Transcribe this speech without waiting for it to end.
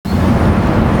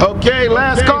Okay,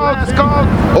 last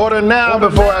call. Order now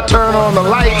before I turn on the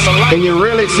lights and you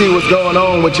really see what's going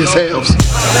on with yourselves.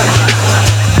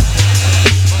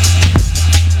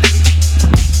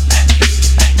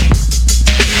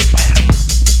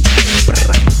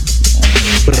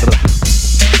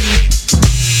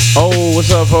 Oh,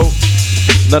 what's up,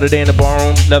 folks? Another day in the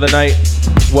barroom, another night.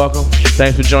 Welcome.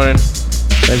 Thanks for joining.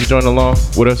 Thanks for joining along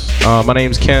with us. My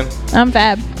name's Ken. I'm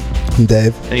Fab. I'm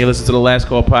Dave. And you listen to the Last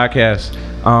Call podcast.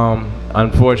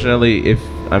 Unfortunately,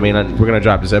 we're gonna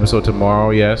drop this episode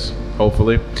tomorrow. Yes,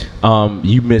 hopefully.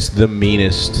 You missed the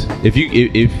meanest. If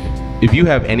you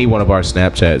have any one of our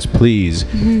Snapchats,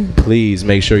 please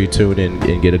make sure you tune in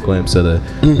and get a glimpse of the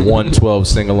 112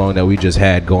 sing along that we just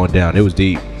had going down. It was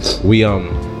deep. We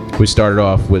started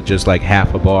off with just like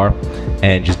half a bar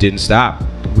and just didn't stop.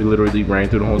 We literally ran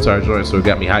through the whole entire joint, so it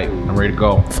got me hyped. I'm ready to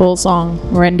go. Full song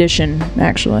rendition,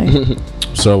 actually.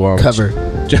 So cover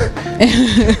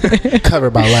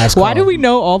by Last Call. Why do we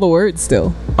know all the words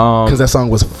still? Because that song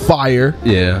was fire.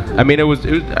 Yeah, I mean it was.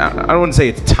 I don't want to say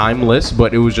it's timeless,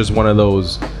 but it was just one of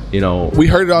those. We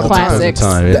heard it all the Classics.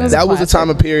 time. Yeah. That was a time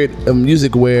of period of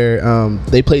music where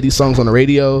they played these songs on the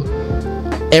radio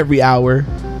every hour.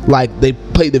 Like they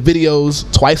played the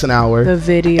videos twice an hour. The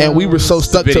video. And we were so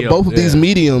stuck to both of these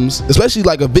mediums, especially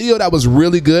like a video that was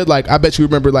really good. Like I bet you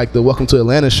remember like the Welcome to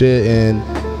Atlanta shit and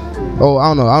I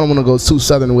don't know. I don't want to go too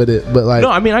southern with it, but like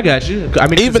no, I mean I got you. I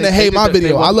mean even the Hey Ma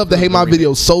video. I love the Hey Ma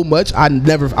video so much. I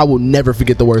will never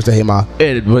forget the words to Hey Ma.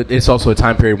 But it's also a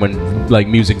time period when like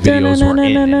music videos were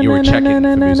in and you were checking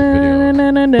the music video. I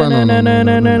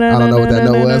don't know what that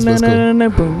note was, but it's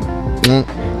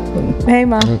cool. Hey,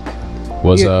 Ma.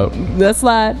 What's up? Let's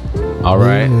slide. All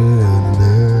right.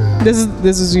 This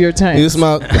is your turn. You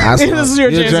smoke. I smoke. This is your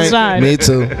chance to shine. Me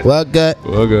too. Well, good.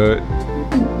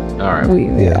 All right.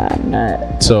 I'm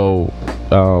not. So,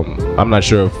 I'm not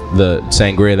sure if the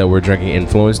sangria that we're drinking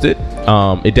influenced it.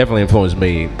 It definitely influenced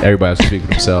me. Everybody has to speak for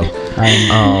themselves.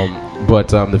 But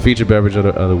the featured beverage of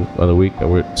the week that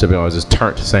we're sipping on is this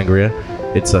turnt sangria.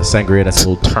 It's a sangria that's a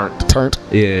little turnt. Turnt.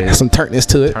 Yeah. Has some turntness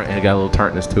to it. It got a little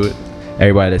turntness to it.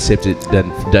 Everybody that sipped it,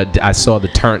 then I saw the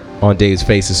turnt on Dave's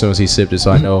face as soon as he sipped it, so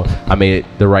I know I made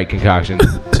the right concoction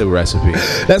to recipe.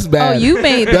 That's bad. Oh, you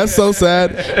made That's so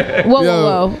sad.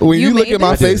 Whoa. When you look at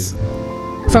my face,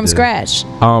 from scratch.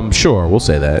 Sure, we'll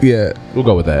say that. Yeah, we'll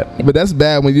go with that. But that's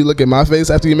bad when you look at my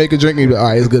face after you make a drink and you be like, all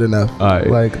right, it's good enough. All right.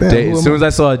 Like damn, as soon as I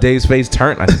saw Dave's face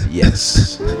turn, I said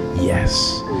yes.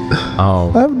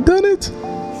 I've done it.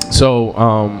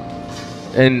 So,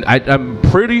 and I'm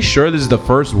pretty sure this is the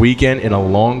first weekend in a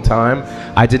long time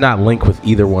I did not link with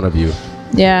either one of you.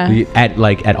 Yeah.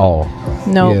 At all.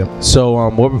 No. Yeah. So,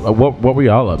 what were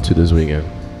y'all up to this weekend?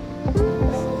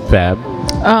 Fab.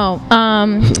 Oh,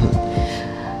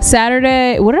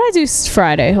 Saturday. What did I do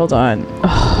Friday? Hold on.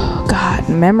 Oh God,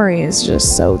 memory is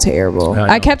just so terrible.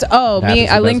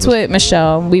 I linked with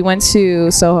Michelle. We went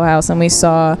to Soho House and we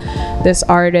saw this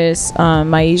artist,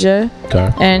 Maisha,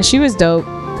 and she was dope.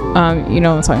 You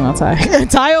know what I'm talking about, Ty.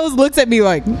 Ty always looks at me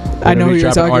like, I know who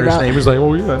you're talking about. Name is like,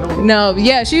 oh yeah, I know. No,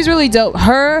 yeah, she's really dope.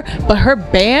 But her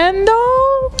band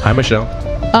though. Hi, Michelle.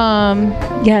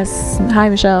 Yes. Hi,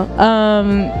 Michelle.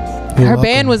 Her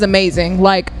band was amazing.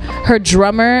 Like her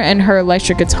drummer and her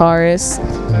electric guitarist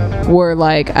were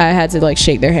like, I had to like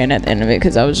shake their hand at the end of it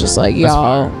because I was just like,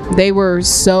 y'all, they were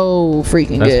so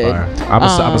freaking good. Fire.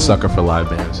 I'm a sucker for live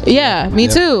bands. Yeah, me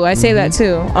too. I say that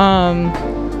too.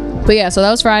 But yeah, so that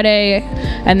was Friday,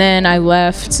 and then I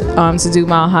left to do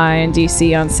Mile High in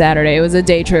DC on Saturday. It was a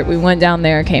day trip. We went down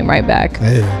there, came right back.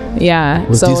 Hey. Yeah.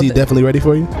 Was DC definitely ready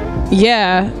for you?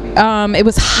 Yeah. It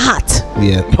was hot.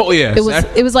 Yeah. Oh yeah.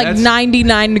 It was like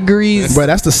 99 degrees. Bro,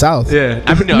 that's the South. Yeah.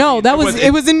 I mean,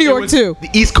 it was in New York too. The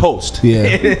East Coast.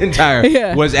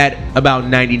 Yeah. Was at about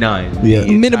 99. Yeah.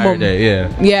 Minimum. Day,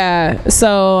 yeah. Yeah.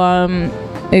 So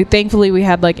thankfully we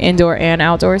had like indoor and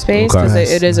outdoor space because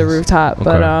it is a rooftop. Okay.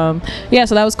 But yeah,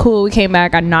 so that was cool. We came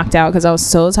back. I knocked out because I was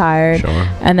so tired. Sure.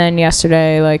 And then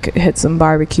yesterday, like, hit some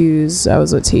barbecues. I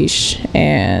was with Tish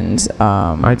and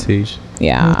Hi Tish.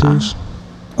 Yeah. Hi, Tish.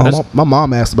 My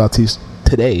mom asked about Tish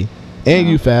today, and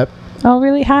you, Fab. Oh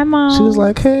really? Hi, Mom. She was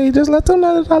like, "Hey, just let them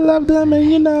know that I love them,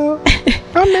 and I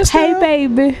miss them." Hey,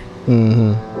 baby.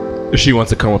 Mm-hmm. She wants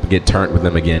to come up and get turned with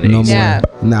them again. No yeah.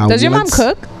 Now, does your mom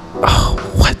cook? Oh,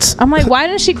 what? I'm like, why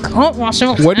didn't she cook while she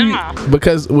was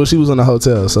Because she was in a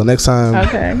hotel, so next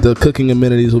time the cooking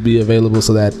amenities will be available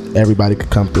so that everybody could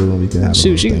come through and we can have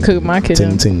she can cook in my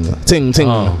kitchen. Ting.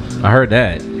 Oh, I heard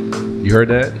that. You heard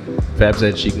that? Fab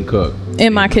said she can cook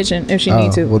in my kitchen if she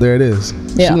need to. Well, there it is.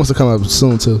 Yeah. She wants to come up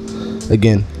soon too.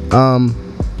 Again.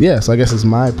 So I guess it's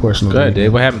my portion of Go ahead, the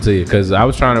Dave. What happened to you? Because I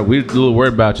was trying to. We were a little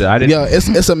worried about you. I didn't. Yo,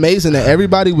 it's amazing that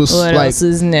everybody was What like, else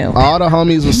is new? all the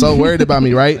homies were so worried about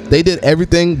me, right? They did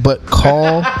everything but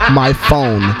call my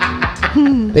phone.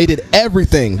 They did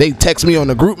everything. They text me on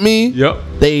the group me. Yep.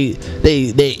 They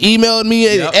emailed me.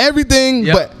 They did everything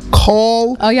but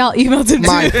call Oh, y'all emailed it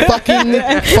my too. fucking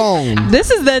phone. This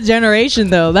is that generation,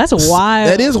 though. That's wild.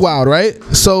 That is wild, right?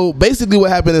 So basically, what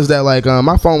happened is that like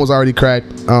my phone was already cracked.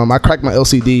 I cracked my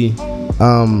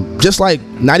LCD. Just like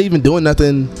not even doing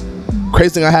nothing.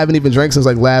 Crazy thing, I haven't even drank since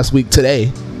like last week today,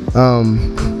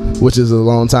 which is a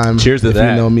long time. Cheers to if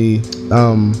that. You know me.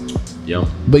 Yum.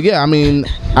 But yeah, I mean,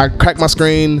 I cracked my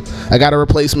screen. I got a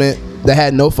replacement that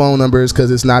had no phone numbers because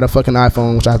it's not a fucking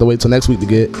iPhone, which I have to wait till next week to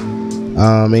get.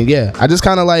 And yeah, I just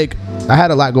kind of like, I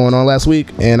had a lot going on last week,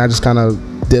 and I just kind of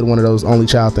did one of those only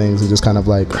child things and just kind of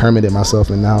like hermited myself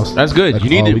in the house. That's good. Like, You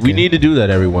need all to. We weekend. need to do that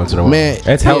every once in a while. Man,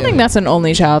 That's I don't healthy. think that's an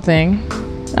only child thing.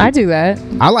 I do that.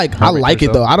 I like it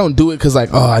yourself. though. I don't do it because like,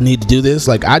 oh, I need to do this.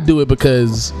 Like I do it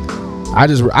because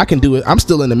I can do it. I'm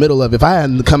still in the middle of it. If I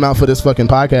hadn't come out for this fucking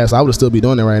podcast, I would still be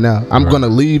doing it right now. I'm gonna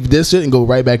leave this shit and go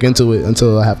right back into it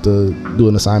until I have to do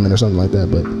an assignment or something like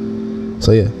that. But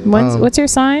so yeah. What's your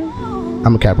sign?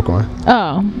 I'm a Capricorn.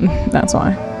 Oh, that's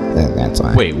why. Yeah, that's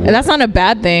fine. Wait. And that's not a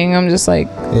bad thing. I'm just like,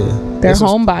 Yeah. they're This was-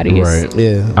 homebodies. Right.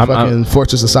 Yeah. I'm- fucking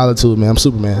Fortress of Solitude, man. I'm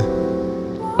Superman.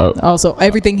 Also,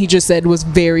 everything he just said was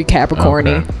very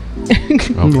Capricorn-y.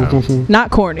 Okay.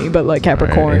 Not corny, but like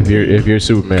Capricorn. Right. If you're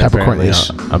Superman, apparently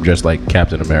Capricorn-ish. I'm just like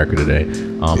Captain America today.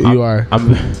 You are. I'm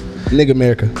Nigga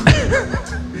America.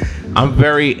 I'm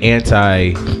very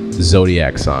anti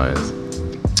zodiac signs,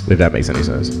 if that makes any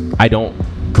sense. I don't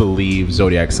believe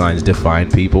zodiac signs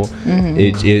define people.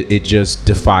 It just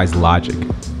defies logic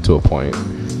to a point.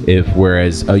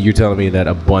 Whereas you're telling me that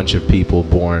a bunch of people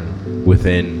born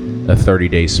within a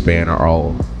 30-day span are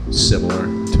all similar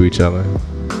to each other.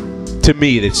 To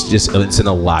me, it's an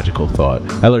illogical thought.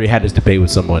 I literally had this debate with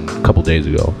someone a couple days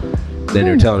ago. Then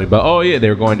they were telling me about, oh yeah, they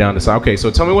were going down this. Okay, so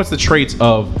tell me what's the traits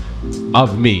of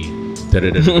me.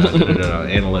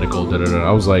 Analytical.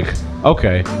 I was like,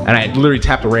 okay, and I literally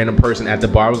tapped a random person at the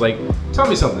bar. I was like, tell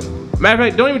me something. Matter of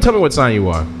fact, don't even tell me what sign you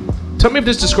are. Tell me if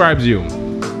this describes you.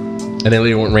 And they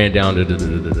literally ran down.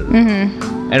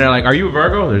 And they're like, are you a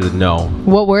Virgo? They said, no.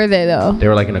 What were they though? They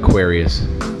were like an Aquarius.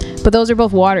 But those are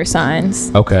both water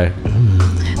signs. Okay.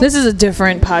 This is a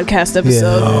different podcast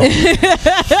episode.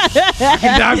 I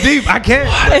can dive deep. I can.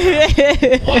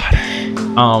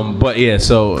 But yeah,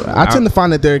 so I tend to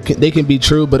find that they can be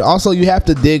true, but also you have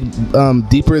to dig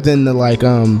deeper than the like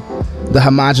the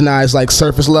homogenized like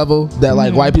surface level that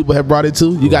like white people have brought it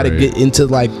to. You got to Right. get into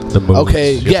like The moons.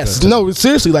 okay, You yes, have to- no,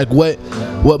 seriously, like what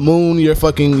moon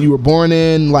you were born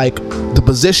in, like the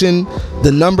position,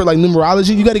 the number, like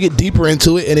numerology. You got to get deeper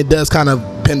into it, and it does kind of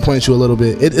pinpoint you a little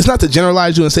bit. It's not to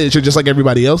generalize you and say that you're just like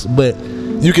everybody else, but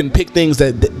you can pick things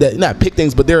that not pick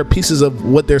things, but there are pieces of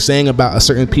what they're saying about a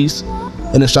certain piece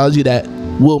in astrology that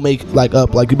will make like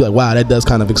up, like you'd be like, wow, that does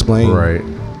kind of explain right.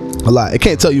 a lot. It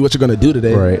can't tell you what you're gonna do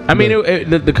today. Right. I mean,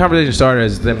 the conversation started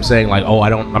as them saying like, "Oh,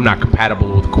 I'm not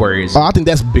compatible with Aquarius." Oh, I think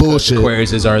that's because bullshit.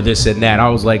 Aquariuses are this and that. I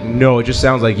was like, no, it just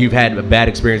sounds like you've had a bad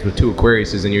experience with two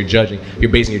Aquariuses, and you're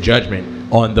basing your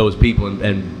judgment on those people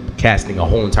and casting a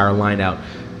whole entire line out.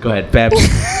 Go ahead, Fab.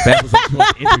 Fab was like,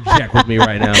 wants to interject with me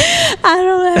right now. I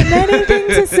don't have anything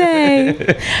to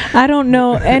say. I don't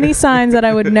know any signs that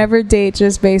I would never date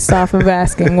just based off of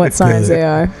asking what signs they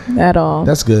are at all.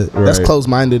 That's good. That's Right.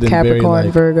 closed-minded and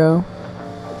Capricorn, very like, Virgo.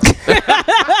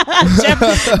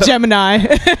 Gemini.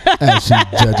 as she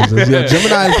judges us. Yeah,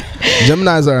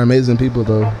 Geminis are amazing people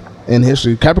though. In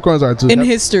history, Capricorns are too. In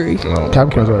history.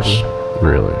 Capricorns are too.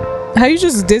 Really? How you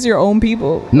just diss your own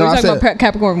people? No, Are I you talking said- about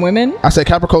Capricorn women? I said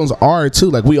Capricorns are too.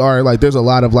 Like we are. Like there's a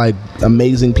lot of like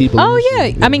amazing people. in Oh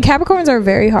history. yeah. I mean Capricorns are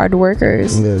very hard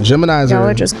workers. Yeah, Geminis Y'all are.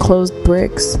 are just closed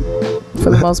bricks for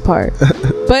the most part.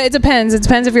 But it depends. It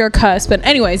depends if you're a cuss. But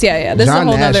anyways, yeah. This John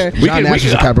is a whole Nash. nother. John Nash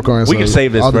is a Capricorn. We can so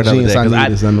save this all for the another day genius I need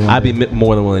because is under one I'd be day.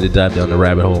 more than willing to dive down the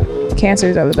rabbit hole.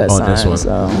 Cancers are the best On this signs.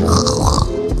 one.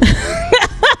 So.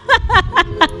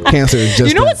 Cancer is just.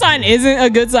 You know what sign isn't a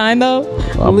good sign though?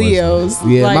 I'm Leos.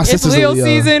 Yeah, my like it's sister's a Leo Leo.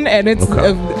 season and it's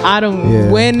Okay. I don't. Yeah.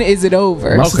 When is it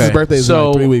over? My sister's birthday is in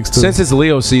like 3 weeks, too. Since it's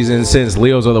Leo season, since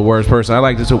Leos are the worst person, I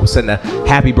like to send a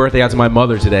happy birthday out to my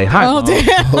mother today. Hi, Oh Mom.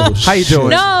 damn. Oh, How you shit. doing?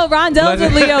 No, Rondell's a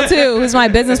Leo too, who's my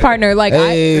business partner. Like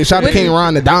Hey, shout out to with- King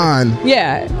Ron the Don.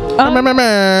 Yeah.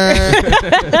 Meh.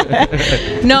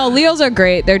 No, Leos are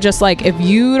great. They're just like if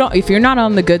you're not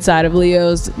on the good side of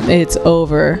Leos, it's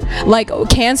over. Like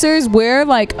Cancers, we're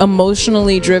like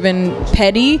emotionally driven, petty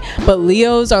petty, but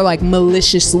Leos are like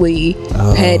maliciously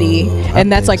petty,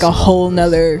 and that's like a whole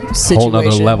nother situation. Whole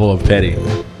nother level of petty.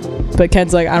 But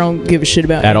Ken's like, I don't give a shit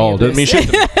about At all. Doesn't mean shit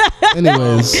to me.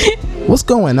 Anyways, what's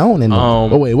going on in there?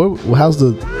 Oh wait, how's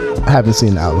the? I haven't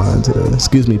seen the outline today.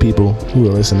 Excuse me, people who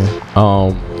are listening.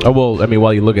 Well, I mean,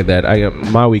 while you look at that,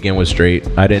 my weekend was straight.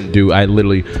 I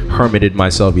literally hermited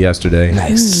myself yesterday.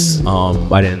 Nice. I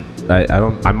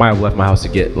might have left my house to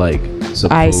get like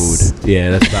some ice. food.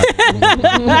 Yeah, that's not.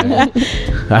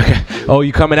 Okay. Oh,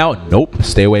 you coming out? Nope.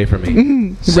 Stay away from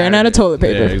me. Ran out of toilet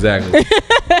paper. Yeah, exactly.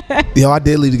 Yo, I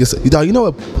did leave to get some. You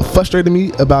know what frustrated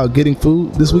me about getting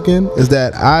food this weekend is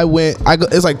that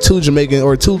it's like two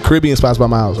Caribbean spots by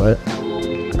my house, right?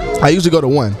 I usually go to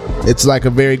one. It's like a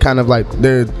very kind of like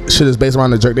their shit is based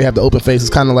around the jerk. They have the open face. It's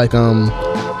kind of like they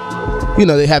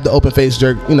have the open face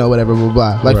jerk, whatever, blah, blah,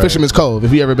 blah. Like Fisherman's Cove.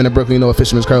 If you ever been to Brooklyn, you know what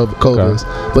Fisherman's Cove is.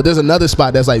 But there's another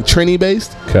spot that's like Trini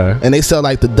based. Okay. And they sell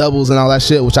like the doubles and all that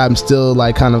shit, which I'm still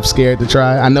like kind of scared to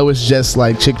try. I know it's just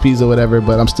like chickpeas or whatever,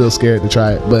 but I'm still scared to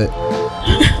try it. But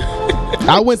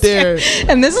I went there.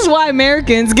 And this is why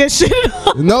Americans get shit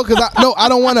on. No, because I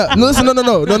don't want to. Listen,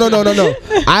 no.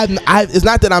 It's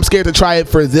not that I'm scared to try it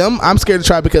for them. I'm scared to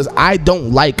try it because I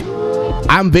don't like.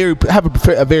 have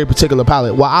a very particular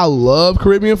palate. While I love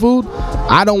Caribbean food,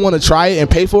 I don't want to try it and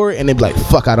pay for it and then be like,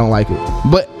 fuck, I don't like it.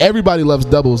 But everybody loves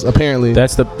doubles, apparently.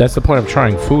 That's the point of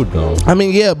trying food, though. I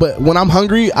mean, yeah, but when I'm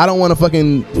hungry, I don't want to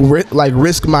fucking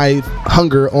risk my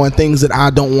hunger on things that I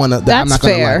don't want to. That I'm not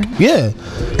gonna fair. Like. Yeah,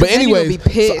 but anyways,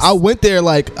 so I went there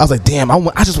I was like, damn,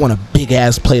 I just want a big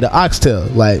ass plate of oxtail.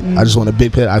 Like, I just want a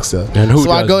big plate of oxtail. And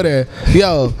so I go there,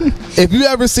 yo. If you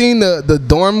ever seen the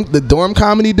dorm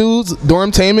comedy dudes,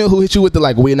 Dormtainment, who hit you with the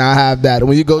like, we not have that. And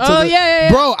when you go to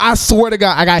bro, I swear to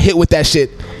God, I got hit with that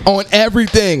shit on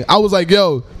everything. I was like,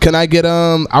 yo, can I get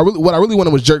what I really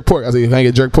wanted was jerk pork. I was like, can I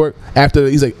get jerk pork? After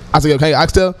I was like, yo, can I get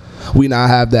oxtail? We not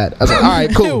have that. I was like, all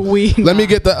right, cool. Let me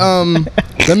get the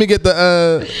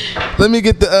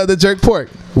jerk pork.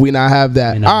 We not have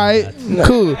that. All right,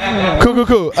 cool.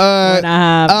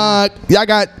 Y'all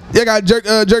got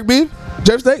jerk beef?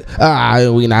 Jerk steak?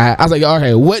 We not. I was like,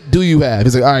 okay, what do you have?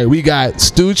 He's like, all right, we got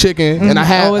stewed chicken, and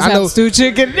I know stewed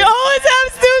chicken. Always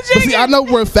have stewed chicken. See, I know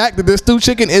for a fact that this stewed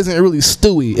chicken isn't really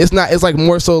stewy. It's not. It's like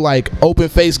more so like open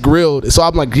face grilled. So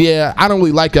I'm like, yeah, I don't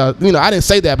really like y'all. I didn't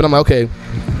say that, but I'm like, okay.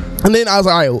 And then I was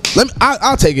like, all right,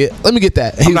 I'll take it. Let me get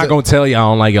that. I'm not gonna tell you I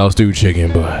don't like y'all stewed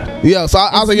chicken, but yeah. So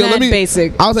I was like, yo, let me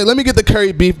get the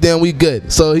curry beef. Then we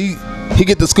good. So he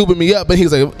get to scooping me up, but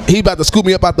he's like, he about to scoop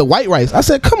me up out the white rice. I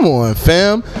said, come on,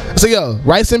 fam. I said, yo,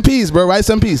 rice and peas, bro, rice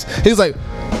and peas. He's like,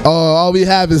 oh, all we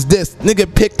have is this.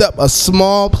 Nigga picked up a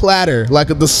small platter, like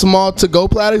the small to-go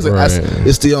platter. He's like,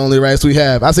 it's the only rice we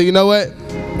have. I said, you know what?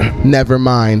 Never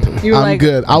mind. I'm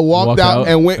good. I walked out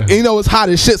and went. It's hot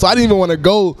as shit, so I didn't even want to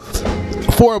go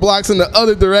 4 blocks in the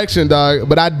other direction, dog.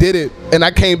 But I did it, and I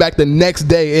came back the next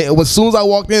day. As soon as I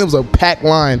walked in, it was a packed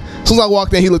line. As soon as I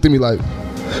walked in, he looked at me like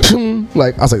I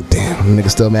was like, damn, nigga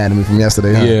still mad at me from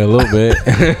yesterday, huh? Yeah, a little bit.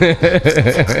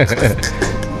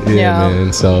 Yeah,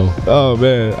 man. So, oh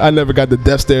man, I never got the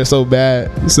death stare so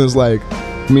bad since like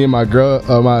me and my girl,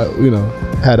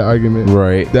 had an argument.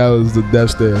 Right. That was the death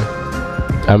stare.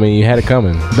 I mean, you had it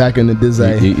coming. Back in the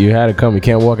Disney. You had it coming. You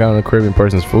can't walk out on a Caribbean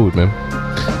person's food, man.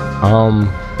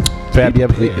 Fab,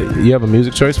 you have a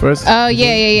music choice for us? Oh,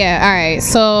 yeah. All right.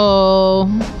 So,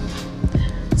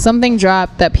 something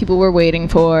dropped that people were waiting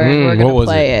for. We're going to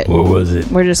play it. What was it?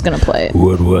 We're just going to play it.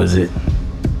 What was it?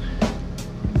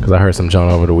 Because I heard some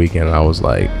John over the weekend, and I was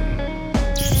like,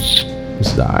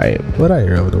 this is alright. What I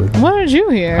hear over the weekend? What did you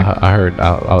hear? I heard.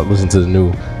 I'll listen to the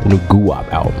new Guwap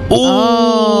album.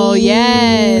 Oh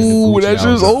yes. Ooh, that shit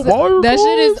is OD. That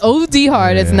shit is OD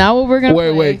hard. Yeah. It's not what we're gonna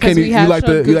play. Wait, Kenny, you like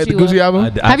the Gucci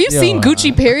album? Have you seen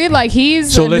Gucci? Period. Like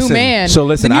he's a new man. So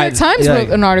listen, the New York Times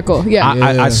wrote an article. Yeah.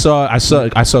 I saw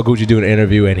Gucci do an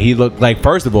interview, and he looked like,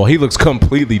 first of all, he looks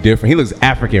completely different. He looks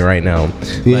African right now.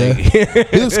 Yeah.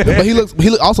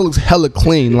 He also looks hella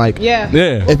clean. Like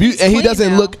he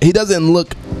doesn't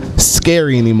look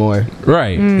scary anymore.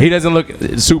 Right. He doesn't look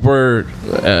super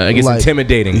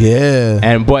intimidating.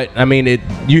 Yeah. But I mean,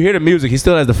 you hear the music, he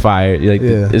still has the fire.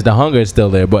 The hunger is still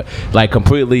there, but like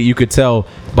completely, you could tell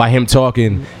by him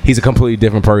talking, he's a completely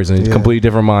different person, completely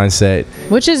different mindset,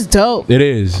 which is dope. It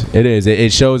is.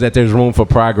 It shows that there's room for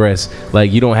progress.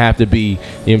 Like, you don't have to be,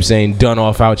 done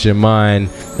off out your mind.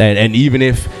 And even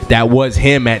if that was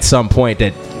him at some point,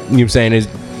 that is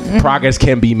progress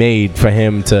can be made for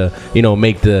him to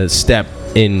make the step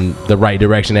in the right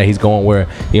direction that he's going, where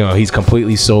he's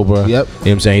completely sober. Yep. You know what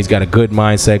I'm saying? He's got a good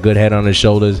mindset, good head on his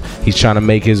shoulders. He's trying to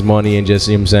make his money and just,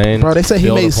 you know what I'm saying? Bro, they said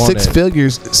he made 6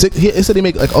 figures. They said he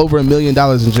made like over $1 million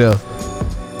in jail.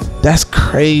 That's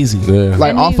crazy. Yeah.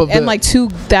 Like and like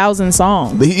 2,000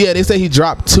 songs. Yeah, they say he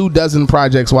dropped 24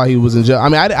 projects while he was in jail. I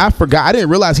mean, I forgot. I didn't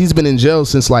realize he's been in jail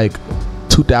since like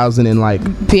 2000 and like.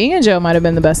 Being in jail might have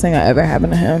been the best thing that ever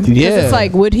happened to him. Yeah, it's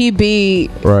like, would he be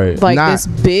like this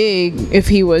big if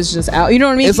he was just out? You know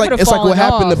what I mean? It's like what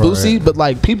happened to Boosie, but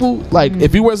like people like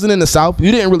if you wasn't in the South,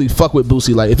 you didn't really fuck with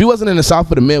Boosie. Like if you wasn't in the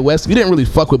South or the Midwest, you didn't really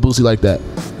fuck with Boosie like that.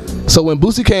 So when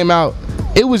Boosie came out,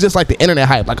 it was just like the internet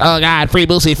hype, like, oh God, free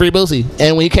Boosie, free Boosie.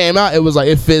 And when he came out, it was like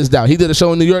it fizzed out. He did a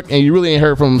show in New York, and you really ain't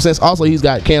heard from him since. Also, he's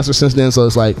got cancer since then, so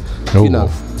it's like,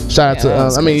 shout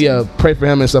out to pray for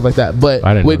him and stuff like that. But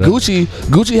with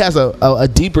Gucci has a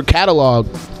deeper catalog.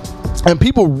 And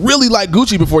people really like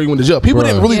Gucci before he went to jail. People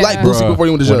didn't really like Boosie before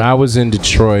he went to jail. When I was in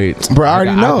Detroit, bro, I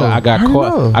already know. I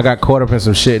got caught up in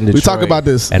some shit in Detroit. We talk about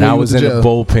this, and I was in the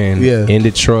bullpen in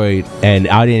Detroit, and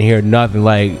I didn't hear nothing.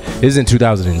 Like this is in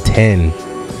 2010.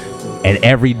 And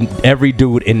every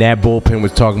dude in that bullpen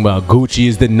was talking about Gucci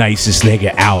is the nicest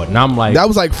nigga out, and I'm like, that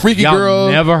was like Freaky y'all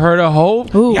Girl. Never heard of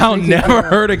Hope? Y'all never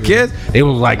heard of Kiss? They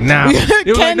was like, nah. They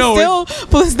was Ken still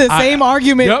puts the same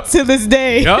argument to this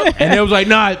day. And it was like,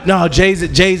 nah,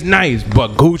 Jay's nice,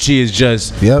 but Gucci is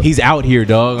just he's out here,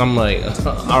 dog. I'm like,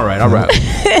 all right.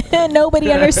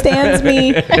 Nobody understands me.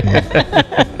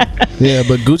 Yeah,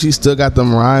 but Gucci still got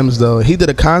them rhymes though. He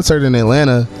did a concert in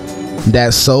Atlanta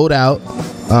that sold out.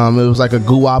 It was like a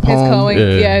guwap home.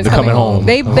 It's coming home.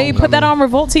 They put that on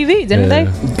Revolt TV, didn't they?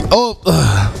 Oh,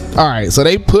 all right. So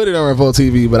they put it on Revolt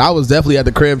TV, but I was definitely at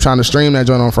the crib trying to stream that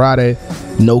joint on Friday.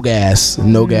 No gas.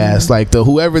 Like the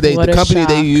company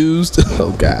they used.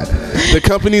 Oh God, the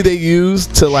company they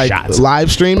used to like live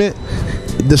stream it.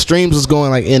 The streams was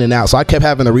going like in and out, so I kept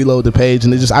having to reload the page,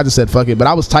 and I just said fuck it. But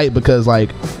I was tight because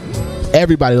like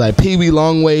everybody, like Pee Wee,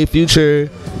 Longway, Future,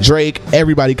 Drake,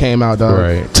 everybody came out, dog.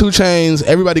 Right. 2 Chainz,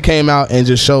 everybody came out and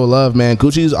just showed love, man.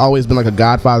 Gucci's always been like a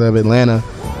godfather of Atlanta.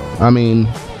 I mean,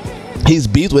 he's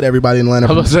beat with everybody in Atlanta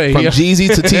from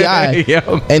Jeezy to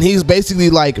T.I. And he's basically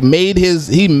like made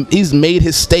he's made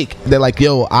his stake that like,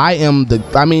 yo,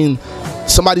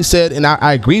 somebody said, and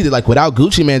I agree that like without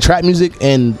Gucci, man, trap music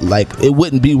and like it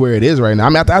wouldn't be where it is right now. I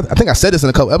mean, I think I said this in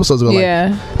a couple episodes ago.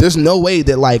 Like, there's no way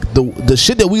that like the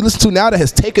shit that we listen to now that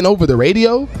has taken over the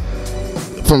radio,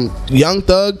 from Young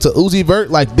Thug to Uzi Vert,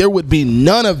 like there would be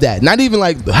none of that. Not even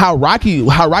like how Rocky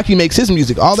makes his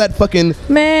music. All that fucking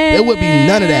man. There would be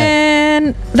none of that.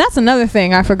 And that's another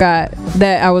thing I forgot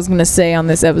that I was gonna say on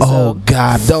this episode. Oh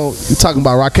God, don't you talking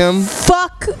about Rakim?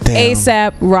 Fuck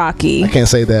ASAP Rocky. I can't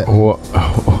say that.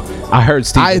 I heard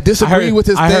Steve. I disagree with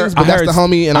his things, but that's the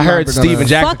homie. And I heard Steven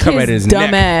Jackson come at his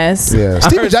dumbass. Yeah,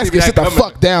 Steven Jackson can sit the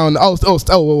fuck down.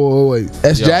 Wait.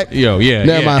 S Jack.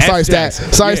 Never mind. Sorry,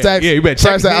 Stack. Yeah, you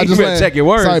better check your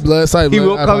words. Sorry, blood. He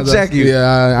will come check you. Yeah,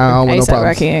 I don't want no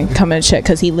problems. Rocky ain't come and check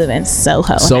because he live in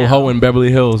Soho. Soho in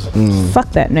Beverly Hills.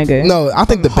 Fuck that nigga. No, I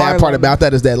think the bad part about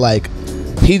that is that like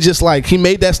he just like he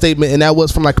made that statement and that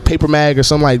was from like Paper Mag or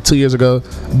something like 2 years ago,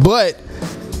 but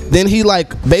then he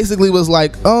like basically was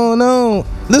like, oh no,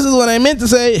 this is what I meant to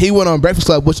say. He went on Breakfast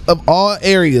Club, which of all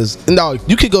areas, no,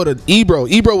 you could go to Ebro.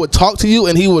 Ebro would talk to you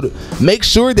and he would make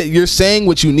sure that you're saying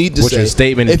what you need to say. Your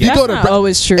statement if you go to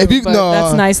always true.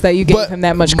 That's nice that you gave him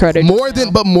that much credit. More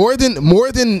than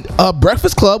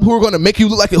Breakfast Club, who are going to make you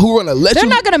look like who are going to let They're you.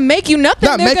 They're not going to make you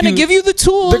nothing. They're going to give you the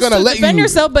tools to defend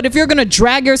yourself. But if you're going to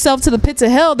drag yourself to the pits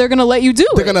of hell, they're going to let you do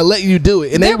it. They're going to let you do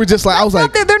it. And they were just like, I was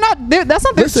like, they're not. That's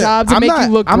not their job to make you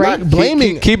look great. I'm not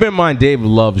blaming. Keep in mind, Dave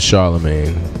loves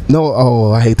Charlemagne.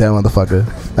 No, I hate that motherfucker.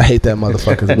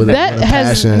 With that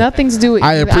has nothing to do with.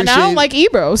 And I don't like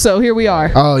Ebro, so here we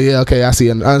are. Oh yeah, okay, I see.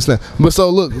 I understand. But so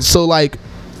look, so like,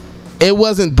 it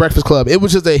wasn't Breakfast Club. It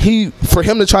was just that for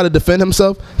him to try to defend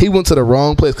himself, he went to the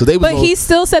wrong place because they. But he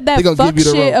still said that fuck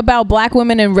shit about black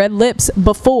women and red lips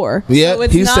before. Yeah, so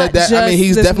he said that. I mean,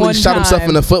 he's definitely shot himself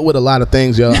in the foot with a lot of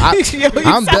things, yo. I'll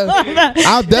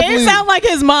definitely. It sound like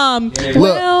his mom. Look,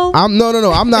 no.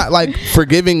 I'm not like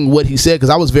forgiving what he said because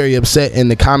I was very upset in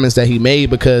the comments that he made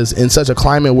because in such a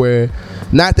climate where,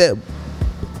 not that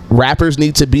rappers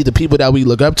need to be the people that we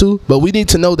look up to, but we need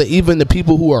to know that even the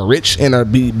people who are rich and are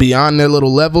beyond their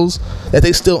little levels, that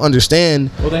they still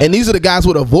understand. And these are the guys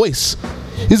with a voice.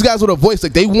 These guys with a voice,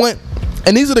 like they want,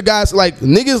 and these are the guys like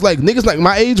niggas like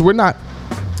my age. We're not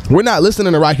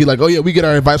listening to Rocky like, oh yeah, we get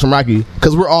our advice from Rocky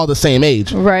because we're all the same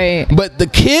age, right? But the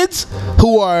kids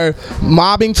who are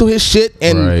mobbing to his shit,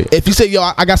 and if you say, yo,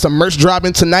 I got some merch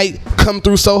dropping tonight, come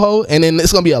through Soho and then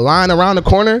it's gonna be a line around the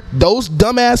corner, those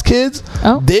dumbass kids,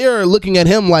 they're looking at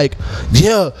him like,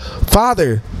 yeah,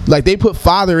 father. Like they put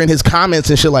father in his comments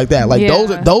and shit like that. Like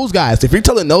those guys. If you're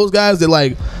telling those guys that,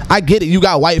 like, I get it, you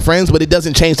got white friends, but it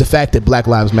doesn't change the fact that Black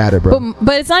Lives Matter, bro.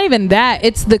 But it's not even that.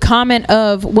 It's the comment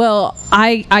of, well,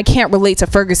 I can't relate to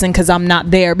Ferguson because I'm not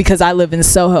there because I live in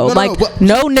Soho.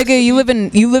 No,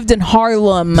 nigga, you lived in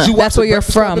Harlem. That's where you're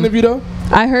from. Interview, though?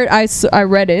 I heard. I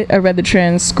read it. I read the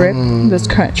transcript. This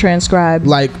transcribed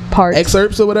like parts,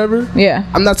 excerpts or whatever. Yeah.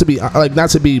 I'm not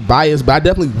to be biased, but I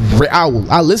definitely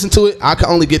I listened to it. I can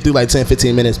only get through like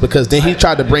 10-15 minutes because then he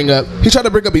tried to bring up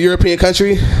a European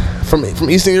country from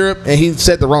Eastern Europe, and he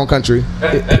said the wrong country.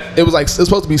 It was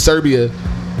supposed to be Serbia.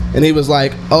 And he was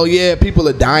like, oh yeah, people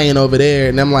are dying over there.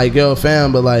 And I'm like, yo,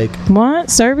 fam, but like, what?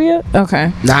 Serbia?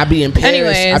 Okay. Nah, I be in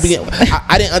Paris. Anyways.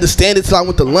 I didn't understand it till I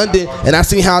went to London, and I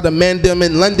seen how the men them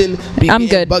in London be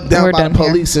getting bucked down by the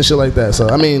police and shit like that. So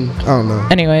I mean, I don't know.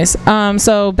 Anyways,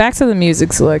 so back to the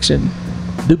music selection.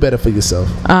 Do better for yourself.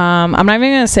 I'm not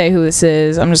even gonna say who this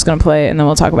is. I'm just gonna play it and then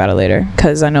we'll talk about it later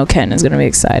because I know Ken is gonna be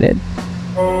excited.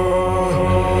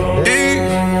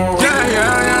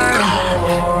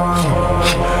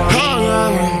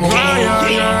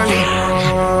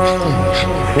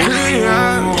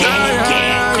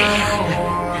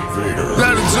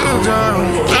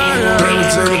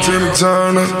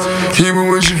 Turner, he been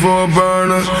wishing for a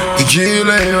burner. The kid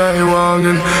ain't like he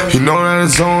walking. You know that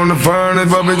it's on the furnace,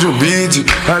 but bitch, you beat it.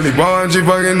 I be watching,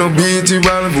 fucking no BT,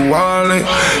 riding for wallet.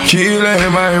 Kid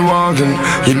ain't like he walking.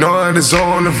 You know that it's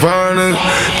on the furnace.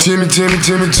 Timmy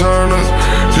Turner,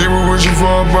 he been wishing for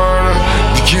a burner.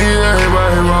 The kid ain't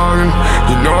like he walking.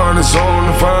 You know that it's on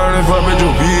the furnace, but bitch,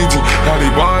 you beat it. I be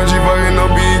watching, fucking no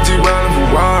BT, riding for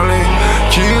wallet.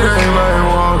 Kid ain't like he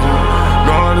walking.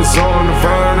 God is on the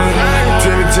furnace.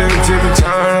 Timmy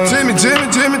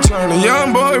Turner.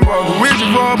 Young boy walking with you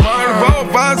for a party.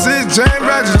 4, 5, 6 chain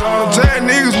ratchets on them. 10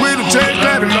 niggas with them, 10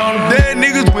 clapping on them. Dead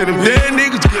niggas with them, dead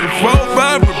niggas get it. 4,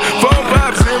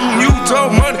 5, 7, you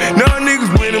told money. None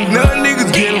niggas with them, none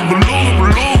niggas get it.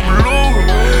 Beluga.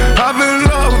 I've been in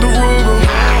love with the Ruger.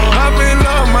 I've been in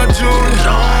love with my jewelry.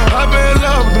 I've been in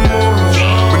love with the movie.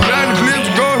 But now the clips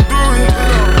going through it.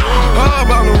 All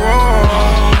about the wall.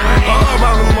 All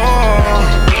about the mall,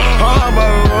 all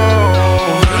about the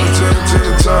road.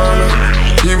 Timmy Turner,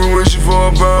 he been wishing for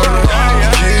a burner.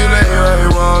 Kid ain't right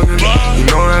walking. You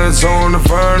know that it's on the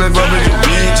furnace, but bitch, you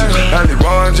beat it. I be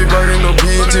watching, fucking no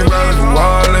PT, riding for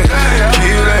wallet.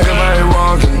 Kid ain't right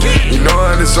walking. You know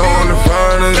that it's on the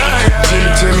furnace.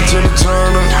 Timmy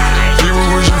Turner, he been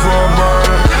wishing for a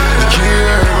burner. Kid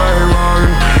ain't right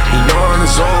walking. You know that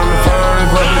it's on the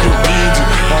furnace, but bitch, you beat it.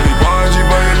 I be watching,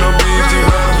 fucking no PT,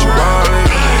 riding for wallet.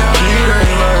 Kid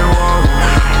ain't right walking.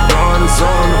 God is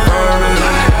on the furnace.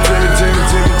 Timmy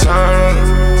Turner.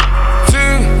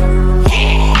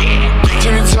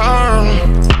 Timmy Turner.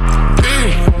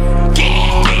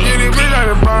 Get it big like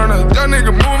a burner. That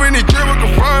nigga moving, he kill with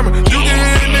confirming. You can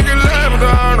hit nigga live with the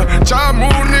honor. Child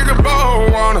move, nigga ball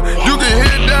wanna. You can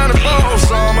hit down the ball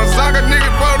summer. Sock a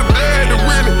nigga for the dead to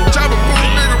win it. Chop a move,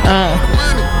 nigga for the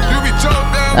win it. You be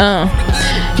choked down.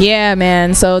 Yeah,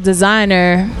 man. So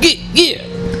Designer.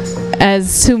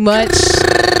 As too much.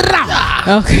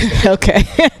 Okay.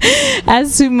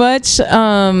 As too much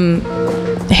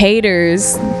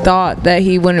haters thought that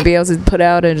he wouldn't be able to put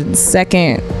out a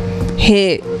second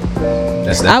hit.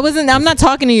 I'm not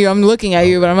talking to you. I'm looking at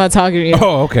you, but I'm not talking to you.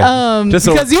 Oh, okay.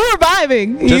 Because you were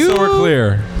vibing. Just so we're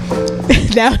clear.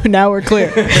 Now we're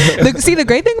clear. See, the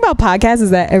great thing about podcasts is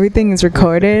that everything is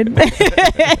recorded,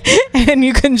 and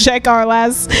you can check our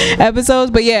last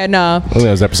episodes. But yeah, no. I think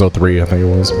that was episode 3. I think it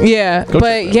was. Yeah,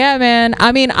 yeah, man.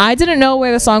 I mean, I didn't know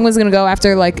where the song was gonna go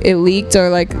after like it leaked or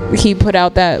like he put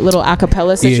out that little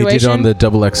acapella situation. Yeah, he did on the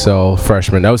XXL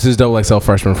freshman. That was his XXL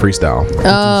freshman freestyle.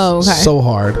 Oh, okay. So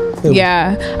hard.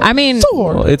 Yeah, I mean, so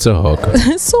hard. Well, it's a hook.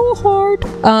 It's so hard.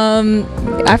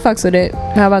 I fucks with it.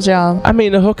 How about y'all? I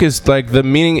mean, the hook is like the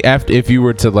meaning after if you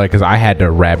were to like, because I had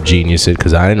to rap genius it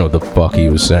because I didn't know what the fuck he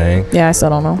was saying. Yeah, I still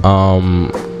don't know.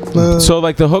 So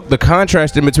like the hook, the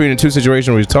contrast in between the two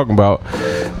situations we was talking about.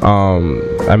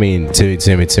 I mean,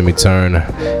 Timmy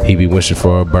Turner, he be wishing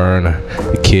for a burner,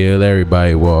 he kill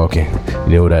everybody walking.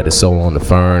 You know that it's soul on the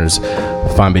ferns.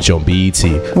 Fine bitch on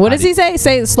BET. What does he say?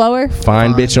 Say it slower.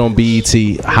 Fine bitch on BET.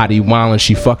 Hottie wildin'.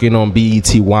 She fucking on BET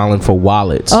wildin' for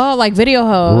wallets. Oh, like video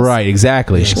hoes. Right,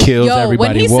 exactly. She kills everybody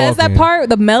when he walking. says that part,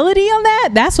 the melody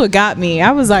on that's what got me.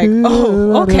 I was like,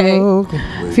 oh,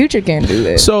 okay. Future can't do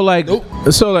this. So like, well,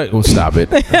 stop it.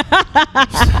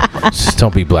 Just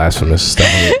don't be blasphemous. Stop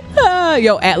it.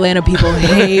 Yo, Atlanta people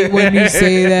hate when you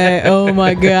say that. Oh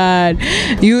my God.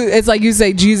 It's like you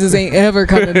say Jesus ain't ever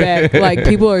coming back. Like,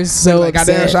 people are so like, I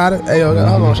damn upset. shot it. Hey, yo,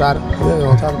 hold on, shot it. Yeah,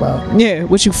 gonna talk about. Yeah,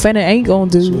 what you finna ain't gonna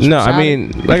do. No, I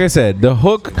mean, like I said, the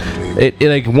hook, it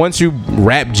like once you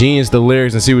rap Genius the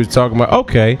lyrics and see what you're talking about,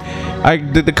 okay,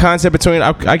 the concept between,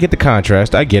 I get the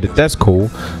contrast, I get it, that's cool.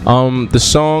 The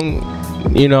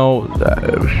song, you know,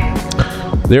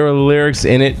 there are lyrics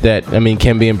in it that, I mean,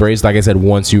 can be embraced, like I said,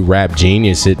 once you rap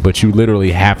Genius it, but you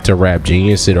literally have to rap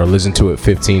Genius it or listen to it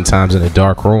 15 times in a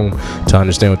dark room to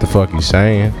understand what the fuck you're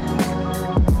saying.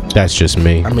 That's just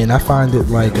me. I mean, I find it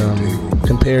like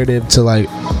comparative to like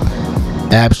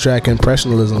abstract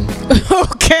impressionism.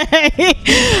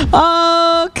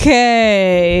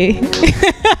 Okay.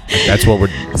 That's what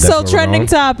we're. So trending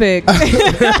topic.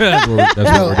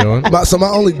 That's what we're doing. So my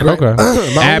only gripe.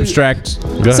 Okay. Abstract. Go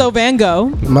ahead. So Van Gogh.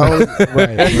 My only,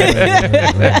 right.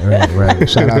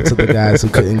 Shout out to the guys who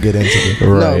couldn't get into it.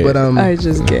 Right. No, but I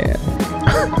just can't.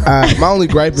 my only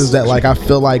gripe is that like I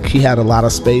feel like he had a lot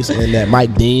of space, and that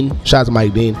Mike Dean. Shout out to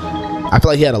Mike Dean. I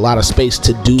feel like he had a lot of space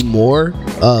to do more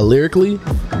lyrically,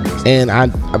 and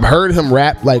I've heard him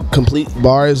rap like complete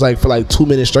bars like for like 2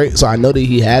 minutes straight, so I know that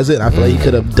he has it. I feel like he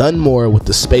could have done more with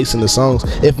the space in the songs.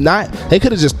 If not, they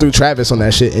could have just threw Travis on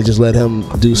that shit and just let him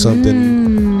do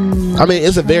something. I mean,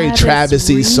 it's a very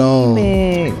Travis-y song.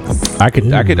 I could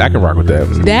rock with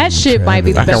that. That shit might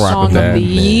be the best song of the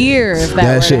year. If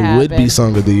that shit would be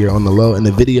song of the year on the low, and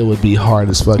the video would be hard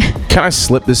as fuck. Can I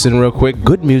slip this in real quick?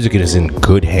 Good music is in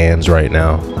good hands right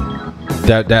now.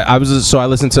 I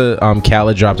listened to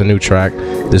Khaled dropped a new track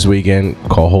this weekend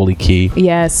called Holy Key.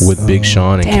 Yes. With Big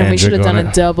Sean and Kendrick. Damn, we should have done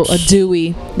on a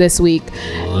Dewey this week.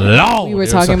 Lord, We were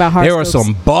talking about hard there are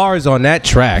some bars on that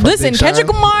track. Listen, Kendrick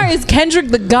Lamar is Kendrick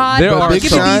the God. There are Give me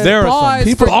some- these there are some bars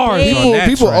people- for bars days. on that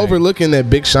People track. overlooking that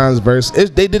Big Sean's verse.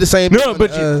 They did the same. No,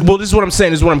 but well, this is what I'm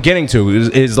saying. This is what I'm getting to.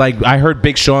 Is like I heard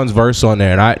Big Sean's verse on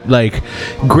there, and I like.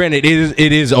 Granted,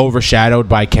 it is overshadowed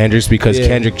by Kendrick's because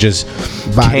Kendrick just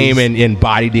came and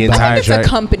embodied the entire It's track.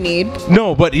 accompanied.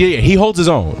 No, but yeah, he holds his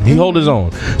own. He holds his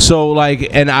own. So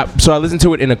like, I listened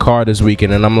to it in the car this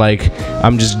weekend, and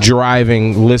I'm just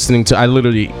driving, listening to. I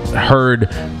literally heard.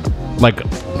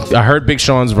 I heard Big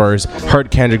Sean's verse,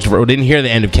 heard Kendrick's verse, didn't hear the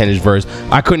end of Kendrick's verse.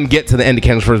 I couldn't get to the end of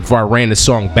Kendrick's verse before I ran the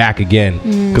song back again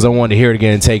because I wanted to hear it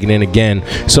again and take it in again.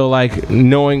 So like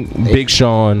knowing Big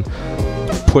Sean,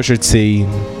 Pusha T,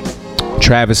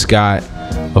 Travis Scott,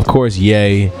 of course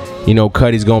Ye, you know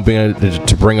Cuddy's gonna be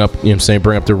to bring up, you know what I'm saying,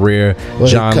 bring up the rear. Well,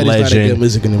 John Cuddy's Legend. not in good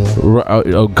music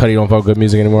anymore. Cuddy don't fuck good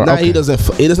music anymore. Nah, Okay. he doesn't.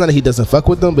 It's not that he doesn't fuck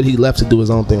with them, but he left to do his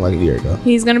own thing like a year ago.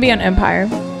 He's gonna be on Empire.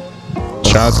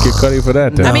 Shout out to Kid Cudi for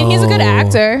that. Then. I mean, he's a good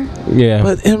actor. Yeah.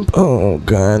 But oh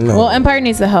god, no. Well, Empire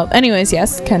needs the help. Anyways,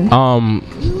 yes, Ken.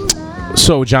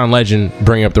 So John Legend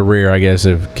bring up the rear, I guess,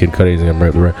 if Kid Cudi is gonna bring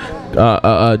up the rear.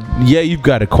 Yeah, you've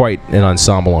got quite an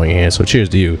ensemble on your hands. So cheers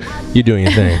to you. You're doing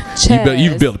your thing.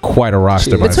 You've built quite a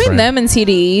roster, my Between friend. them and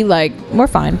TDE, like, we're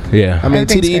fine. Yeah. I mean,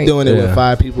 Everything's TDE great. doing it Yeah. with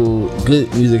 5 people.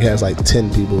 Good music has like 10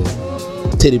 people.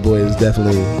 Titty Boy is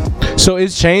definitely. So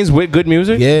is Chainz with good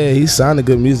music? Yeah, he signed to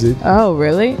good music, Oh,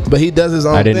 really? but he does his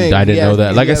own I thing. didn't know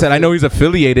that. Like I said, I know he's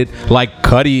affiliated. Like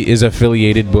Cudi is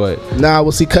affiliated, but Nah,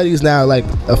 well, see, Cuddy's now like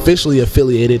officially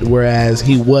affiliated, whereas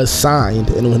he was signed,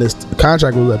 and when his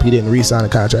contract was up, he didn't re-sign the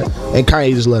contract, and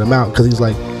Kanye just let him out because he's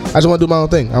like, I just want to do my own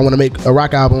thing. I want to make a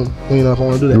rock album. You know, if I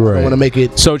want to do that, I want to make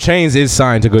it. So Chainz is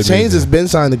signed to good Chainz music. has been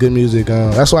signed to good music.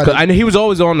 That's why. I know he was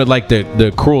always on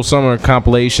the Cruel Summer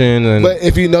compilation, and But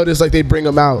if you notice, like they bring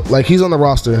him out, like he's on the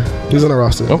roster. He's on the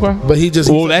roster. Okay. But he just.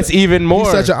 well, that's even more.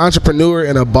 He's such an entrepreneur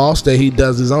and a boss that he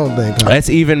does his own thing. That's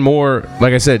even more,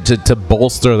 like I said, to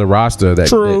bolster the roster that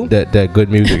True. that good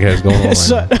music has going on.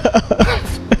 Shut up.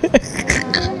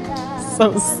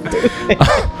 So stupid.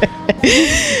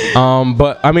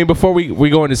 But I mean, before we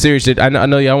go into serious shit, I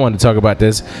know y'all wanted to talk about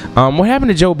this. What happened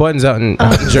to Joe Buttons out in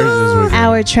Jersey this weekend?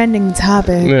 Our trending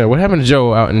topic. Yeah, what happened to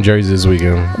Joe out in Jersey this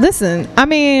weekend? Listen, I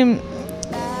mean,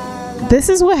 this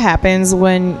is what happens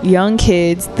when young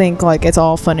kids think like it's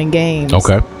all fun and games.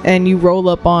 Okay. And you roll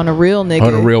up on a real nigga.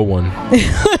 On a real one.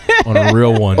 On a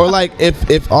real one. Or like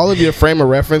if all of your frame of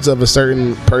reference of a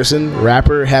certain person,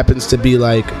 rapper, happens to be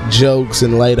like jokes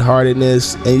and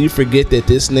lightheartedness, and you forget that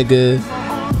this nigga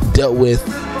dealt with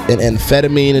an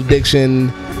amphetamine addiction.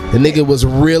 The nigga was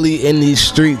really in these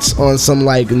streets on some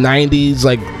like 90s,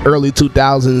 like early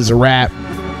 2000s rap,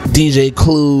 DJ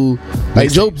Clue,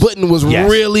 Like Joe Budden was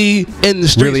really in the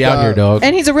streets, really out here, dog.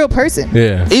 And he's a real person.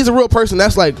 Yeah, he's a real person.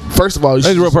 That's like, first of all, he's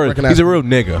a real person. He's a real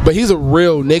nigga. But he's a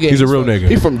real nigga. He's a real nigga.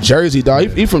 He's from Jersey,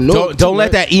 dog. He's from Newark. Don't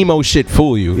let that emo shit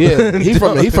fool you. Yeah, he's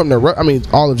from the rough. I mean,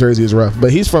 all of Jersey is rough,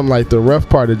 but he's from like the rough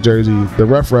part of Jersey, the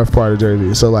rough part of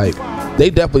Jersey. So like, they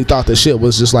definitely thought the shit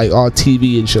was just like all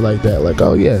TV and shit like that. Like,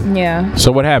 oh yeah. Yeah.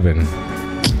 So what happened?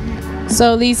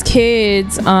 So these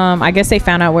kids, I guess they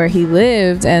found out where he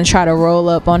lived and try to roll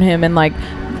up on him and like,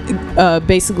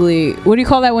 basically, what do you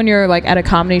call that when you're like at a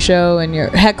comedy show and you're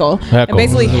heckle. And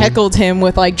basically heckled him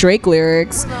with like Drake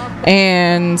lyrics,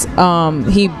 and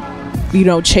he, you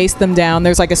know, chased them down.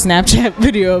 There's like a Snapchat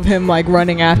video of him like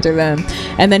running after them,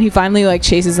 and then he finally like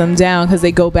chases them down because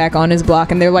they go back on his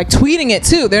block and they're like tweeting it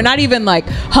too. They're not even like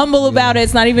humble about it.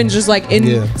 It's not even just like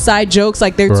inside jokes.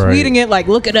 Like they're tweeting it like,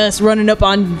 look at us running up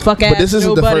on fuck ass. But this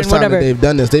isn't the first time that they've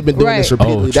done this. They've been doing this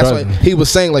repeatedly. That's why he was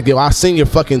saying like, yo, I seen your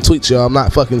fucking tweets, yo. I'm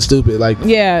not fucking stupid. Like,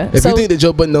 if you think that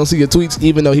Joe Budden don't see your tweets,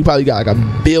 even though he probably got like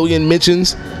a billion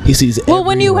mentions, he sees. Well,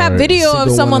 when you have video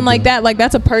of someone like that, like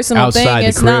that's a personal thing.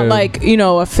 It's not like, you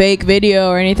know, a fake video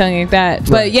or anything like that.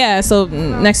 But yeah, so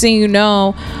next thing you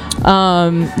know,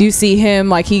 you see him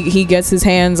like he gets his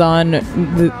hands on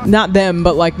not them,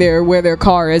 but like where their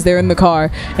car is. They're in the car,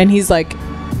 and he's like,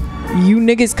 you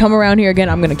niggas come around here again,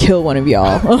 I'm gonna kill one of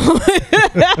y'all.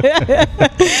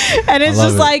 And it's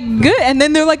just like good. And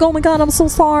then they're like, oh my god, I'm so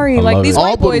sorry. Like these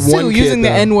white boys too, using the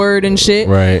N-word and shit.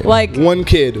 Right. Like one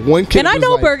kid. And I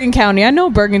know Bergen County. I know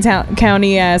Bergen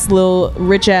County ass little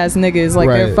rich ass niggas. Like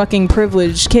they're fucking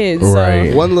privileged kids.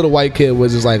 Right. So. One little white kid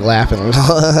was just like laughing.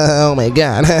 Oh my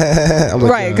god.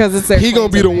 Right, because it's their. He gonna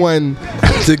be the one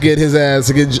to get his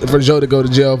ass for Joe to go to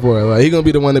jail for it. Like he gonna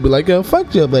be the one to be like, yo,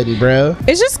 fuck your buddy, bro.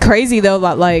 It's just crazy though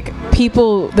that like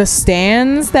people, the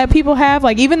stands that people have,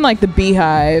 like even like the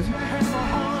Beehive,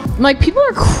 like people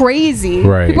are crazy.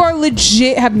 Right. People are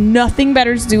legit, have nothing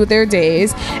better to do with their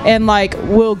days, and like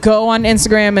will go on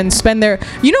Instagram and spend their,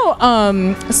 you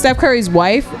know, Steph Curry's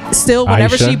wife still,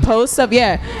 whenever Aisha? she posts stuff,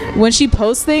 when she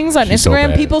posts things on She's so Instagram,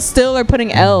 bad. people still are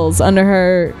putting L's under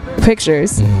her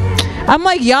pictures. I'm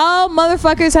like, y'all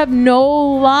motherfuckers have no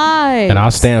lives. And I'll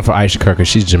stand for Aisha Curry because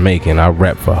she's Jamaican. I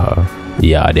rep for her.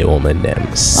 Yeah, they woman them.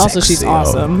 Also, she's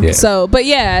awesome. Yeah. So, but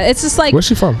yeah, it's just like, Where's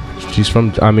she from? She's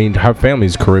from, I mean, her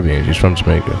family's Caribbean. She's from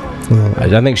Jamaica.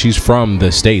 I think she's from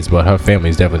the States, but her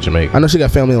family's definitely Jamaican. I know she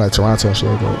got family in like Toronto and shit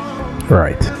like that.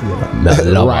 Right.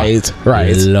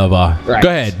 Right. Love her. Right. Go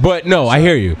ahead. But no, I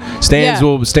hear you. Stands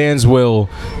will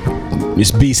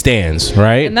just be stands,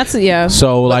 right? and that's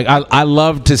So like I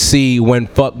love to see when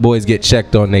fuck boys get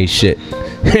checked on they shit. You know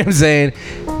what I'm saying?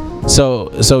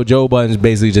 So Joe Budden's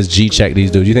basically just G-check these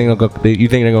dudes. You think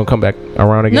they're gonna come back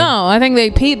around again? No, I think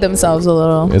they peed themselves a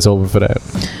little. It's over for that.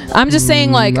 I'm just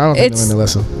saying, like, I don't think it's. they learned a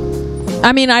lesson.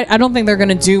 I mean, I don't think they're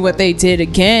gonna do what they did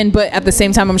again, but at the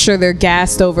same time, I'm sure they're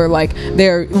gassed over like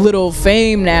their little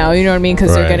fame now. You know what I mean?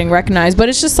 Because they're getting recognized. But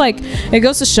it's just like, it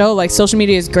goes to show like social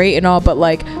media is great and all, but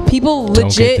like people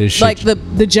legit, like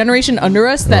the generation under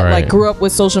us that like grew up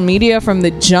with social media from the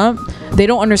jump, they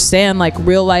don't understand like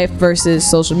real life versus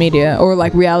social media, or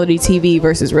like reality TV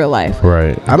versus real life.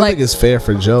 Right. I don't think it's fair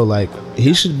for Joe. Like,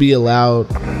 he should be allowed.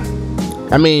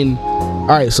 I mean, all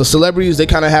right, so celebrities, they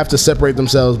kind of have to separate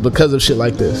themselves because of shit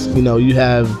like this. You know, you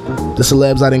have the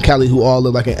celebs out in Cali who all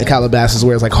live like in Calabasas,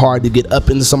 where it's like hard to get up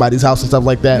into somebody's house and stuff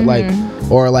like that. Like,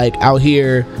 or like out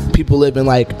here, people live in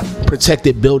like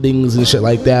protected buildings and shit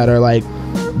like that. Or like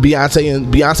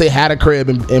Beyonce had a crib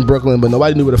in Brooklyn, but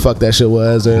nobody knew where the fuck that shit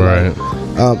was. Or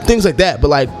like, things like that. But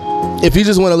like, if you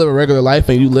just want to live a regular life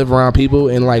and you live around people,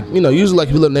 and like, you know, usually like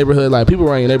if you live in a neighborhood, like people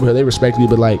around your neighborhood, they respect you,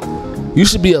 but like, you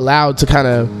should be allowed to kind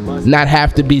of not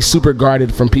have to be super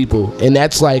guarded from people. And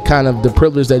that's like kind of the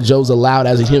privilege that Joe's allowed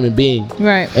as a human being.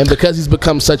 Right. And because he's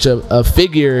become such a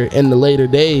figure in the later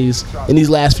days, in these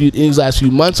last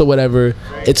few months or whatever,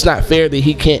 it's not fair that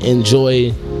he can't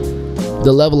enjoy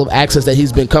the level of access that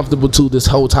he's been comfortable to this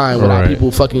whole time without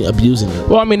people fucking abusing it.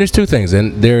 Well, I mean, there's two things,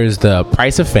 and there's the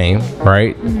price of fame,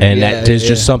 right? And that there's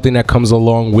just something that comes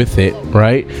along with it,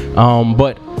 right?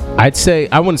 But I'd say,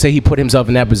 I wouldn't say he put himself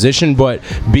in that position, but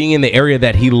being in the area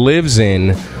that he lives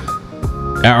in,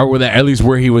 or that at least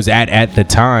where he was at the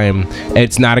time,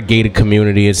 it's not a gated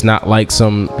community. It's not like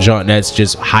some joint that's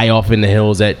just high off in the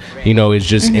hills that, you know, is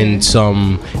just in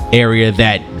some area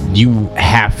that you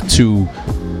have to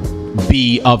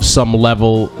be of some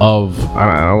level of,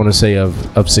 I don't want to say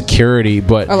of security,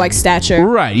 but or like stature,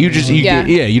 right? You just you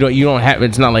don't have,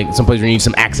 it's not like someplace where you need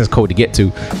some access code to get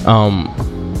to.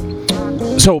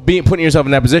 So putting yourself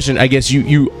in that position, I guess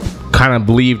you kind of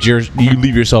leave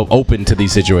yourself open to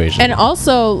these situations. And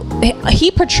also,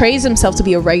 he portrays himself to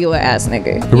be a regular ass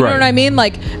nigga. You know what I mean?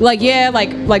 Like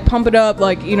Pump It Up,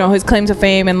 like, you know, his claim to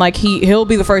fame, and like he'll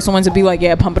be the first one to be like,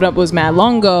 yeah, Pump It Up was mad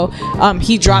long ago.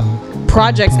 He dropped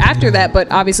projects after that,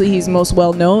 but obviously he's most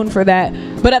well known for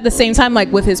that. But at the same time,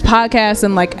 like with his podcast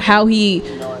and like how he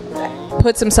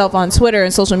puts himself on Twitter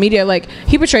and social media, like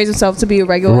he portrays himself to be a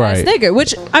regular ass nigga,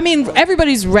 which I mean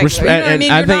everybody's regular. You know what I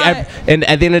mean? And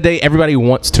at the end of the day, everybody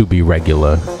wants to be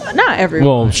regular. Not everyone.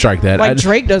 Well, strike that. Like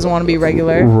Drake doesn't want to be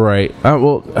regular. Right.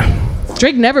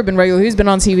 Drake never been regular. He's been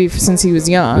on TV since he was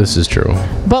young. This is true.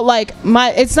 But like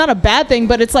it's not a bad thing,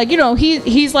 but it's like, you know,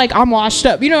 he's like, I'm washed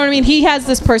up. You know what I mean? He has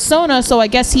this persona, so I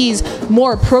guess he's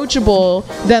more approachable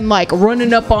than like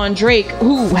running up on Drake,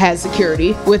 who has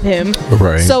security with him.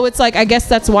 Right. So it's like, I guess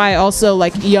that's why also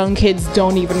like young kids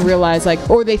don't even realize, like,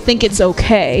 or they think it's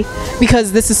okay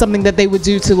because this is something that they would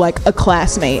do to like a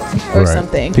classmate or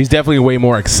something. He's definitely way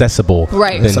more accessible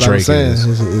than That's what Drake is.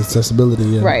 His accessibility,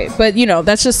 yeah. Right. But you know,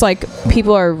 that's just like,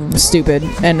 people are stupid.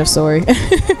 End of story.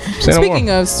 Speaking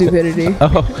of stupidity.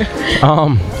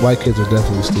 White kids are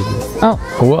definitely stupid. Oh.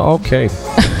 Well, okay.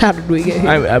 How did we get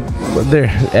here?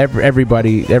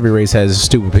 Every race has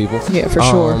stupid people. Yeah, for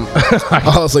sure.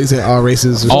 Also, you saying all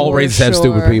races? All races have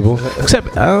stupid people,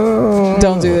 except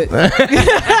don't do it.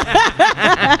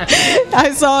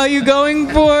 I saw you going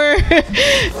for.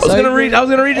 I was gonna read.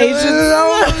 Asian.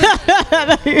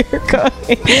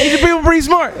 Asian people are pretty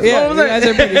smart. Yeah, you guys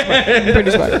are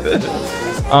pretty smart.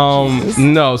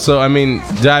 No, so I mean,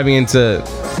 diving into,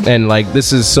 and like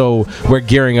this is, so we're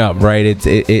gearing up, right?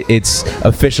 It's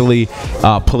officially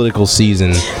political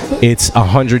season. It's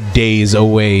 100 days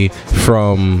away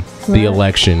from the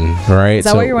election, right? Is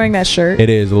that why you're wearing that shirt? It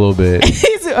is a little bit.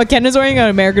 Ken is wearing an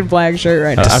American flag shirt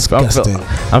right now.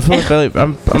 I'm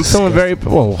feeling very.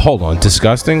 Well, hold on,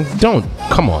 disgusting. Don't,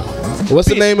 come on. What's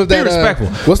the name of that? Be respectful.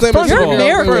 What's the name of You're that?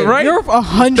 American, right? You're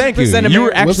 100% Thank you. American. You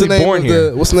were actually born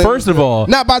here. What's the name? First of all,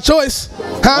 not by choice.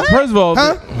 Huh? First of all,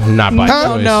 not by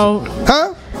choice. No.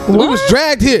 Huh? We was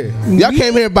dragged here. Y'all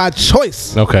came here by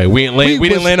choice. Okay, we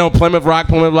didn't land on Plymouth Rock.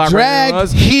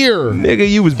 Dragged here. Nigga,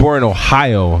 you was born in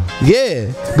Ohio.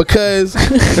 Yeah, because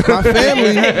my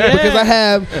family, because I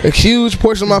have a huge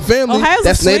portion of my family Ohio's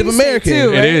that's Native American.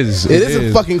 Too, right? It is. It is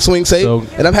a fucking swing state,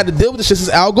 and I've had to deal with this shit since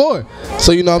Al Gore.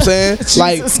 So you know what I'm saying?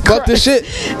 Like, fuck this shit.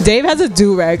 Dave has a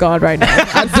do-rag on right now.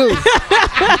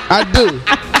 I do.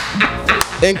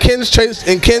 And Ken's dressed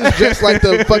like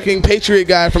the fucking Patriot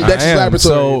guy from Dexter's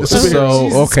Laboratory.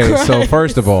 So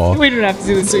first of all, we don't have to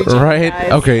do this to each other, right?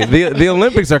 guys. Okay, the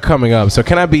Olympics are coming up, so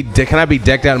can I be decked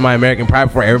out in my American pride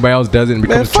before everybody else does it and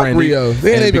becomes fuck trendy? Rio.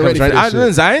 They ain't even ready for this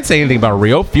shit. I didn't say anything about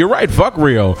Rio. You're right. Fuck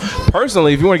Rio.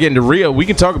 Personally, if you want to get into Rio, we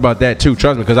can talk about that too.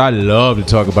 Trust me, because I love to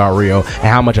talk about Rio and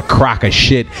how much a crock of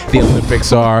shit the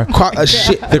Olympics are. Crock of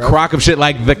shit. The crock of shit,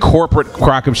 like the corporate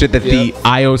crock of shit that the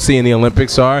IOC and the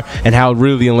Olympics are, and how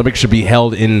really the Olympics should be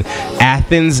held in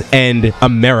Athens and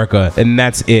America, and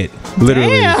that's it.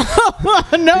 Literally.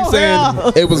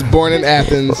 It was born in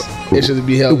Athens. It should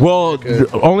be held. Well, the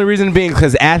only reason being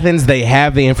because Athens, they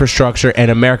have the infrastructure,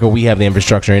 and America, we have the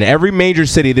infrastructure. In every major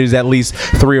city, there's at least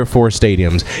 3 or 4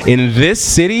 stadiums. In this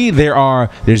city,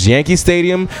 there's Yankee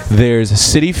Stadium, there's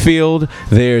Citi Field,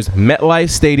 there's MetLife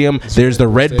Stadium, there's the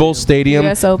Red Bull Stadium.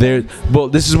 Well,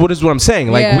 this is what I'm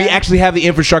saying. Like, we actually have the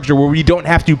infrastructure where we don't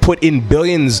have to put in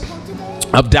billions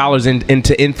of dollars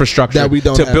into infrastructure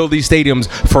to build these stadiums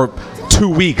for 2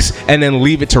 weeks and then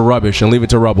leave it to rubbish and leave it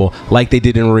to rubble, like they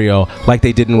did in Rio, like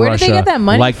they did in Russia. Where did they get that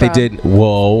money from? They did.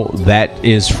 Well, that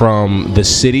is from the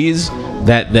cities,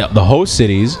 the host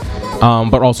cities,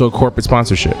 but also corporate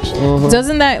sponsorships.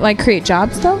 Doesn't that like create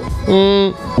jobs though?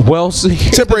 Well, see,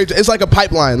 temporary. It's like a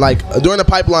pipeline. Like during the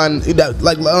pipeline,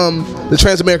 like the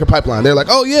Trans-America pipeline, they're like,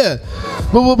 oh yeah,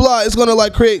 blah blah blah. It's gonna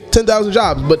like create 10,000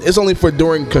 jobs, but it's only for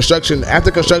during construction.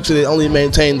 After construction, it only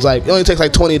takes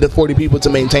like 20 to 40 people to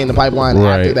maintain the pipeline.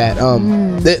 Right. After that,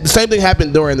 the same thing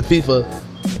happened during the FIFA.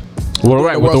 Well,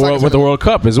 right, with the World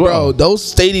Cup as well. Bro, those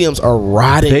stadiums are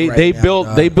rotting. They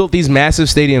built these massive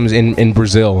stadiums in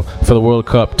Brazil for the World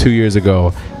Cup 2 years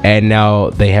ago, and now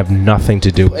they have nothing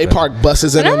to do with it. They park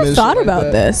buses in them. I never thought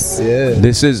about this. Yeah.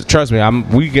 This is, trust me,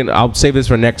 I'll save this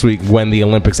for next week when the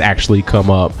Olympics actually come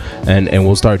up, and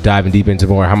we'll start diving deep into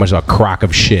more how much a crock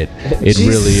of shit it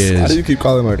really is. How do you keep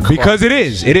calling it a crock? Because it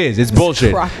is. It's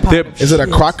bullshit. Is it a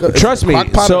crock? Trust me.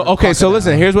 So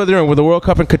listen, here's what they're doing with the World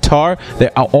Cup in Qatar.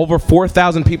 Over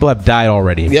 4,000 people have died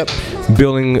already. Yep.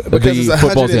 Building the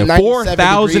football stadium.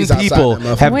 4,000 people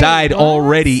have died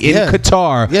already in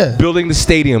Qatar building the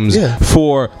stadium stadiums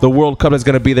for the World Cup that's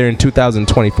going to be there in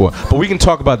 2024. But we can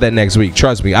talk about that next week.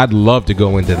 Trust me, I'd love to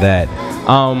go into that.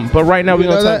 But right now we're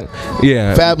going to talk.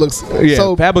 Yeah, Fab looks.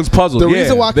 So Fab looks puzzled. The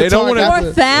reason why they don't Qatar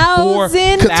want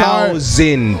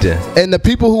 4,000. and the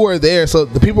people who are there,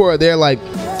 like,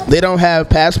 they don't have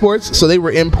passports, so they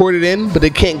were imported in, but they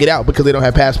can't get out because they don't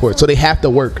have passports, so they have to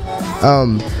work.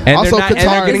 And also,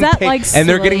 Qatar is that like and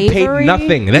they're getting paid slavery?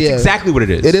 nothing. That's exactly what it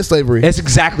is. It is slavery. That's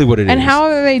exactly what it is. And how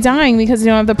are they dying because they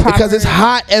don't have the proper? Because it's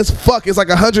hot as fuck. It's like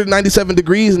 197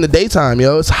 degrees in the daytime,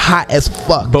 yo. It's hot as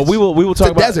fuck. But we will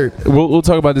talk about desert. We'll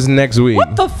talk about this next week.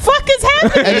 What the fuck is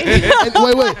happening?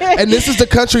 and wait. And this is the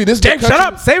country. Shut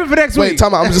up. Save it for next week. Wait,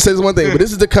 time out. I'm just saying this one thing. But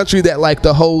this is the country that like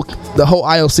the whole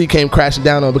IOC came crashing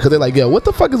down on because they're like, yo, what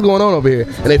the fuck is going on over here?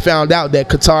 And they found out that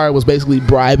Qatar was basically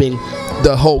bribing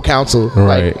the whole council,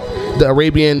 right? Like the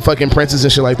Arabian fucking princes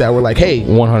and shit like that. Were like, hey,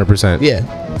 100%. Yeah,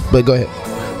 but go ahead.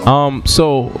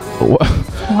 So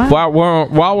while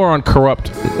we're on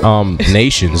corrupt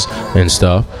nations and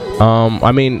stuff,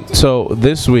 I mean, so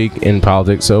this week in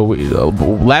politics, so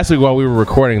last week while we were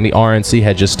recording, the RNC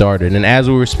had just started, and as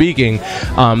we were speaking,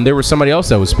 there was somebody else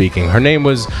that was speaking. Her name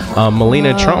was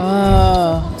Melania Trump.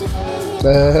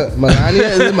 Melania?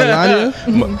 Is it Melania?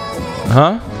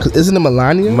 Huh? Isn't it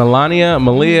Melania?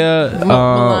 Melania.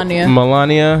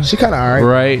 She kind of alright.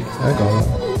 Right.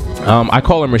 I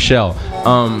call her Michelle.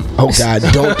 Oh God,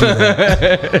 don't do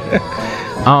that.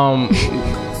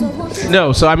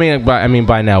 No, so I mean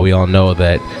by now we all know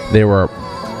that there were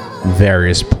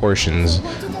various portions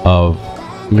of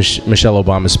Michelle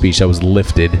Obama's speech that was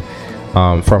lifted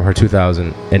from her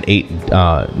 2008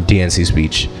 DNC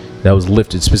speech. That was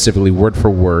lifted specifically word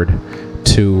for word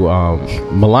to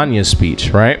Melania's speech,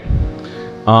 right?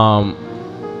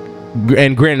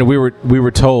 And granted, we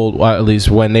were told, at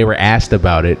least when they were asked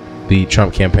about it, the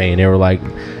Trump campaign, they were like,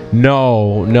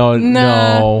 no.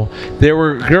 There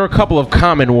were a couple of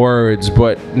common words,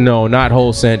 but no, not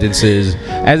whole sentences,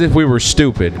 as if we were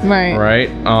stupid,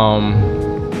 right?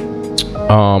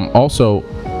 Also,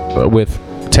 with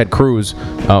Ted Cruz,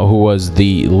 who was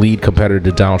the lead competitor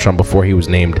to Donald Trump before he was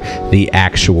named the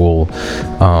actual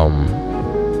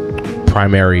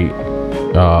primary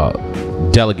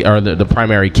delegate or the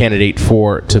primary candidate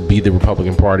to be the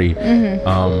Republican Party.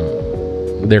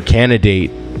 Their candidate,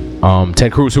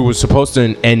 Ted Cruz, who was supposed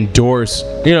to endorse,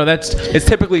 it's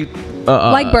typically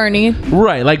like Bernie,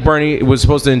 right? Like Bernie was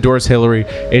supposed to endorse Hillary.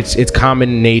 It's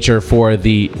common nature for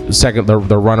the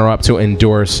runner-up to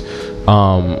endorse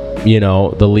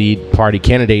the lead party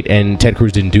candidate, and Ted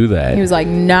Cruz didn't do that. He was like,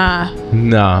 nah.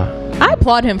 I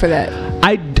applaud him for that.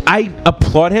 I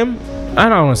applaud him. I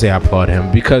don't want to say I applaud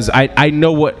him because I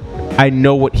know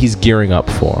what he's gearing up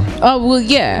for. Oh well,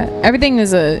 yeah. Everything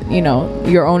is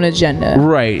your own agenda.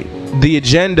 Right. The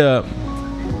agenda,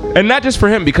 and not just for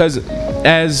him, because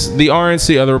as the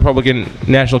RNC, or the Republican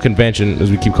National Convention,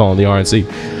 as we keep calling the RNC,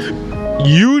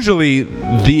 usually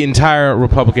the entire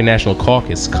Republican National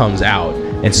Caucus comes out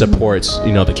and supports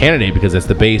the candidate, because that's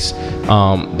the base,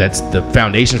 that's the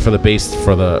foundation for the base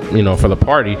for the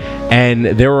party. And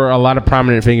there were a lot of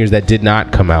prominent figures that did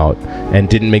not come out and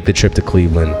didn't make the trip to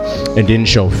Cleveland and didn't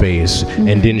show face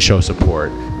and didn't show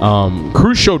support.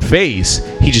 Cruz showed face,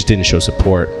 he just didn't show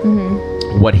support.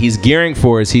 What he's gearing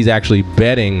for is he's actually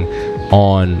betting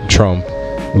on Trump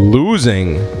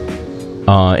losing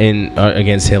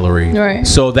against Hillary, right?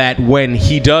 So that when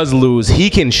he does lose, he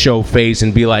can show face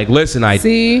and be like, "Listen, I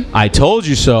told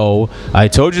you so. I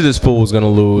told you this fool was gonna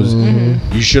lose.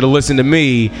 You should have listened to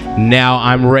me. Now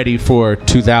I'm ready for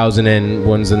 2000 and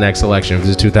when's the next election? If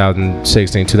this is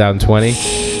 2016, 2020."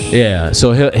 Yeah,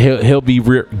 so he'll be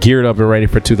geared up and ready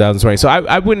for 2020. So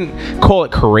I wouldn't call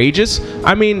it courageous.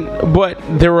 I mean, but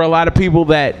there were a lot of people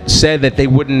that said that they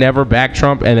would never back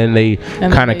Trump, and then they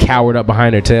kind of cowered up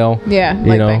behind their tail. Yeah,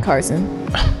 like Ben Carson.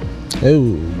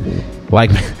 Ooh,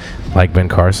 like Ben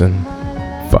Carson.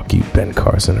 Fuck you, Ben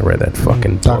Carson. I read that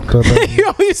fucking book. Dr. Ben.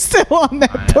 Yo, you still on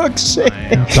that book shit.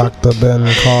 Dr. Ben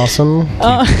Carson.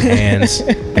 Your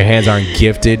hands aren't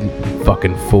gifted,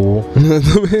 fucking fool.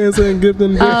 The hands ain't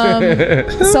gifted.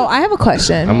 So I have a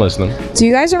question. I'm listening. Do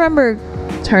you guys remember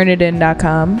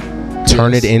turnitin.com?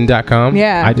 Turnitin.com?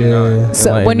 Yeah. I do not.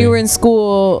 So when you were in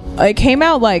school, it came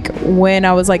out like when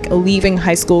I was like leaving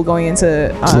high school going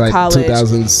into like college.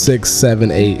 2006,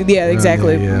 7, 8. Yeah,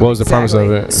 exactly. What was the premise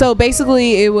of it? So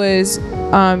basically it was,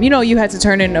 you had to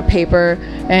turn in a paper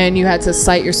and you had to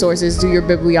cite your sources, do your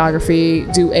bibliography,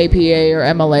 do APA or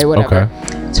MLA, whatever. Okay.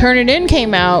 Turnitin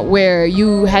came out where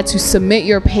you had to submit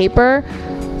your paper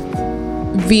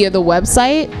via the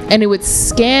website and it would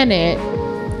scan it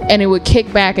and it would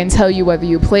kick back and tell you whether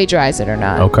you plagiarized it or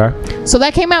not. Okay. So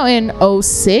that came out in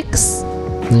 2006.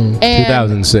 And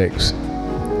 2006.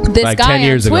 this Like guy 10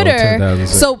 years on ago, Twitter.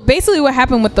 2006. So basically, what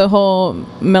happened with the whole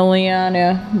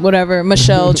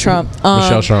Michelle Trump.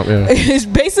 Michelle Trump, yeah. Is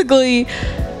basically,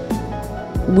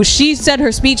 when she said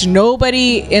her speech,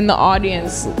 nobody in the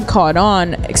audience caught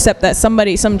on, except that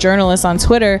some journalist on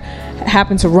Twitter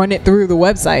happened to run it through the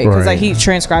website because Right. he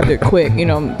transcribed it quick. You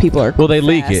know, people are Well, they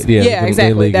leak fast. it, yeah. Yeah, They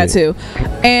exactly, leak that it. too.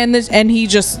 And he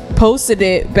just posted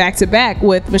it back to back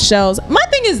with Michelle's. My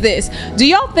thing is this: do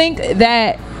y'all think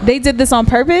that they did this on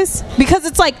purpose? Because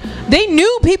it's like they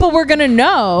knew people were gonna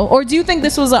know, or do you think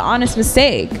this was an honest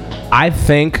mistake? I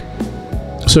think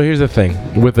so. Here's the thing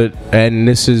with it, and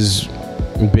this has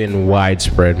been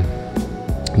widespread.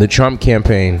 The Trump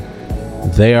campaign,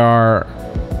 they are,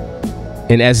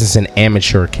 in essence, an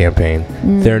amateur campaign.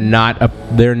 They're not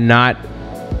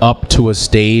up to a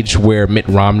stage where Mitt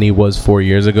Romney was 4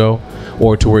 years ago,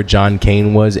 or to where John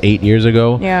Cain was 8 years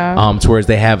ago. Yeah. To where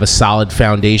they have a solid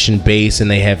foundation base and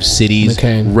they have cities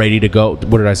McCain. ready to go.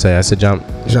 What did I say? I said John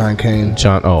Cain.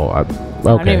 Oh, I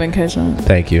okay. didn't even catch on.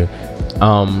 Thank you.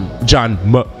 John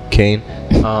McCain.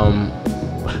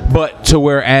 But to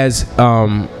whereas,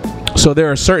 so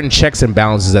there are certain checks and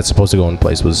balances that's supposed to go in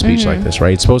place with a speech like this,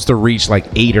 right? It's supposed to reach like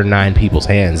 8 or 9 people's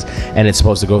hands, and it's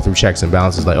supposed to go through checks and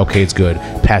balances. Like, okay, it's good.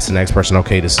 Pass the next person.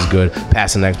 Okay, this is good.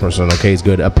 Pass the next person. Okay, it's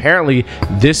good. Apparently,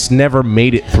 this never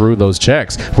made it through those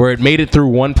checks. Where it made it through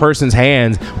one person's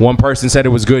hands, one person said it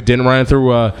was good, didn't run it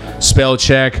through a spell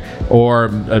check or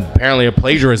apparently a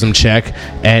plagiarism check,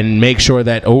 and make sure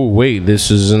that, oh wait,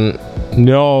 this isn't.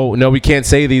 No, we can't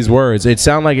say these words. It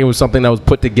sounded like it was something that was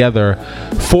put together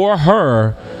for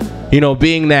her, you know,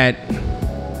 being that,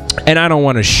 and I don't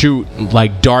want to shoot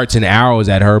like darts and arrows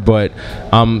at her, but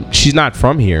she's not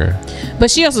from here.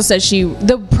 But she also said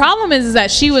the problem is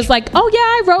that she was like, oh yeah,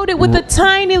 I wrote it with a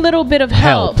tiny little bit of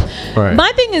help. Right.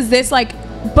 My thing is this, like,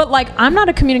 but like, I'm not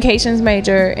a communications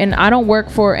major and I don't work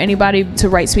for anybody to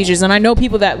write speeches, and I know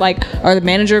people that like are the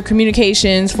manager of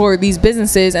communications for these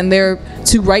businesses and they're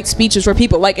to write speeches for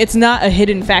people. Like, it's not a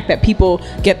hidden fact that people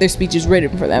get their speeches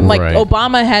written for them. Like, Right.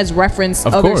 Obama has referenced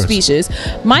Of other course. speeches.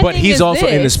 But he's also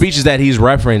in the speeches that he's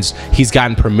referenced, he's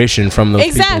gotten permission from those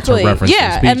people exactly, to reference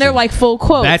yeah, the and they're like full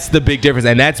quotes. That's the big difference,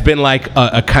 and that's been like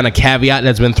a kind of caveat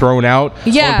that's been thrown out over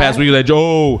the Yeah. past week. Like,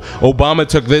 oh, Obama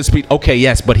took this speech. Okay,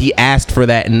 yes, but he asked for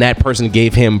that, and that person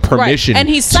gave him permission And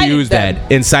he to cited use them.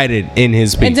 that and cited in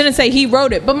his speech. and didn't say he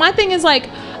wrote it. But my thing is, like,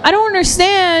 I don't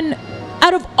understand,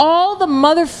 out of all the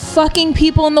motherfucking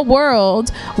people in the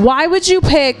world, why would you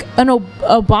pick an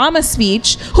Obama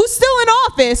speech, who's still in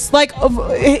office? Like,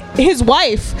 his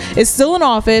wife is still in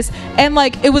office, and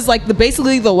like, it was like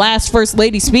basically the last first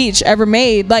lady speech ever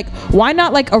made. Like, why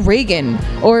not like a Reagan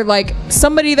or like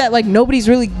somebody that like nobody's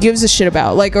really gives a shit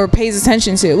about, like, or pays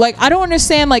attention to? Like, I don't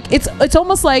understand. Like, it's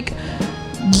almost like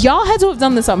y'all had to have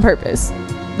done this on purpose.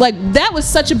 Like, that was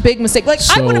such a big mistake. Like,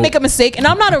 I So- wouldn't make a mistake, and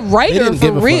I'm not a They writer didn't for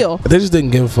give a real. fuck. They just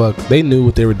didn't give a fuck. They knew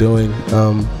what they were doing.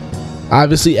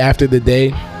 Obviously, after the day.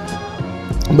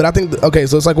 But I think, okay,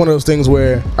 so it's like one of those things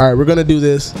where, all right, we're going to do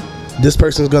this. This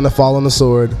person's going to fall on the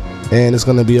sword, and it's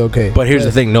going to be okay. but here's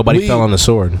the thing: nobody fell on the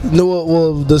sword. No,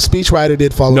 well, the speechwriter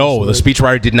did fall on the sword. No, the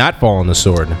speechwriter did not fall on the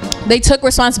sword. They took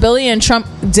responsibility, and Trump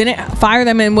didn't fire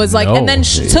them, and was like, No, and then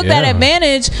took that yeah.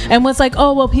 advantage and was like,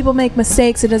 oh well, people make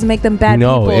mistakes, it doesn't make them bad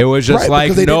No, people. it was just Right, like,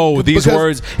 because they no, didn't- these because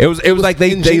words. It was like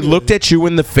they ingenuine. looked at you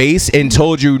in the face and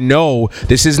told you, no,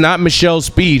 this is not Michelle's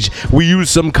speech. We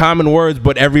use some common words,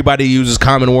 but everybody uses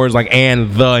common words like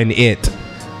and, the, and it.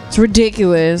 It's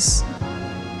ridiculous.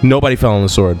 Nobody fell on the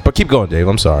sword. But keep going, Dave.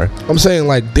 I'm sorry. I'm saying,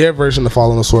 like, their version of fall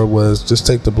on the sword was just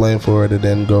take the blame for it and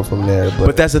then go from there.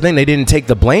 But that's the thing. They didn't take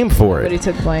the blame for it. Nobody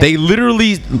took blame. They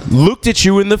literally looked at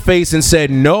you in the face and said,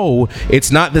 no,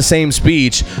 it's not the same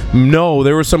speech. No,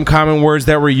 there were some common words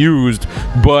that were used,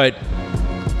 but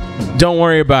don't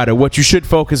worry about it. What you should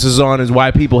focus on is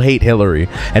why people hate Hillary.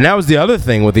 And that was the other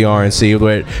thing with the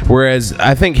RNC, whereas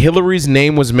I think Hillary's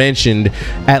name was mentioned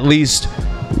at least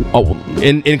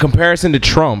in comparison to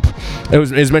Trump, it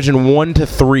was mentioned 1 to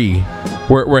 3,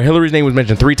 where Hillary's name was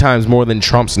mentioned 3 times more than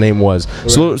Trump's name was.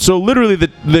 Right. So literally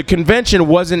the convention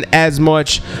wasn't as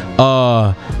much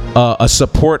a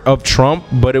support of Trump,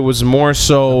 but it was more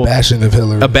so a bashing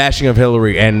of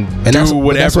Hillary, and do that's,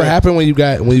 whatever. That's what happened when you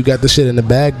got the shit in the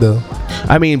bag, though.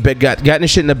 I mean, but gotten the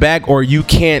shit in the bag, or you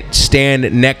can't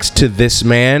stand next to this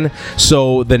man.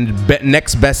 So the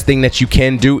next best thing that you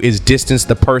can do is distance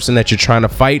the person that you're trying to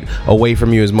fight away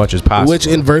from you as much as possible. Which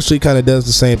inversely kind of does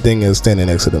the same thing as standing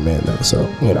next to the man, though. So,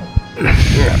 you know.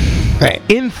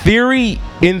 In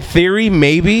theory,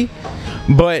 maybe.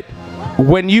 But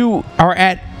when you are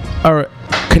at a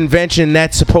convention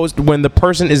that's supposed, when the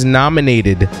person is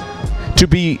nominated to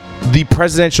be the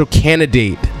presidential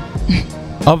candidate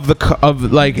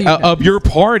of your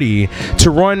party, to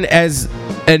run as,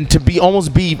 and to be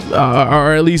almost be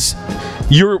or at least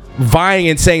you're vying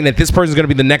and saying that this person is going to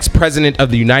be the next president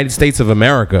of the United States of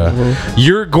America,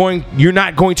 you're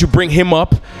not going to bring him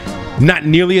up, not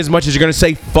nearly as much as you're going to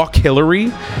say fuck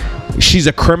Hillary. She's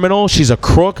a criminal, she's a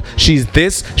crook, she's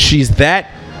this, she's that.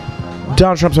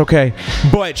 Donald Trump's okay,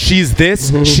 but she's this,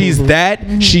 she's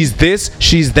that, she's this,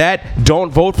 she's that.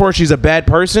 Don't vote for her, she's a bad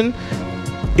person.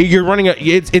 You're running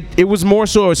it was more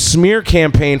so a smear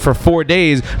campaign for 4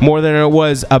 days more than it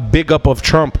was a big up of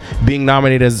Trump being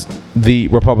nominated as the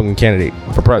Republican candidate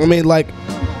for president. I mean, like,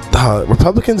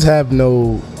 Republicans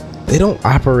they don't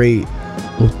operate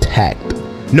with tact.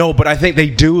 No, but I think they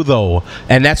do, though,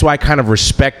 and that's why I kind of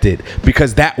respect it,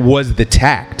 because that was the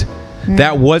tact.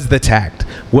 That was the tact,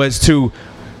 was to,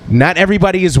 not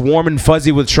everybody is warm and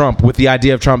fuzzy with Trump, with the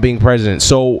idea of Trump being president.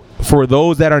 So for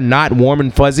those that are not warm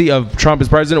and fuzzy of Trump as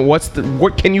president,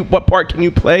 what part can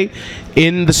you play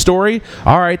in the story?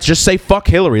 All right, just say fuck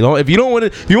Hillary. If you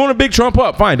want to big Trump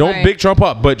up, fine, don't big Trump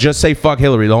up, but just say fuck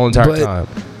Hillary the whole entire time.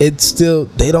 It's still,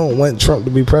 they don't want Trump to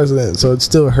be president, so it's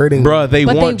still hurting. Bruh, they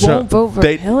want Trump. Won't vote for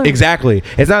Hillary. Exactly.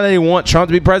 It's not that they want Trump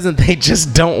to be president, they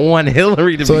just don't want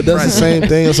Hillary to be president. So it does the same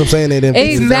thing as I'm saying. They didn't.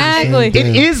 Exactly.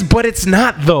 It is, but it's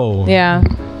not, though. Yeah.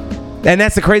 And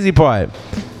that's the crazy part.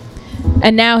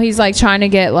 And now he's like trying to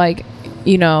get, like,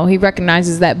 you know, he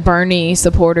recognizes that Bernie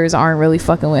supporters aren't really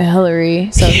fucking with Hillary.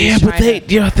 So yeah, but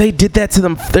they did that to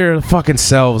their fucking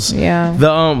selves. Yeah.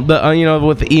 The you know,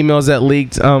 with the emails that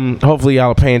leaked. Hopefully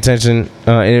y'all are paying attention.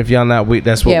 And if y'all not,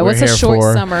 that's what we're here for. What's a short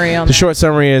summary on that? The short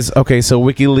summary is, okay, so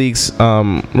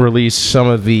WikiLeaks released some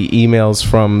of the emails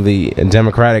from the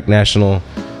Democratic National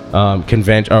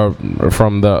Convention, or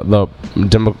from the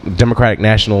Democratic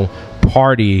National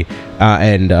Party,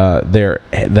 and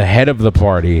the head of the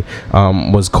party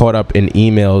was caught up in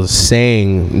emails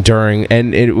saying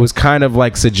and it was kind of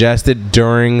like suggested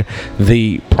during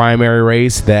the primary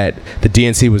race that the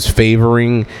DNC was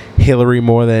favoring Hillary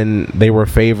more than they were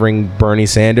favoring Bernie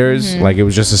Sanders. Like, it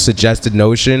was just a suggested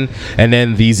notion, and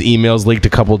then these emails leaked a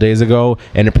couple days ago,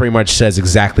 and it pretty much says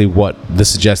exactly what the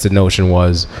suggested notion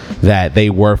was, that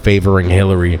they were favoring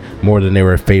Hillary more than they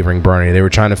were favoring Bernie. They were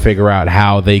trying to figure out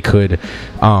how they could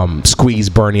squeeze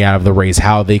Bernie out of the race,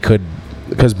 how they could,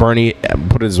 because Bernie,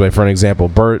 put it this way, for an example,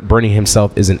 Bernie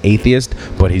himself is an atheist,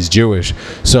 but he's Jewish.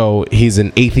 So he's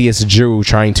an atheist Jew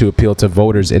trying to appeal to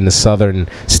voters in the southern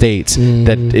states.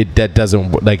 That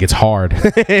doesn't, like, it's hard.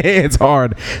 It's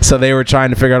hard. So they were trying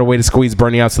to figure out a way to squeeze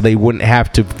Bernie out so they wouldn't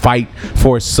have to fight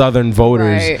for southern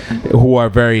voters who are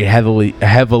very heavily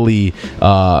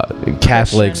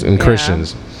Catholics and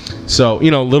Christians. So,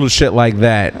 you know, little shit like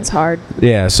that. That's hard.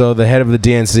 Yeah, so the head of the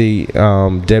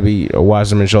DNC, Debbie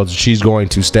Wasserman Schultz, she's going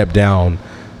to step down.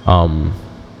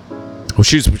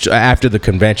 She's after the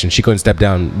convention. She couldn't step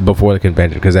down before the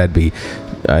convention because that'd be,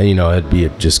 it'd be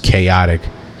just chaotic.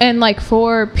 And, like,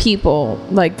 for people,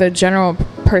 like the general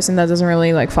person that doesn't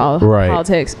really, like, follow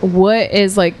politics,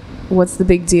 what's the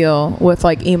big deal with,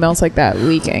 like, emails like that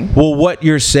leaking? Well, what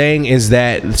you're saying is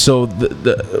that, so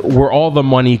where all the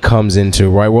money comes into,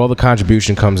 right, where all the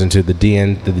contribution comes into the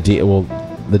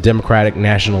Democratic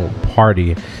National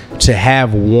Party, to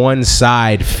have one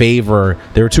side favor,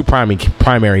 there were two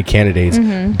primary candidates,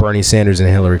 Bernie Sanders and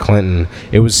Hillary Clinton.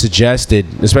 It was suggested,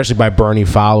 especially by Bernie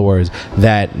followers,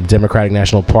 that Democratic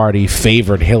National Party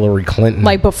favored Hillary Clinton.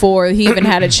 Like, before he even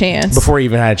had a chance.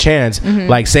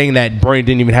 Like, saying that Bernie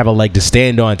didn't even have a leg to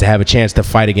stand on to have a chance to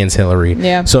fight against Hillary.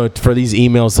 Yeah. So for these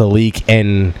emails to leak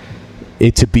and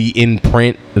it to be in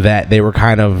print that they were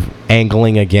kind of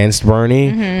angling against Bernie,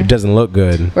 it doesn't look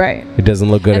good. Right. It doesn't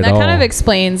look good at all. And that kind of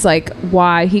explains, like,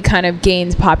 why he kind of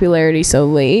gained popularity so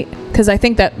late. Because I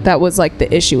think that was, like,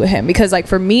 the issue with him. Because, like,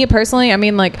 for me personally, I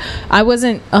mean, like, I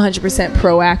wasn't 100%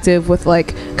 proactive with,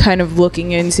 like, kind of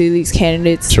looking into these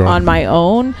candidates on my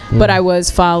own. But I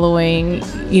was following,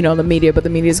 you know, the media. But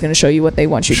the media is going to show you what they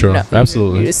want you to know.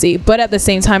 Absolutely. You to see. But at the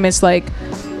same time, it's like,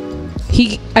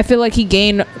 I feel like he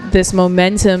gained this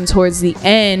momentum towards the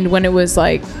end when it was,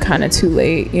 like, kind of too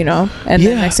late, you know. And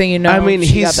then next thing you know, I mean,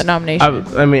 he got the nomination.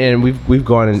 And we've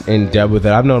gone in depth with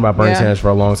it. I've known about Bernie Sanders for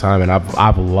a long time, and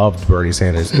I've loved Bernie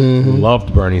Sanders.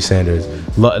 Loved Bernie Sanders.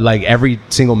 Like, every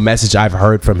single message I've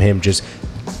heard from him just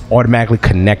automatically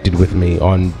connected with me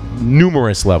on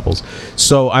numerous levels.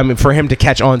 So, I mean, for him to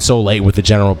catch on so late with the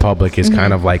general public is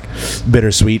kind of, like,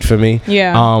 bittersweet for me.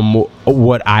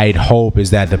 What I'd hope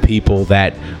is that the people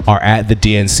that are at the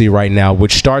DNC right now,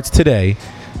 which starts today,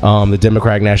 the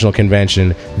Democratic National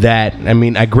Convention, that, I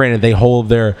mean, granted, they hold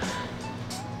their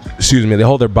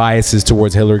biases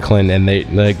towards Hillary Clinton,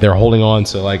 and they're holding on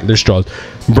to like their straws.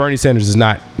 Bernie Sanders is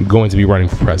not going to be running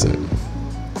for president.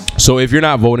 So if you're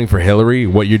not voting for Hillary,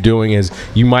 what you're doing is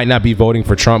you might not be voting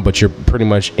for Trump, but you're pretty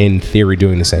much in theory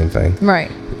doing the same thing. Right.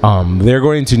 They're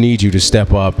going to need you to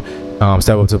step up to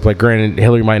the plate. Granted,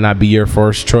 Hillary might not be your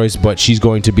first choice, but she's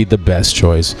going to be the best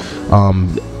choice.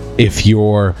 If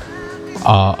you're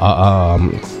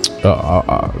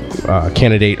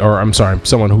candidate, or I'm sorry,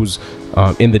 someone who's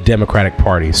in the Democratic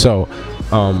Party. So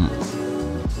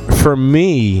for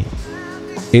me,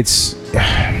 it's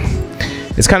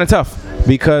kind of tough.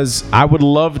 Because I would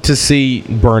love to see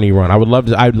Bernie run. I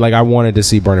wanted to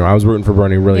see Bernie run. I was rooting for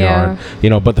Bernie really hard.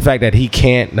 But the fact that he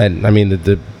can't,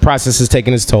 the process has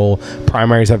taken its toll.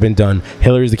 Primaries have been done.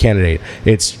 Hillary's the candidate.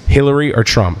 It's Hillary or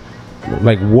Trump.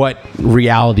 Like, what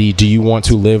reality do you want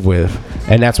to live with?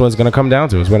 And that's what it's going to come down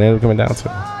to. It's going to end up coming down to.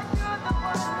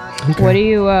 Okay. What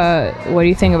do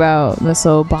you think about this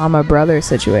Obama brother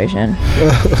situation?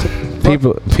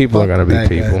 People are going to be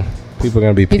people. People are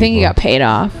going to be people. You think he got paid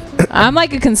off? I'm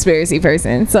like a conspiracy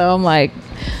person, so I'm like,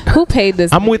 who paid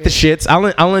this? I'm with the shits. I'll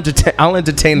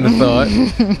entertain the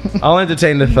thought. I'll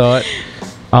entertain the thought.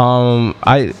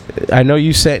 I know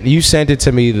you sent it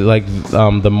to me like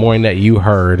the morning that you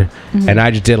heard, and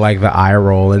I just did like the eye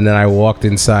roll, and then I walked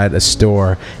inside a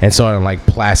store and saw it like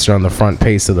plastered on the front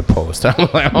page of the post. I'm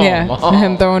like, oh, yeah, Mom.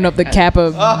 Him throwing up the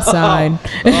Kappa sign.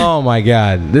 Oh my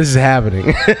God, this is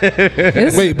happening.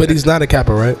 Wait, but he's not a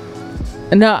Kappa, right?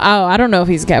 No, I don't know if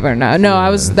he's a Kappa or not. No, I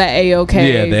was the AOK.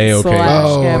 Yeah, the AOK.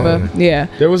 Kappa. Yeah.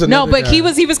 There was another but guy. he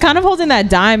was kind of holding that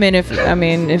diamond. If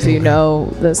you know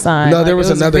the sign. No, there was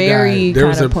another guy. There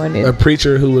was a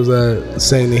preacher who was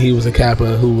saying that he was a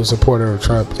Kappa, who was a supporter of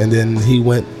Trump, and then he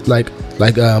went like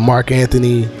Mark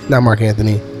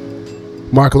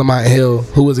Lamont Hill,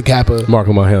 who was a Kappa. Mark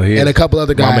Lamont Hill, and a couple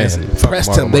other guys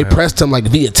pressed him. They pressed him like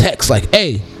via text, like,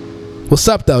 "Hey, what's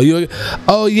up though?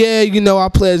 Oh yeah, I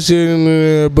pledged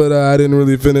you, but I didn't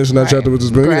really finish, and I tried to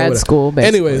just grad school.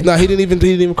 Basically. Anyways, no, he didn't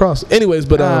even cross. Anyways,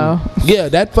 but yeah,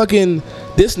 that fucking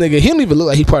this nigga, he don't even look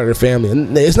like he part of the family,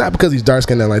 and it's not because he's dark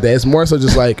skinned like that. It's more so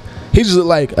just like he just looked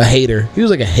like a hater. He was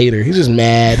like a hater. He's just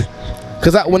mad.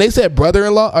 Cause when they said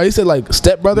brother-in-law, or they said like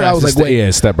stepbrother, I was like, wait,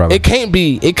 yeah, stepbrother. It can't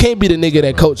be the nigga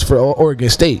that coached for Oregon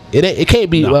State. It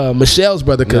can't be Michelle's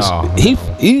brother, cause he's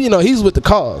with the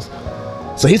cause.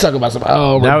 So he's talking about some.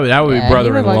 That would be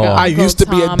brother-in-law. I used to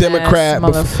be a Democrat.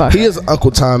 He is Uncle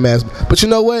Tom ass. But you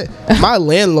know what? My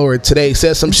landlord today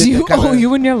said some shit. You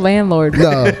and your landlord.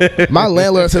 No, my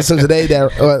landlord said something today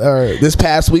that this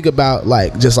past week about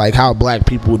like just like how black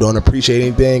people don't appreciate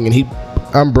anything, and he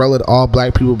umbrellaed all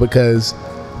black people because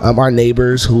our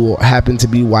neighbors who happen to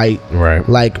be white, right,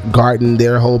 like garden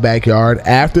their whole backyard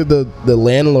after the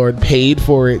landlord paid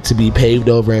for it to be paved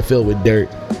over and filled with dirt.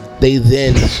 They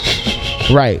then.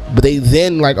 Right, but they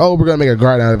then like, oh, we're gonna make a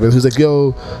garden out of it. He's like,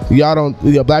 yo,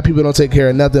 black people don't take care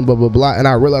of nothing, blah blah blah. And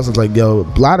I realized it's like, yo,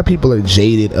 a lot of people are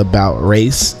jaded about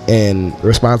race and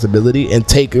responsibility, and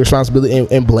take responsibility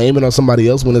and blame it on somebody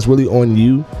else when it's really on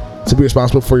you to be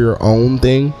responsible for your own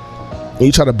thing. And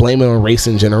you try to blame it on race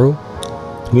in general,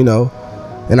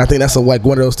 And I think that's like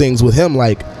one of those things with him,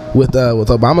 like with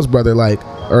Obama's brother, like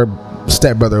or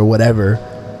stepbrother or whatever,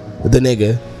 the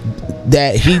nigga.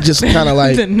 That he just kind of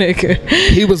like the nigga.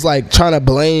 He was like trying to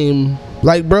blame,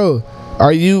 like, bro,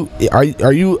 are you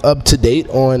up to date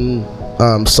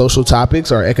on social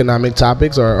topics or economic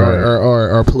topics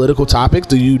or political topics?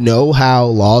 Do you know how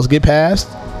laws get passed?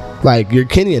 Like, you're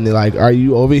Kenyan. Like, are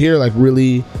you over here like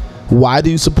really? Why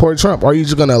do you support Trump? Or are you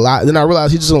just gonna allow? Then I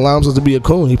realized he just allows himself to be a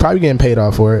coon. He probably getting paid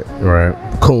off for it. Right.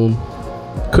 Coon.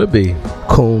 Could be.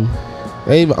 Coon.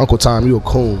 Ain't even Uncle Tom. You a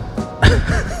coon.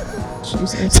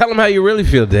 Jesus. Tell him how you really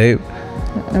feel, Dave.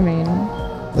 I mean,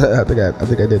 I think I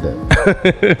did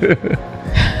that.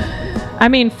 I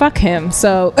mean, fuck him.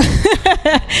 So,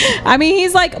 I mean,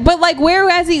 he's like, but like, where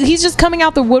has he's just coming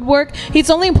out the woodwork. He's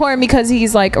only important because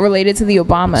he's like related to the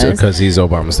Obamas. Because he's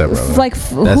Obama's stepbrother. Like, that's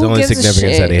who the only gives significance a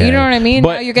shit? that he had. You know what I mean?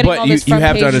 But, now you're getting all this you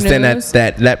have to understand news.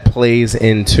 that plays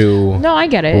into no, I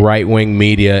get it. Right-wing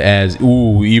media as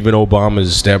even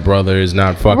Obama's stepbrother is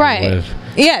not fucking with.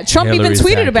 Yeah, Trump Hillary's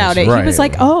even tweeted about it. Right. He was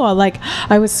like,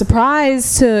 I was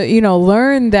surprised to,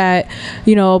 learn that,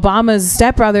 Obama's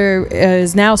stepbrother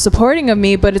is now supporting of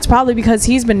me, but it's probably because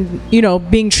he's been,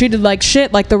 being treated like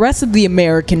shit like the rest of the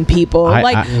American people.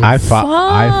 Fuck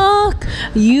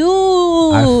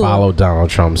you. I follow Donald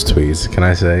Trump's tweets. Can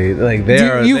I say? Like,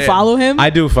 you follow him? I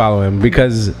do follow him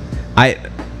because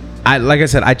like I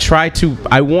said,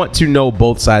 I want to know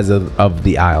both sides of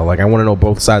the aisle. Like, I want to know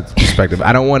both sides' perspective.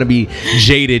 I don't want to be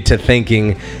jaded to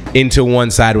thinking into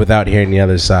one side without hearing the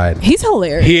other side. He's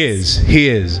hilarious. He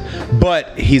is.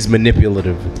 But he's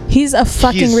manipulative. He's a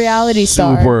fucking reality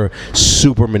star.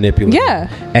 Super manipulative.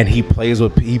 Yeah. And he plays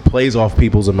off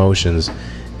people's emotions.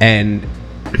 And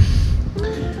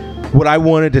what I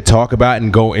wanted to talk about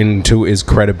and go into is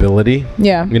credibility.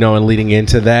 Yeah. You know, and leading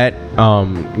into that,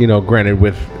 you know, granted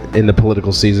in the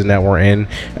political season that we're in,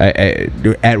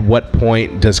 at what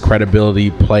point does credibility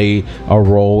play a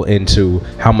role into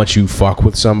how much you fuck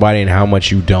with somebody and how much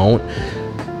you don't?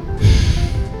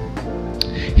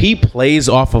 He plays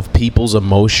off of people's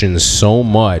emotions so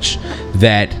much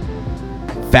that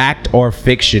fact or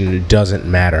fiction doesn't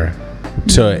matter.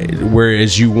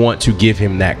 Whereas you want to give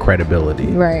him that credibility.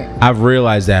 Right. I've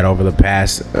realized that over the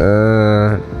past 2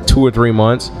 or 3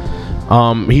 months.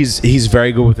 He's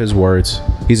very good with his words.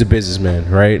 He's a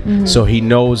businessman, right? Mm-hmm. So he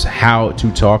knows how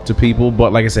to talk to people,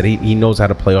 but like I said, he knows how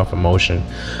to play off emotion.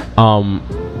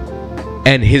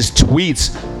 And his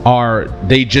tweets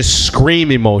they just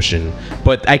scream emotion,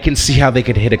 but I can see how they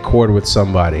could hit a chord with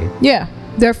somebody. Yeah,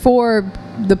 they're for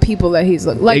the people that he's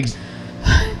like.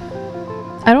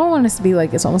 I don't want us to be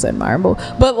like, it's almost admirable,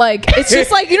 but like, it's just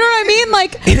like, you know what I mean?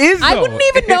 Like, it is, I wouldn't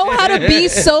even know how to be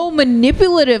so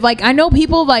manipulative. Like, I know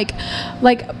people like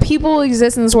people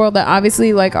exist in this world that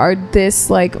obviously like are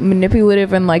this like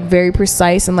manipulative and like very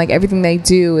precise, and like everything they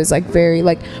do is like very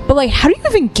like, but like, how do you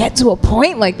even get to a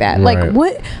point like that? Right.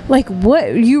 Like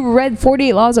what you read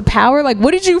 48 Laws of Power? Like,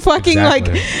 what did you fucking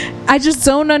Exactly. like? I just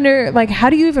don't like, how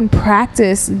do you even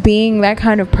practice being that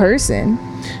kind of person?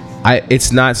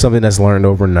 It's not something that's learned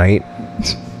overnight.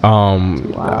 Wow.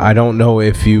 I don't know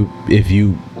if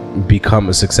you become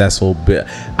a successful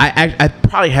I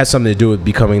probably has something to do with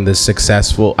becoming the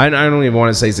successful. I don't even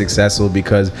want to say successful,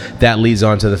 because that leads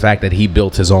on to the fact that he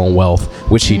built his own wealth,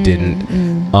 which he didn't,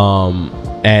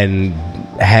 and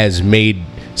has made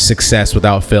success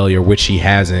without failure, which he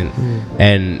hasn't,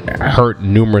 and hurt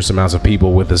numerous amounts of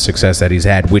people with the success that he's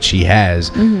had, which he has.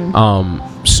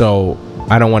 So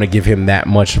I don't want to give him that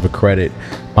much of a credit.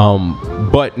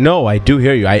 But no, I do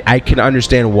hear you. I can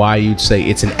understand why you'd say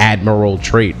it's an admirable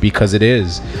trait, because it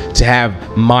is. To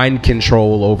have mind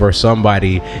control over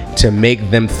somebody, to make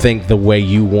them think the way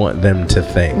you want them to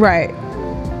think. Right.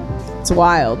 It's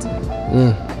wild.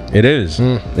 It is.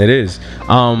 It is.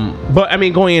 But I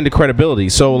mean, going into credibility,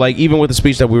 so like even with the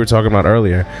speech that we were talking about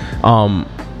earlier,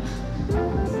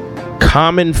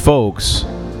 common folks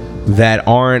that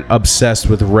aren't obsessed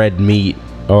with red meat,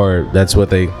 or that's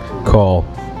what they call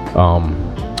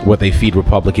what they feed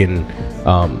Republican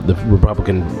the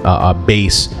Republican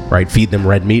base, right? Feed them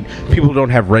red meat. People who don't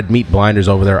have red meat blinders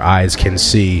over their eyes can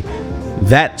see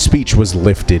that speech was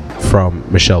lifted from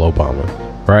Michelle Obama,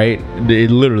 right? It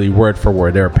literally word for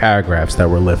word. There are paragraphs that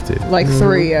were lifted, like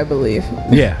 3, I believe.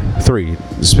 Yeah, 3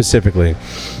 specifically.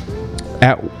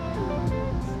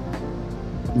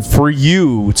 For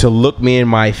you to look me in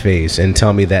my face and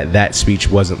tell me that speech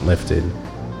wasn't lifted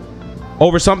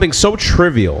over something so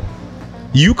trivial,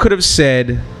 you could have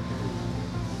said,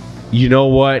 you know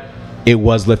what, it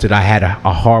was lifted. I had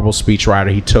a horrible speechwriter.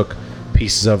 He took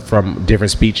pieces from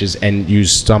different speeches and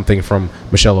used something from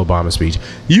Michelle Obama's speech.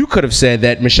 You could have said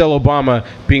that Michelle Obama,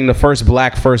 being the first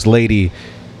black first lady, you know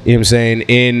what I'm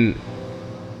saying,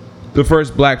 the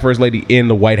first black first lady in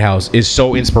the White House, is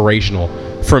so inspirational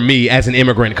for me as an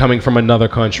immigrant coming from another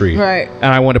country. Right. And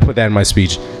I want to put that in my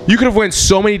speech. You could have went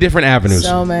so many different avenues.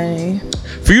 So many.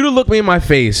 For you to look me in my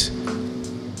face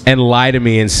and lie to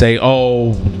me and say, oh,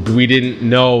 we didn't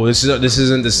know, this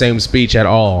isn't the same speech at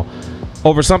all,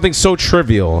 over something so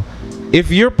trivial. If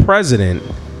you're president,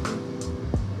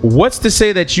 what's to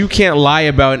say that you can't lie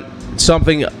about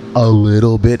something a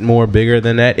little bit more bigger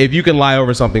than that? If you can lie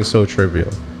over something so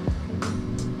trivial.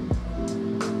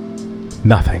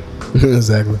 Nothing.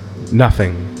 Exactly.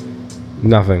 Nothing.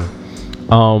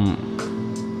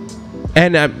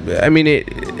 And I mean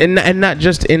it, and not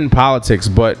just in politics,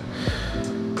 but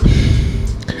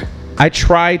I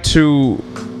try to,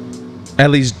 at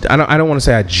least, I don't want to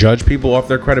say I judge people off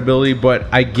their credibility, but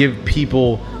I give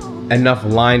people enough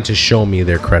line to show me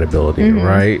their credibility,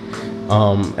 right?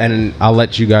 And I'll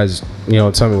let you guys,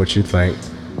 tell me what you think.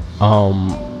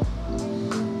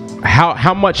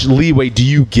 How much leeway do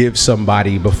you give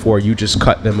somebody before you just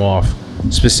cut them off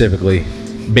specifically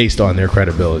based on their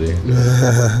credibility?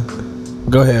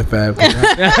 Go ahead, Fab. I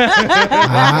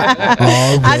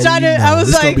was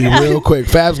this like, gonna be real quick.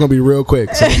 Fab's gonna be real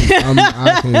quick, so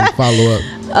I can follow up.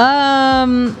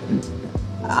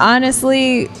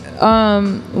 Honestly,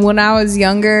 when I was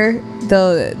younger,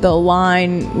 the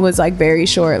line was like very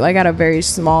short. Like I had a very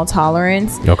small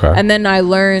tolerance. Okay. And then I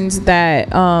learned that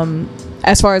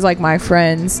as far as like my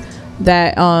friends,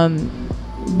 that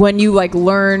when you like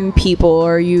learn people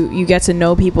or you get to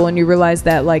know people and you realize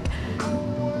that like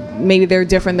maybe they're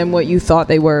different than what you thought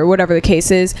they were, or whatever the case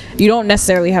is, you don't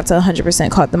necessarily have to 100%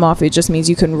 cut them off. It just means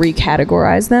you can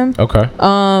recategorize them. Okay.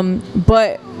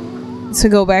 But to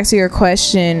go back to your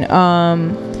question,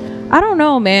 I don't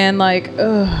know, man. Like,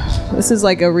 this is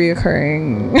like a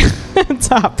reoccurring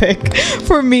topic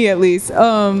for me, at least.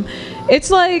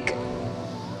 It's like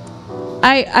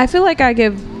I feel like I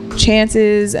give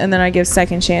chances and then I give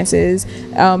second chances.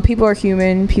 People are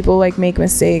human. People like make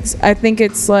mistakes. I think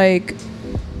it's like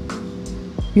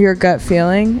your gut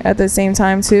feeling at the same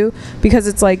time too, because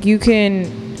it's like you can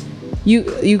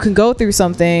go through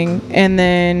something and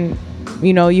then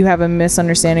you have a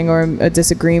misunderstanding or a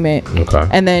disagreement, okay,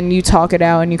 and then you talk it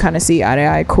out and you kind of see eye to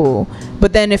eye, cool.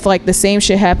 But then if like the same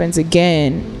shit happens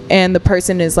again and the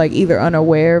person is like either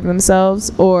unaware of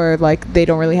themselves or like they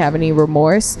don't really have any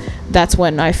remorse, that's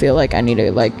when I feel like I need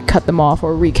to like cut them off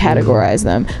or recategorize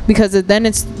them, because then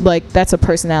it's like that's a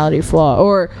personality flaw,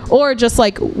 or just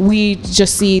like we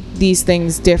just see these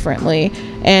things differently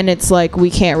and it's like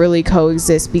we can't really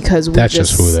coexist because that's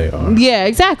just who they are. Yeah,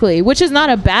 exactly, which is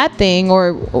not a bad thing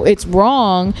or it's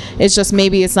wrong. It's just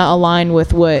maybe it's not aligned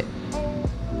with what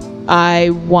I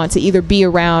want to either be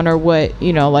around or what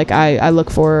like I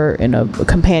look for in a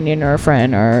companion or a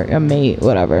friend or a mate,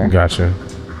 whatever. Gotcha.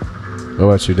 What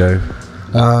about you, Dave?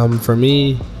 For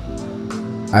me,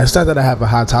 it's not that I have a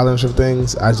high tolerance for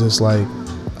things. I just like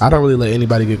I don't really let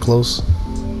anybody get close.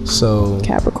 So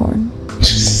Capricorn.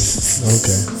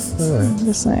 Okay. All right.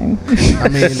 Just saying. I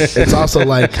mean, it's also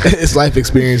like it's life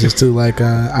experiences too. Like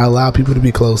I allow people to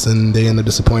be close and they end up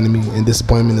disappointing me, and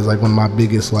disappointment is like one of my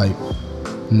biggest like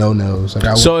no-nos.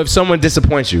 Like so if someone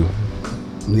disappoints you,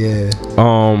 yeah.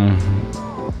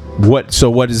 What is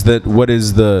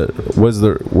the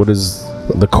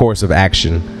course of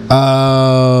action?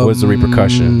 What's the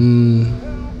repercussion?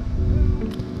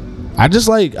 I just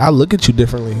like I look at you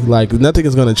differently. Like nothing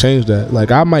is gonna change that. Like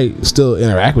I might still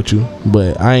interact with you,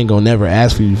 but I ain't gonna never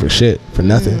ask for you for shit for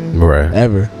nothing, right?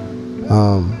 Ever.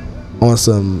 On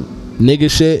some nigga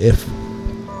shit, if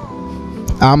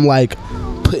I'm like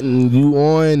putting you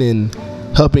on and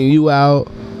helping you out,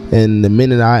 and the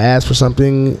minute I ask for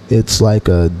something, it's like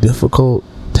a difficult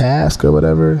task or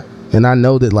whatever. And I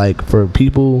know that like for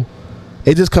people,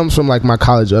 it just comes from like my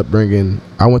college upbringing.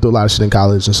 I went through a lot of shit in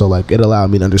college, and so like it allowed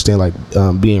me to understand like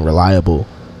being reliable.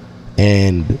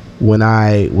 And when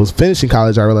I was finishing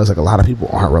college, I realized like a lot of people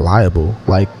aren't reliable.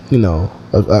 Like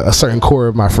a certain core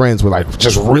of my friends were like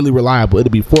just really reliable. It'd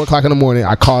be 4:00 in the morning.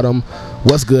 I called them,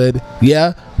 what's good?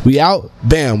 Yeah, we out.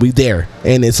 Bam, we there.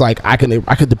 And it's like I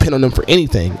could depend on them for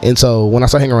anything. And so when I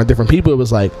started hanging around different people, it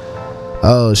was like,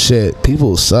 oh shit,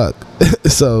 people suck.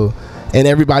 So. And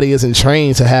everybody isn't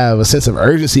trained to have a sense of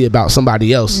urgency about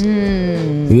somebody else.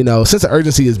 Sense of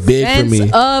urgency is big for me.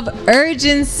 Sense of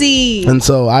urgency. And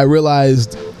so I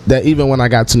realized that even when I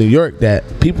got to New York, that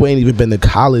people ain't even been to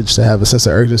college to have a sense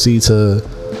of urgency to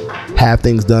have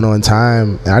things done on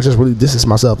time. And I just really distance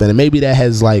myself. And maybe that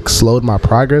has like slowed my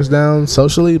progress down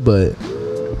socially, but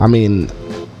I mean,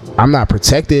 I'm not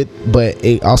protected, but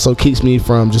it also keeps me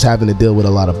from just having to deal with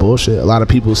a lot of bullshit. A lot of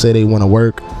people say they want to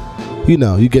work.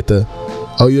 You get the,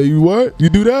 oh yeah, you what? You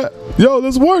do that? Yo,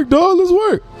 let's work, dog. Let's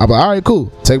work. I'm like, all right,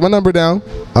 cool. Take my number down.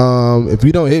 If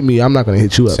you don't hit me, I'm not gonna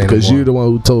hit you up because you're the one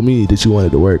who told me that you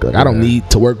wanted to work. Like, I don't need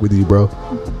to work with you, bro.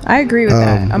 I agree with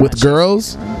that. With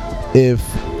girls, if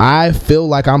I feel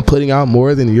like I'm putting out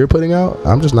more than you're putting out,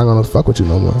 I'm just not gonna fuck with you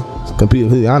no more.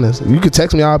 Completely honest. You could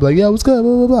text me, I'll be like, yeah, what's good,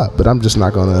 blah, blah, blah. But I'm just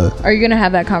not gonna. Are you gonna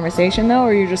have that conversation though,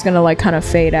 or you're just gonna like kind of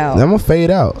fade out? I'm gonna fade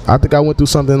out. I think I went through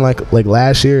something like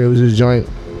last year. It was this joint.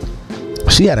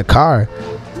 She had a car,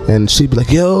 and she'd be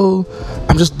like, yo,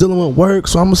 I'm just dealing with work,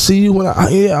 so I'm gonna see you when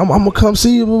I'm gonna come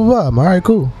see you, blah, blah, blah. I'm all right,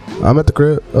 cool. I'm at the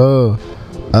crib.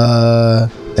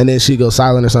 And then she goes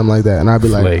silent or something like that, and I'd be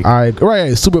like, all right,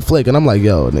 right, super flake. And I'm like,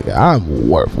 yo, nigga, I'm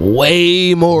worth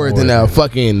way more than a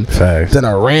fucking than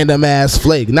a random ass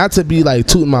flake. Not to be like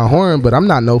tooting my horn, but I'm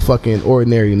not no fucking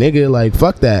ordinary nigga. Like,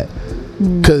 fuck that.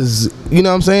 Cause you know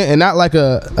what I'm saying? And not like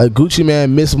a Gucci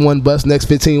man miss one bus, next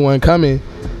 15 one coming.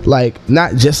 Like,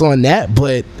 not just on that,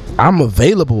 but I'm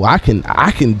available. I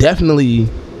can definitely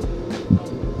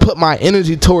put my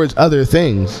energy towards other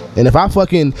things. And if I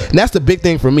and that's the big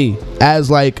thing for me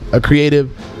as like a creative.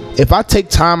 If I take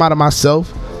time out of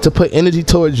myself to put energy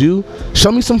towards you,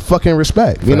 show me some fucking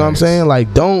respect. You know what I'm saying?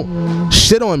 Like, don't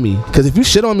shit on me, because if you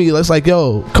shit on me, it's like,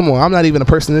 yo, come on, I'm not even a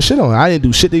person to shit on. I didn't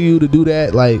do shit to you to do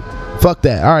that. Like, Fuck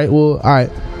that. All right.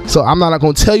 So I'm not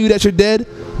gonna tell you that you're dead,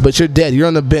 but you're dead. You're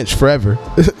on the bench forever.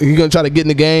 You're gonna try to get in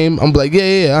the game. I'm like,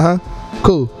 yeah,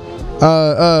 cool.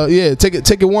 Yeah,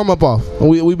 take your warm up off, and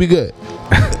we be good.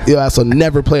 Yeah, so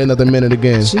never play another minute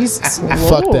again. Jesus,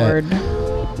 fuck Lord. that.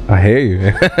 I hear you.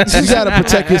 You gotta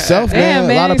protect yourself, man. Yeah,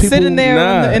 man, a lot of people sitting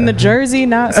there in the jersey,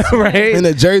 not right in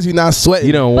the jersey, not sweating.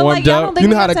 You know, warmed up. You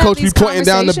know how the coach be pointing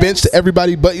down the bench to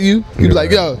everybody but you. You be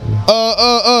like, yo,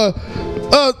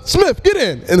 Smith, get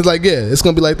in, and it's like, yeah, it's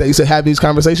gonna be like that. You said have these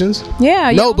conversations.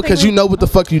 Yeah. No, because you know what the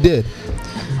fuck you did.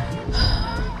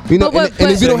 You know, and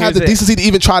if you don't have the decency to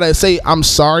even try to say I'm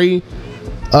sorry,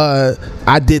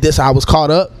 I did this, I was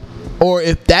caught up. Or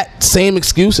if that same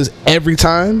excuse is every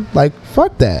time, like,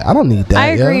 fuck that. I don't need that. I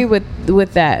agree with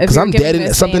that. Because I'm dead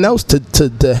in something else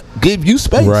to give you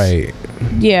space. Right.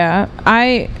 Yeah.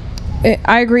 I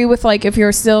agree with, like, if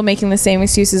you're still making the same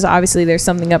excuses, obviously there's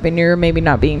something up and you're maybe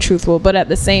not being truthful. But at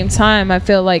the same time, I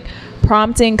feel like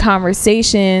prompting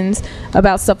conversations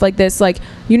about stuff like this, like,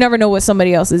 you never know what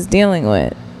somebody else is dealing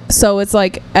with. So it's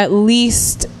like, at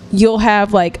least you'll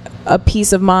have like a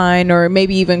peace of mind, or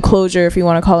maybe even closure, if you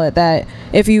want to call it that,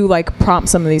 if you like prompt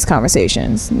some of these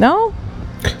conversations. No,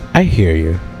 I hear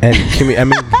you. And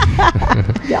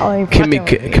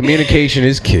communication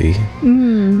is key.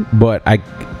 But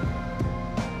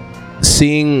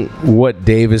seeing what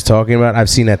Dave is talking about, I've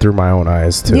seen that through my own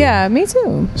eyes too. Yeah, me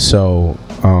too. So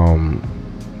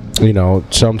you know,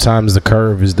 sometimes the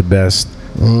curve is the best.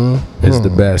 Is the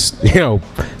best, you know,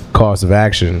 course of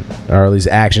action, or at least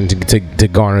action to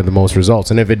garner the most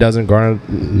results. And if it doesn't garner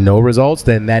no results,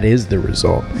 then that is the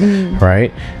result,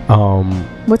 right?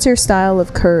 What's your style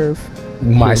of curve?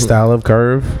 My style of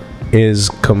curve is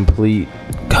complete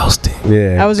ghosting.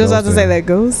 Yeah, I was just about to say that.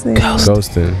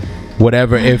 Ghosting.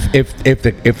 Whatever. If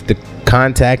the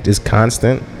contact is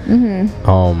constant,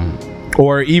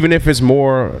 or even if it's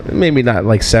more, maybe not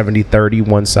like 70-30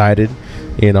 one-sided,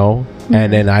 you know,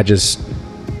 and then I just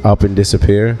up and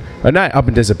disappear, or not up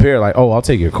and disappear, like, oh, I'll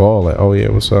take your call, like, oh yeah,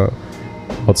 what's up,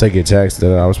 I'll take your text,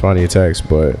 and I'll respond to your text,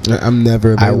 but I'm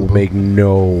never available. I will make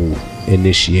no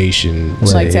initiation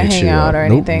like to hang out or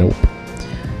anything. Nope.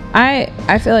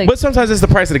 I feel like, but sometimes it's the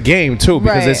price of the game too,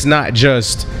 because it's not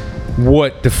just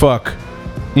what the fuck,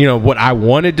 you know, what I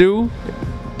want to do.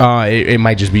 It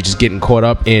might just be just getting caught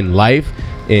up in life,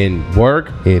 in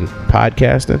work, in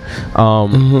podcasting.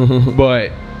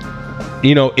 But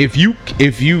you know, if you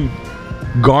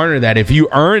garner that, if you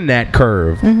earn that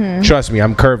curve, trust me,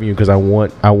 I'm curving you because I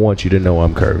want you to know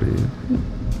I'm curving you.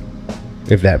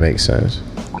 If that makes sense.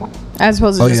 As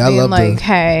opposed to just being like,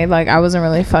 hey, like, I wasn't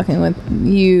really fucking with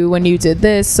you when you did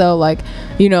this, so like,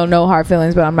 you know, no hard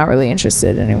feelings, but I'm not really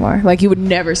interested anymore. Like, you would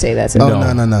never say that to me.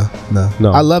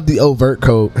 No. I love the overt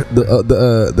code,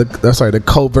 the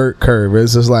covert curve.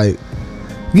 It's just like,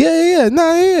 yeah.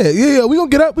 We gonna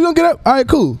get up. All right,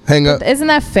 cool. Hang up. Isn't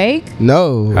that fake?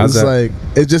 No, it's like,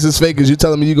 it's just as fake as you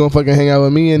telling me you gonna fucking hang out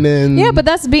with me, and then but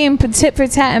that's being tit for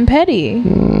tat and petty.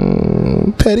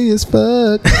 Petty as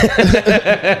fuck.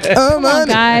 Come on,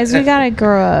 guys, we gotta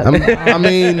grow up. I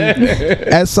mean,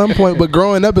 at some point, but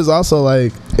growing up is also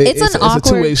like it's a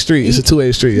two-way street. It's a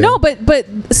two-way street. Yeah. No, but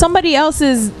somebody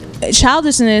else's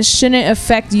childishness shouldn't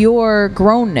affect your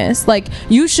grownness. Like,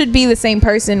 you should be the same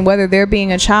person whether they're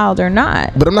being a child or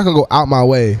not. But I'm not gonna go out my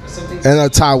way.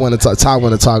 And Ty want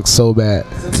to talk so bad.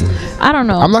 I don't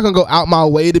know. I'm not gonna go out my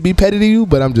way to be petty to you,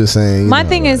 but I'm just saying. My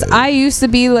thing is, I used to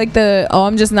be like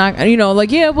I'm just not, you know,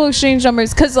 like, yeah, we'll exchange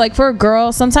numbers, because like for a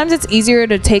girl, sometimes it's easier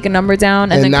to take a number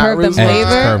down and then curve them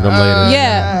later.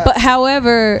 Yeah, but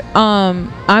however,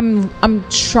 I'm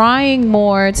trying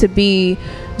more to be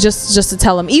just to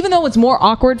tell them, even though it's more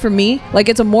awkward for me, like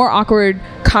it's a more awkward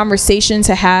conversation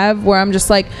to have where I'm just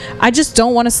like, I just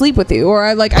don't want to sleep with you, or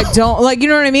I don't like, you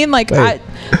know what I mean, like, but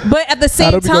at the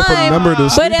same time,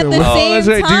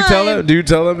 do you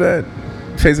tell them that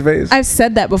face to face? I've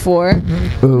said that before.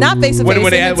 Not face to face.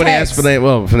 When they ask for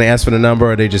the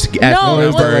number, or they just ask for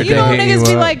the number, you know, niggas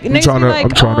be like, I'm trying to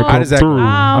come through.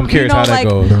 I'm curious how that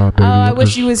goes. I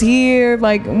wish you was here.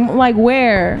 Like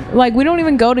where? Like, we don't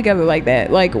even go together like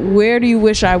that. Like, where do you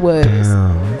wish I was?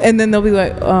 Damn. And then they'll be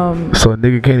like, So a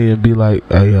nigga can't even be like,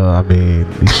 hey, yo, I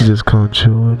mean, you should just come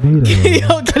chill with me though.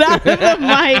 Yo, get out of the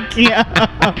mic, yo.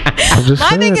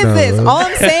 My thing is this. All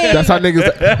I'm saying. That's how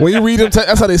niggas. When you read them,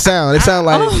 that's how they sound. They sound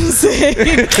like. All I'm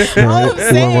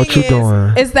saying what you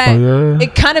doing? Is that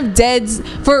it kind of deads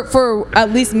for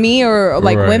at least me, or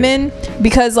like women,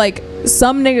 because like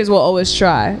some niggas will always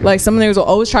try. Like some niggas will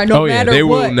always try, no matter they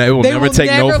what. They will never take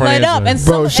no for an answer. And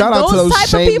Bro, shout out to those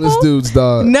shameless dudes,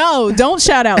 dog. No, don't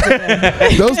shout out to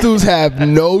them. Those dudes have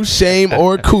no shame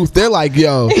or couth. They're like,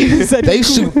 yo, they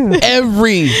shoot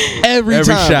every time.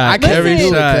 Shot. I can't Every do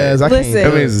it, shot. cuz I can't. Listen,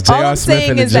 That means all J.R. I'm Smith saying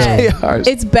in the is that gym.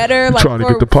 it's better like trying to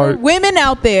get the for part. women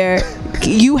out there.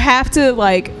 You have to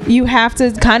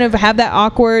kind of have that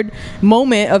awkward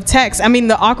moment of text. I mean,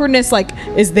 the awkwardness like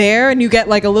is there, and you get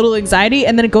like a little anxiety,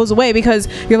 and then it goes away because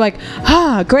you're like,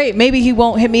 great, maybe he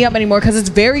won't hit me up anymore, because it's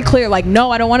very clear, like,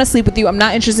 no, I don't want to sleep with you. I'm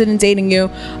not interested in dating you.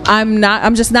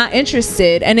 I'm just not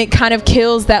interested, and it kind of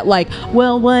kills that like,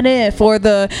 well, what if, or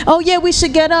the, oh yeah, we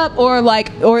should get up, or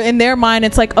like, or in their mind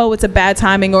it's like, oh, it's a bad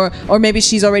timing, or maybe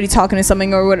she's already talking to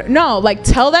something or whatever. No, like,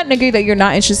 tell that nigga that you're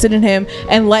not interested in him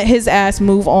and let his ass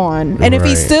move on. And if he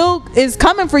Right. still is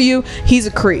coming for you, he's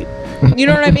a creep. You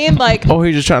know what I mean? Like, Oh,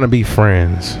 he's just trying to be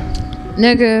friends.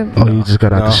 nigga, Oh, you just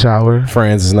got out the shower?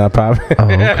 Friends is not popping. Oh,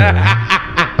 okay.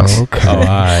 Okay. Oh, all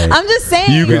right. I'm just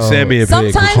saying. You can send me a pic.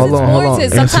 Sometimes Hold it's on, hold on.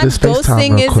 warranted. Answer Sometimes this FaceTime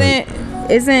ghosting real quick.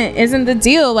 isn't the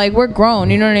deal. Like, we're grown.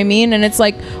 You know what I mean? And it's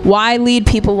like, why lead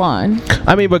people on?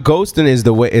 I mean, but ghosting is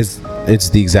the way. It's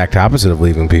the exact opposite of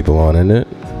leaving people on, isn't it?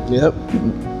 Yep.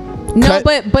 No, Cut,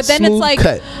 but then it's smooth like,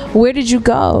 cut. where did you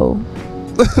go?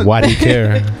 Why do you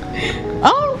care?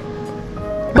 Oh,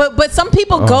 but some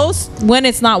people ghost when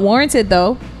it's not warranted,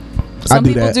 though. Some do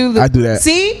people that. I do that.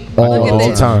 See, All look at the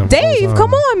this, time. Dave.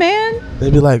 Come on, man.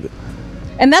 They be like,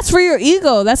 And that's for your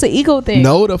ego. That's an ego thing.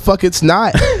 no, the fuck it's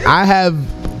not. I have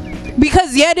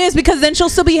Because it is, because then she'll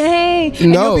still be, hey,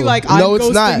 and No, you'll be like, I'm no, it's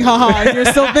ghosting, not. haha, and you're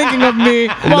still thinking of me.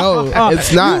 No,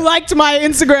 it's not. You liked my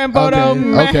Instagram photo.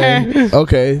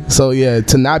 Okay. So yeah,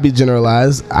 to not be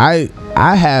generalized, I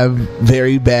have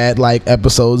very bad like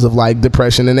episodes of like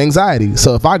depression and anxiety.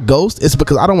 So if I ghost, it's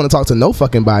because I don't want to talk to no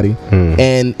fucking body.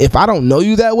 And if I don't know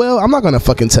you that well, I'm not gonna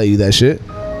fucking tell you that shit.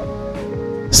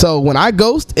 So when I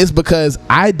ghost, it's because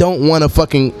I don't want to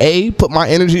fucking A, put my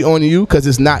energy on you because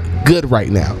it's not good right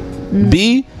now.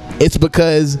 B, it's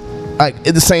because like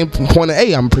at the same point of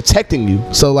A, I'm protecting you.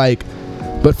 So like,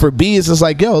 but for B, it's just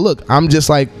like, yo, look, I need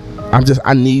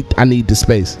the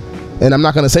space, and I'm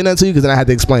not gonna say nothing to you because then I have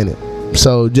to explain it.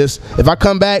 So just if I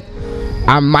come back,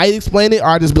 I might explain it, or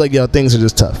I just be like, yo, things are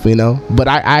just tough, you know. But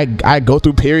I go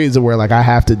through periods of where like I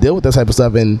have to deal with that type of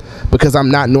stuff, and because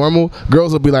I'm not normal,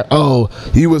 girls will be like, oh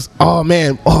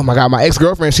man, oh my god, my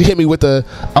ex-girlfriend, she hit me with the,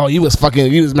 oh, you must have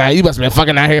been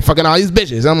fucking out here fucking all these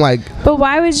bitches. I'm like, But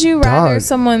why would you rather Dog.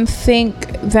 someone think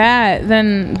that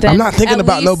than I'm not thinking at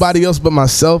about least- nobody else but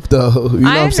myself, though. You know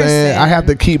what I'm saying? understand.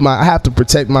 I have to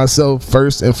protect myself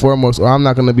first and foremost, or I'm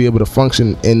not gonna be able to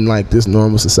function in like this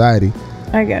normal society.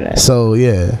 I get it. So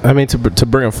yeah, I mean, to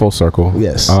bring it full circle.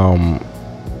 Yes.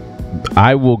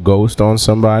 I will ghost on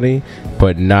somebody,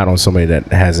 but not on somebody that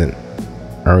hasn't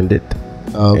earned it.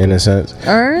 Okay. In a sense,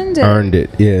 Earned it.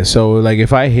 Yeah. So like,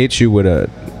 if I hit you with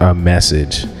a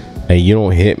message and you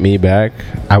don't hit me back,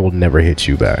 I will never hit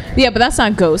you back. Yeah, but that's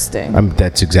not ghosting.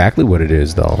 That's exactly what it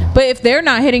is, though. But if they're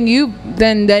not hitting you,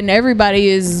 then everybody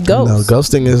is ghost. no,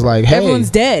 ghosting is like, hey, Everyone's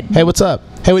dead. Hey, what's up?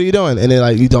 Hey, what are you doing? And then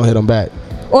like you don't hit them back.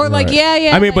 Or like,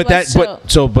 yeah. I mean, like, but let's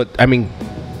chill. I mean,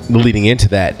 leading into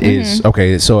that is Mm-hmm.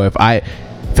 okay. So if I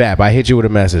hit you with a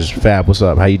message, Fab, what's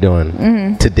up? How you doing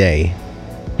Mm-hmm. today?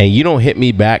 And you don't hit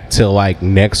me back till like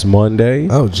next Monday.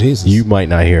 Oh Jesus. You might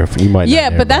not hear. You might. Yeah,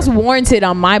 not hear but that's back. warranted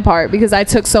on my part because I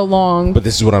took so long. But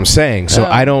this is what I'm saying. So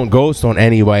I don't ghost on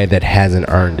anybody that hasn't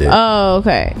earned it. Oh,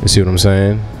 okay. You see what I'm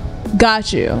saying?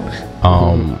 Got you.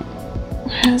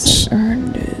 Hasn't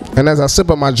earned it. And as I sip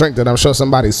on my drink that I'm sure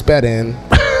somebody spat in,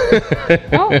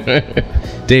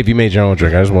 Dave, you made your own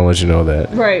drink. I just want to let you know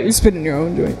that. Right, you spit in your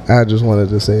own joint. I just wanted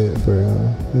to say it for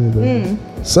anybody.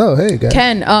 So hey guys,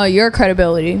 Ken, your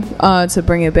credibility, to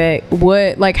bring it back,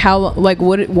 what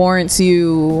it warrants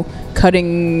you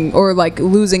cutting or like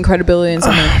losing credibility in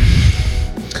something?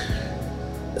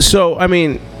 So I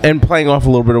mean, and playing off a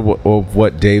little bit of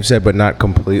what Dave said, but not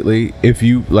completely. If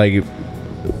you like,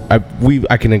 we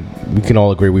can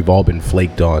all agree we've all been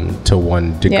flaked on to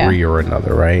one degree or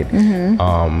another, right?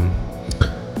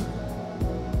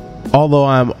 Although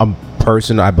I'm a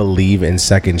person, I believe in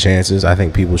second chances. I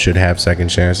think people should have second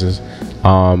chances.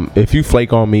 If you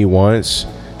flake on me once,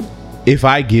 if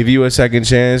I give you a second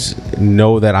chance,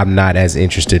 know that I'm not as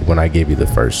interested when I give you the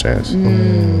first chance.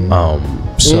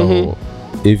 So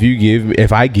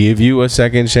if I give you a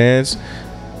second chance,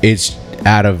 it's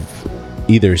out of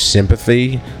either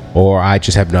sympathy or I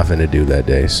just have nothing to do that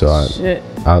day. So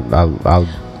I'll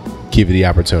give you the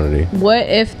opportunity What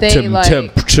if they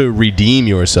to redeem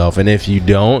yourself, and if you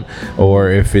don't, or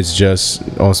if it's just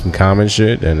on some common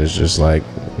shit, and it's just like,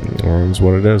 it's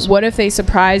what it is. What if they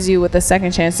surprise you with a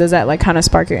second chance? Does that like kind of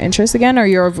spark your interest again, or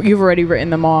you've already written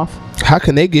them off? How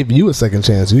can they give you a second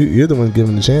chance? You're the one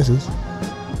giving the chances.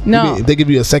 No, If they give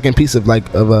you a second piece of like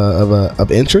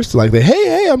of interest, like the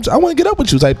hey, I want to get up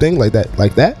with you type thing, like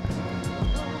that.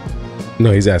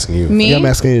 No, he's asking you. Me? Yeah, I'm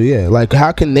asking you. Yeah, like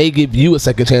how can they give you a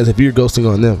second chance if you're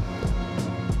ghosting on them?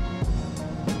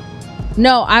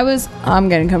 No, I'm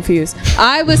getting confused.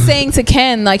 I was saying to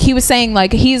Ken, like he was saying,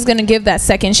 like he's gonna give that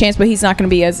second chance, but he's not gonna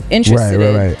be as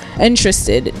interested.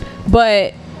 Interested,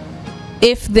 but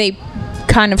if they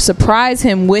kind of surprise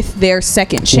him with their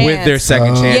second chance,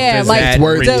 yeah, like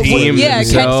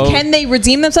can they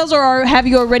redeem themselves, or have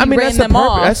you already written them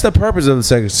off? That's the purpose of the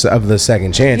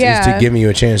second chance, is to give you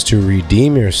a chance to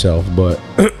redeem yourself. But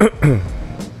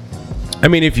I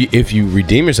mean, if you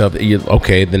redeem yourself,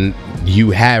 okay, then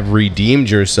you have redeemed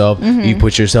yourself. You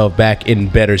put yourself back in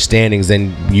better standings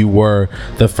than you were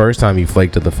the first time you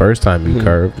flaked, or the first time you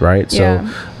curved, right? Yeah.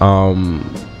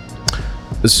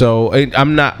 So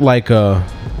I'm not like I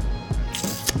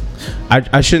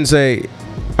shouldn't say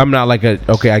I'm not like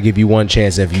okay, I give you one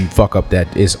chance. If you fuck up,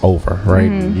 that is over,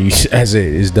 right? As it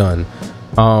is done.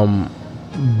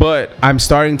 But I'm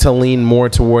starting to lean more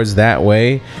towards that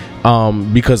way,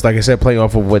 because like I said, playing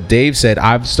off of what Dave said,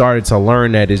 I've started to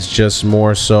learn that it's just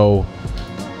more so,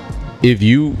 if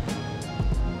you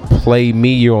play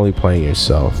me, you're only playing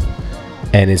yourself,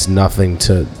 and it's nothing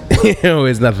to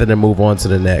it's nothing to move on to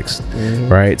the next,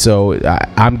 right? So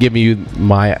I'm giving you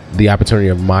the opportunity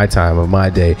of my time, of my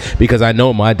day, because I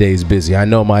know my day is busy. I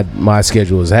know my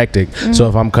schedule is hectic. So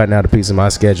if I'm cutting out a piece of my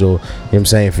schedule, you know what I'm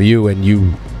saying, for you, and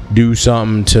you do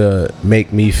something to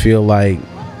make me feel like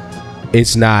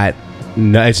it's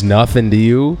nothing to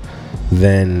you,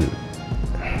 then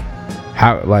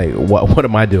how, like, what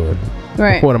am I doing?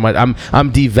 Right. What am I? I'm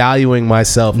devaluing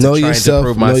myself. Know to yourself. To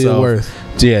prove know myself, your worth.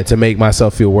 Yeah, to make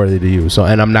myself feel worthy to you. So,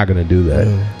 and I'm not gonna do that.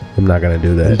 I'm not gonna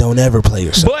do that. Don't ever play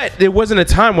yourself. But there wasn't a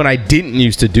time when I didn't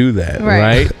used to do that,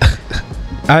 right?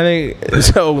 I think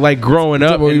so. Like growing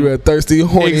up, when you were a thirsty,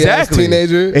 horny ass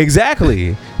teenager.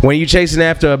 Exactly. When you chasing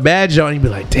after a bad joint, you be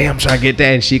like, "Damn, I'm trying to get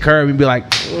that," and she curved and be like,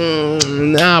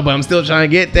 "Nah, but I'm still trying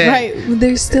to get that." Right.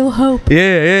 There's still hope.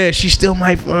 Yeah. She still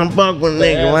might fuck with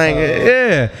nigga, like,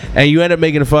 yeah. And you end up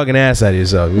making a fucking ass out of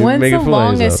yourself. When's the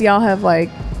longest y'all have like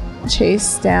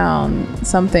chased down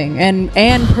something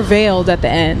and prevailed at the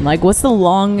end? Like, what's the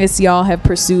longest y'all have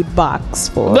pursued box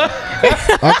for?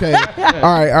 Okay.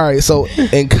 All right. So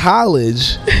in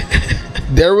college,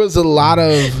 there was a lot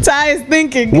of Ty is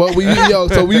thinking. What we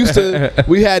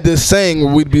had this saying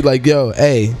where we'd be like, yo,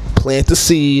 hey, plant the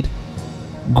seed,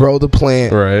 grow the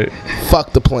plant, right?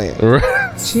 Fuck the plant.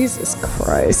 Right. Jesus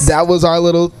Christ. That was our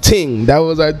little ting. That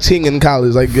was our ting in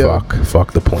college. Like, yo,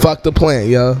 fuck the plant. Fuck the plant,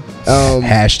 yo.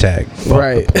 Hashtag.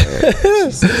 Right.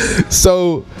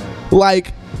 So,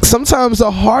 like, sometimes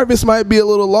the harvest might be a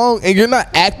little long, and you're not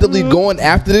actively going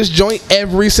after this joint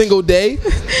every single day,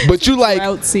 but you like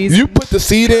you put the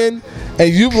seed in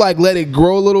and you've like let it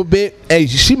grow a little bit, and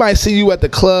she might see you at the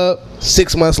club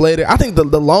 6 months later. I think the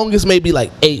longest may be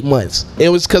like 8 months. It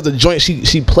was because the joint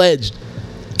she pledged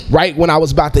right when I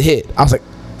was about to hit. I was like,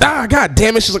 god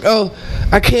damn it. She's like, oh,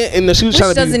 I can't. And she was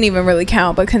trying to doesn't even really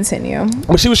count, but continue.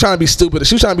 But she was trying to be stupid.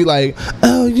 She was trying to be like,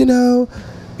 oh, you know,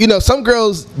 some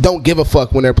girls don't give a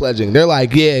fuck when they're pledging. They're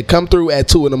like, yeah, come through at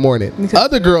 2 a.m. Because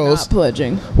other girls not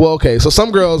pledging. Well, okay, so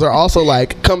some girls are also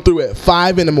like, come through at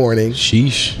 5 a.m.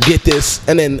 Sheesh. Get this,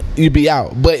 and then you be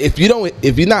out. But if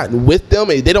you're not with them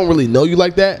and they don't really know you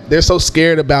like that, they're so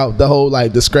scared about the whole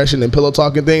like discretion and pillow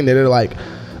talking thing that they're like,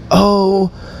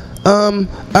 oh,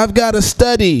 I've got to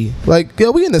study. Like, yo,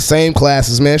 we in the same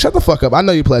classes, man. Shut the fuck up. I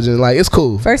know you pledging. Like, it's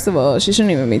cool. First of all, she shouldn't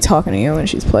even be talking to you when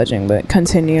she's pledging, but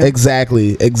continue.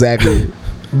 Exactly.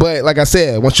 But like I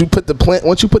said, once you put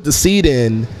the seed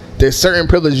in, there's certain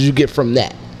privileges you get from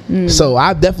that. So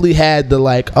I've definitely had the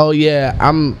like, oh yeah,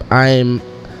 I'm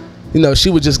she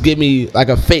would just give me like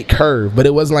a fake curve, but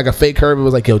it wasn't like a fake curve. It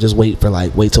was like, yo, just wait till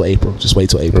April. Just wait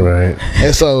till April. Right.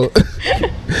 And so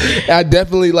I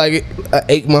definitely like an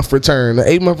 8 month return. An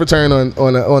 8 month return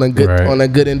on a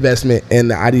good investment and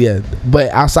the idea. But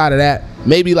outside of that,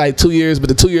 maybe like 2 years, but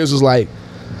the 2 years was like,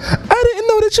 I didn't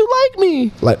know that you like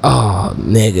me. Like, oh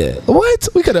nigga, what?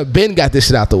 We could have been got this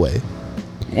shit out the way.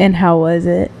 And how was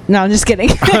it? No, I'm just kidding.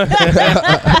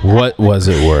 What was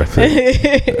it worth?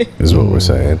 Is what we're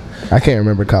saying. I can't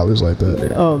remember college like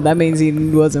that. Oh, that means he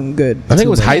wasn't good. I think it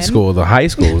was high school. The high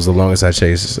school was the longest I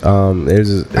chased. I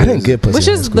didn't get pussy. Which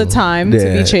is the time to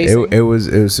be chasing. It was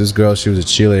this girl. She was a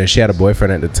cheerleader. She had a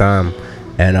boyfriend at the time,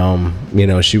 and you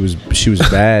know, she was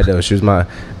bad though. She was my.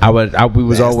 We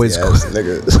was always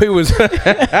we was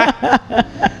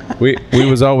we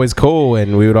was always cool,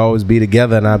 and we would always be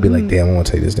together. And I'd be like, damn, I want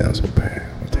to take this down so bad.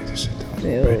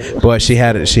 But she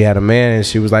had a man, and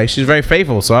she was very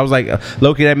faithful. So I was like,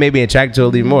 low-key, that made me attracted to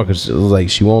her even more, because it was like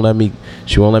she won't let me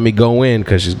go in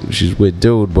because she's with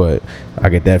dude. But I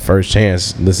get that first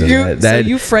chance. Listen, so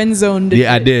you friend zoned.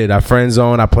 Yeah, I did. I friend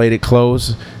zoned. I played it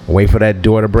close. Wait for that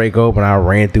door to break open. I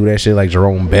ran through that shit like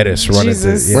Jerome Bettis running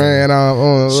through. Yeah. Ran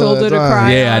shoulder to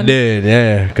cry. Yeah, on. I did.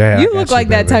 Yeah, go ahead. You look like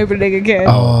that type of nigga, kid.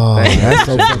 Oh, that's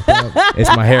so fucked up.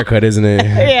 It's my haircut, isn't it?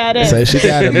 Yeah, it is. So she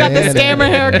got You got the scammer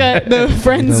haircut, the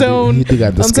friend zone. He do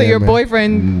got the until your scammer.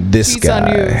 boyfriend This cheats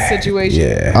on you situation.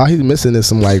 Yeah. All he's missing is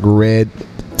some like red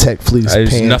tech fleece There's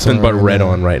pants. nothing but on. red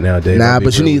on right now, Dave. Nah,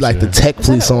 but you need like the tech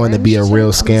fleece on to be a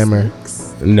real scammer.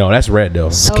 No, that's red though.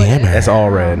 Scammer. That's all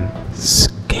red.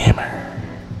 Scammer.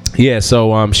 Yeah,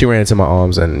 so she ran into my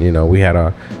arms, and you know, we had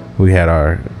our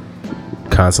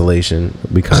consolation.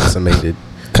 We consummated.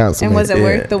 And was it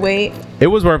worth the wait? It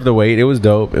was worth the wait. It was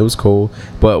dope. It was cool.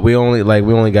 But we only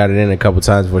got it in a couple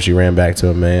times before she ran back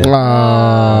to a man.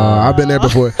 I've been there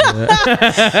before. To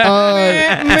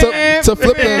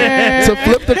flip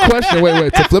the question.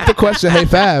 Wait. To flip the question. Hey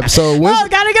Fab. So when? Oh,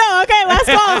 gotta go. Okay, last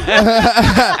call.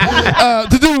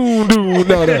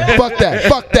 No. Fuck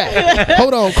that.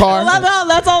 Hold on, car. Well,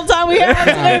 that's all the time we have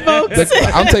today, folks.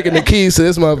 I'm taking the keys to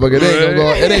this motherfucker.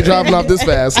 It ain't dropping off this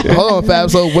fast. Hold on,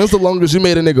 Fab. So when's the longest you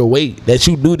made a nigga wait that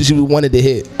you knew that you wanted to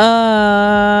hit?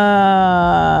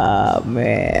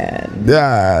 Man.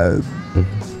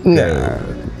 Nah.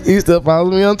 You still follow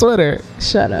me on Twitter?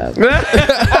 Shut up.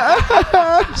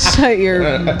 Shut your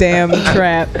damn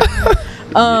trap.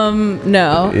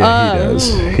 No. Yeah, he does.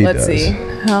 He let's does. see.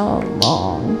 How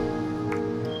long?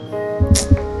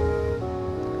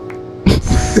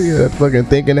 Yeah, that fucking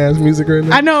thinking ass music right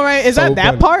now. I know, right? Is that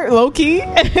funny. part low key?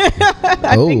 I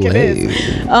think it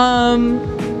is.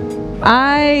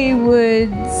 I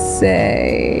would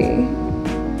say,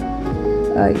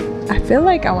 I feel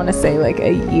like I want to say like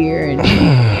a year and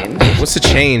change. What's the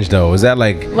change though? Is that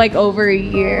like Over a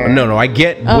year? No, I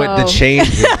get what the change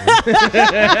is.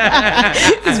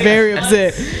 It's very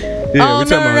upset. Yeah,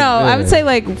 No. I would say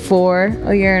like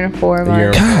a year and 4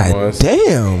 months. God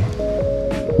damn.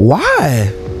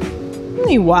 Why?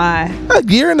 Why? A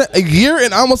year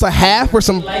and almost a half for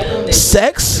some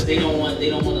sex? They don't want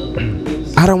to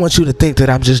lose. I don't want you to think that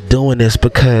I'm just doing this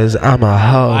because I'm a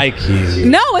hoe. Like you.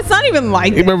 No, it's not even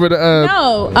like You remember the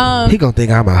no. He gonna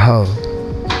think I'm a hoe.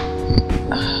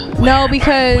 No,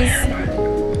 because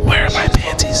Where are my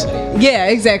panties? yeah,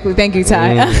 exactly. Thank you,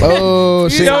 Ty. oh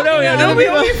shit. No, don't be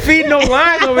feeding no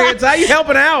lines over here. Ty, you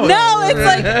helping out? No, it's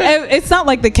like it's not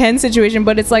like the Ken situation,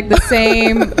 but it's like the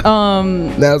same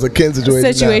That was a Ken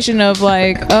situation. of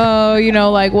like, oh,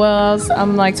 like, well,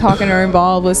 I'm like talking or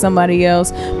involved with somebody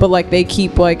else, but like they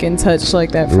keep like in touch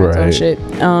like that friend zone Right. shit.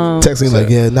 Texting like,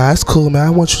 yeah, nah, it's cool,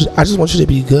 man. I just want you to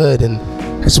be good, and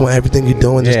I just want everything you're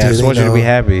doing. Yeah, I just want you to be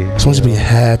happy. I just want you to be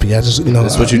happy. I just,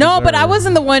 That's what you No, deserve. but I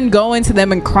wasn't the one going to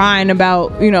them and crying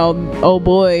about, old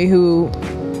boy who.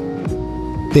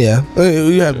 Yeah,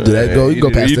 you have to do that. Go, you go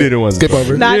past you it. did it once. Skip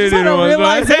over. Nah, I just had a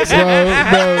realization.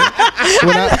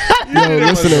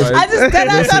 Listeners, I just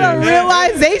got a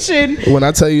realization. when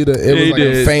I tell you that it was like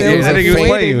a faint, it was I think he a was faint,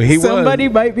 playing. He was. Somebody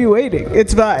might be waiting.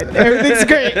 It's fine. Everything's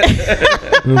great.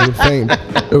 it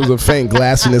was a faint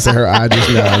glassiness in her eye just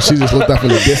now. She just looked up in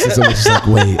the distance and was just like,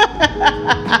 wait,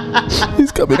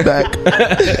 he's coming back.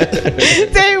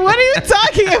 Dave, what are you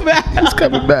talking about? He's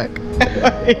coming back.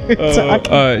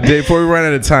 Dave, before we run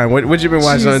out of time, what you been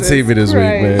watching on Jesus TV this week,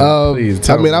 Christ. man? Please, I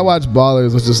tell mean, me. I watched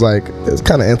Ballers, which is like, it's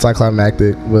kind of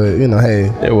anticlimactic, but hey,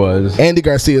 It was. Andy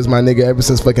Garcia is my nigga ever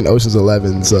since fucking Ocean's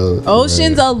 11. So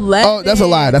Ocean's 11. oh, that's a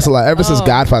lie. Ever since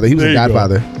Godfather, he was a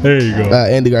Godfather. There you go.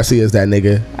 Andy Garcia is that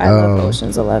nigga. I love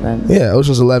Ocean's 11. Yeah,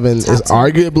 Ocean's 11 is 10.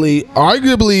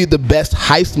 arguably the best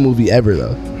heist movie ever,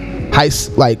 though.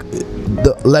 Heist, like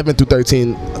the 11 through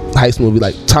 13 heist movie,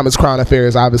 like Thomas Crown Affair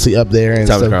is obviously up there. And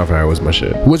Thomas stuff. Crown Affair was my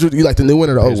shit. Which would you like, the new one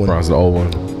or the old Pierce one? Brosnan's the old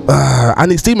one. I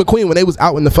need Steve McQueen when they was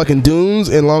out in the fucking dunes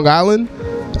in Long Island.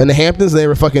 In the Hamptons, they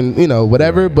were fucking,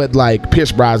 whatever. But like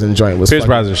Pierce Brosnan joint was Pierce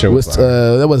Brosnan shit was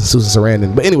fire. that wasn't Susan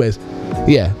Sarandon. But anyways,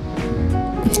 yeah.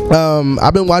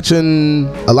 I've been watching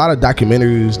a lot of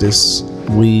documentaries this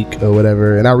week or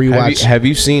whatever, and I rewatched. Have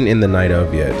you seen In the Night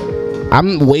of yet?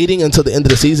 I'm waiting until the end of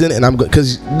the season, and I'm good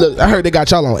because I heard they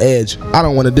got y'all on edge. I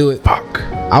don't want to do it. Fuck.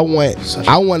 I want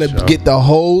to get the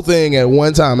whole thing at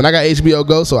one time, and I got HBO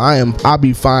Go, so I'll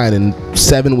be fine in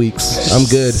 7 weeks. I'm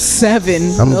good.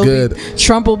 7. I'm good.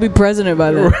 Trump will be president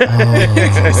by then.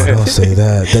 Oh, don't say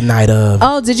that. The night of.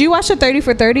 Oh, did you watch the 30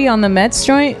 for 30 on the Mets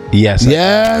joint? Yes.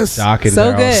 Yes. So good.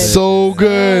 So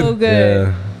good. So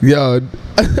good. Yo,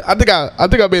 I think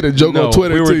I made a joke on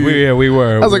Twitter too. We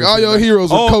were. I was like, all your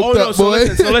heroes are coked up, boy.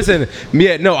 So listen.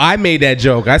 Yeah, no, I made that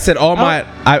joke. I said I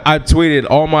tweeted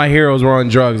all my heroes were on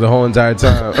drugs the whole entire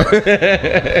time.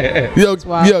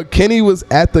 Yo, Kenny was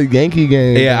at the Yankee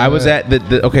game. Yeah, I was at the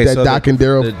that Doc and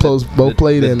Daryl both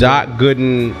played in. The Doc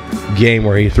Gooden game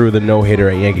where he threw the no-hitter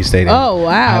at Yankee Stadium. Oh,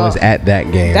 wow. I was at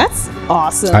that game. That's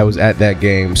awesome. I was at that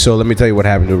game. So let me tell you what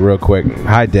happened real quick.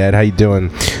 Hi, Dad. How you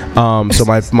doing? So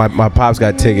my pops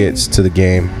got tickets to the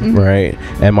game, right?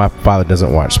 And my father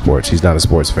doesn't watch sports. He's not a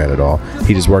sports fan at all.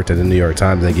 He just worked at the New York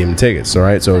Times and they gave him tickets, all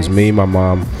right? So it was me, my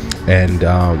mom, and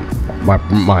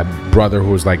my brother,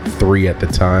 who was like 3 at the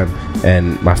time,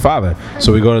 and my father.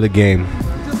 So we go to the game.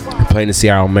 Playing the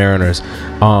Seattle Mariners,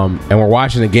 and we're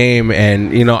watching the game,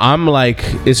 and I'm like,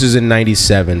 this is in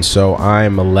 '97, so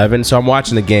I'm 11, so I'm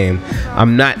watching the game.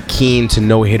 I'm not keen to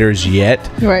no hitters yet,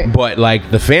 right? But like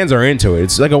the fans are into it.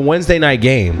 It's like a Wednesday night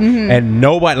game, and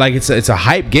nobody like it's a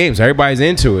hype game, so everybody's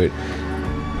into it.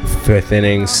 5th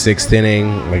inning, 6th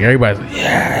inning, like everybody's like,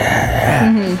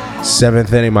 yeah.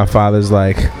 7th inning, my father's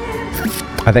like,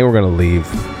 I think we're gonna leave.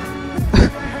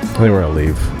 I think we're gonna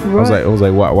leave. Right. I was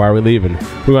like, why are we leaving?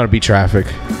 We're gonna beat traffic.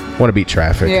 Want to beat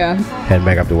traffic. Yeah. Heading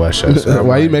back up to Westchester.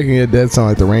 Why are you making your dad sound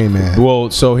like the Rain Man? Well,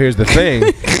 so here's the thing.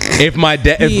 If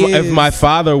my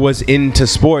father was into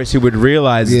sports, he would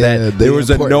realize that there was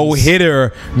a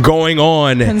no-hitter going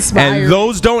on, and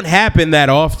those don't happen that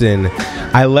often.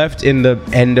 I left in the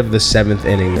end of the 7th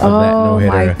inning of that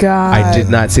no-hitter. Oh my God. I did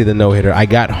not see the no-hitter. I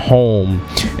got home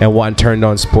and turned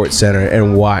on Sports Center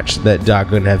and watched that Doc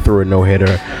Gooden had threw a no-hitter,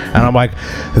 and I'm like,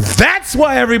 that's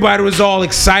why everybody was all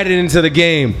excited into the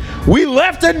game. We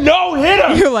left a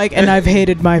no-hitter. You're like, and I've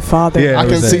hated my father. Yeah, I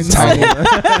can see Tiny.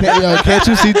 Can't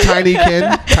you see Tiny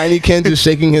Ken? Tiny Ken just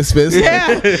shaking his fist. Yeah.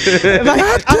 Like,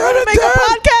 I'm gonna make a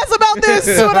podcast about this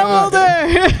when I'm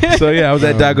older. So yeah, I was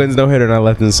at Doc Gooden's no-hitter, and I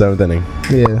left in the 7th inning.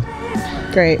 Yeah.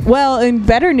 Great. Well, in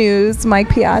better news, Mike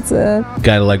Piazza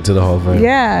Got elected to the Hall of Fame.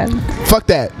 Yeah. Fuck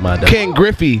that. My dad. Ken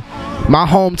Griffey, my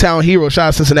hometown hero. Shout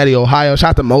out Cincinnati, Ohio.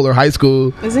 Shout out to Moeller High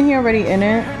School. Isn't he already in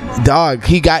it? Dog,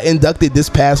 he got inducted this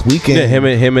past weekend. Yeah,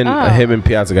 him and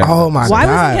Piazza got. Oh my Why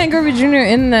God. wasn't Ken Griffey Jr.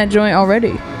 in that joint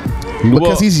already?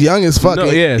 Because he's young as fuck. No,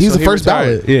 yeah, he's so the first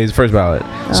ballot. Yeah, he's the first ballot.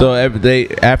 So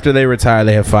after they retire,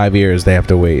 they have 5 years. They have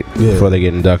to wait before they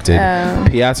get inducted.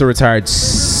 Piazza retired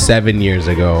 7 years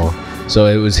ago, so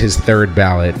it was his 3rd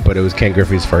ballot, but it was Ken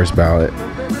Griffey's first ballot.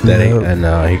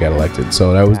 And he got elected,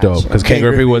 so that was dope. Because Ken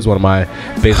Griffey was one of my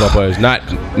baseball players. Not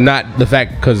the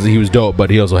fact because he was dope, but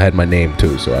he also had my name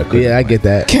too. So I couldn't. Yeah, I get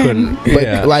that.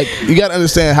 But like, you gotta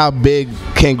understand how big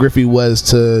Ken Griffey was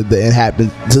to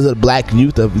the black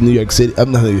youth of New York City,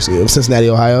 of Cincinnati,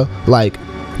 Ohio. Like,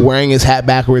 wearing his hat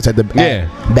backwards at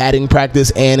batting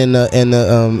practice and in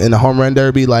the home run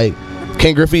derby. Like,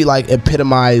 Ken Griffey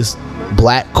epitomized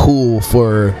black cool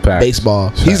for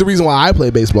baseball. He's the reason why I play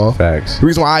baseball. Facts. The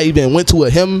reason why I even went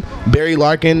to Barry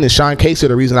Larkin and Sean Casey are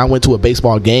the reason I went to a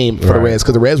baseball game for the Reds,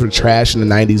 because the Reds were trash in the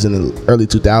 90s and the early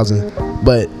 2000s.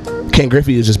 But Ken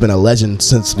Griffey has just been a legend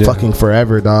since fucking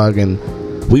forever, dog. And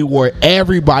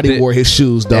everybody wore his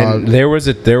shoes, dog. And there was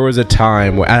a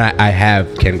time where I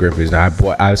have Ken Griffey's now.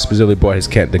 I specifically bought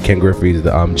the Ken Griffey's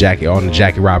Jackie on the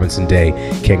Jackie Robinson day.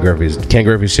 Ken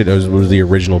Griffey's shit was the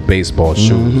original baseball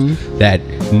shoes that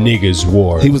niggas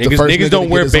wore. He was the first niggas don't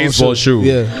wear baseball shoes.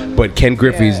 Yeah. But Ken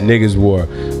Griffey's niggas wore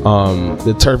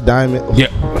the Turf Diamond. Yeah,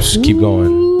 just keep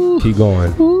going.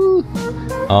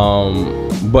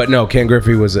 But no, Ken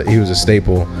Griffey was a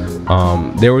staple.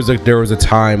 There was a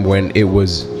time when it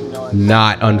was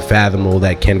not unfathomable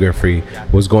that Ken Griffey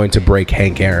was going to break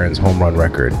Hank Aaron's home run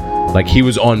record. Like, he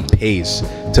was on pace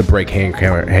to break Hank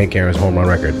Aaron's home run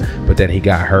record, but then he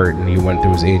got hurt and he went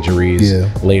through his injuries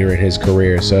later in his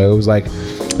career. So it was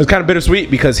kind of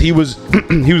bittersweet, because he was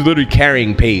literally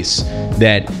carrying pace,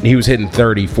 that he was hitting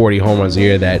 30, 40 home runs a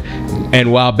year.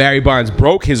 And while Barry Bonds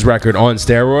broke his record on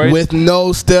steroids, with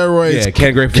no steroids,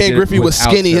 Ken Griffey was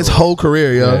skinny his whole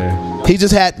career, yo. Yeah. He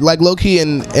just had low key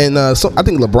and so I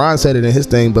think LeBron said it in his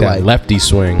thing, but that lefty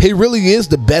swing. He really is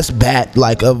the best bat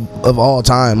of all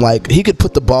time. Like, he could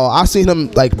put the ball. I've seen him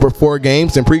before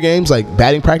games and pre-games,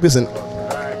 batting practice, and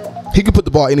He could put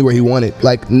the ball anywhere he wanted.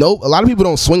 Like, nope, a lot of people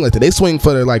don't swing like that. They swing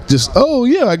for like just, oh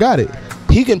yeah, I got it.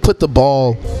 He can put the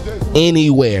ball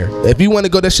anywhere. If you want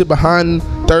to go that shit behind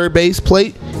third base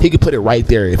plate, he could put it right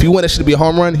there. If you want that shit to be a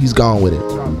home run, he's gone with it.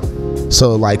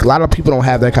 So like a lot of people don't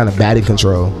have that kind of batting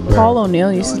control. Paul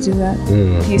O'Neill used to do that.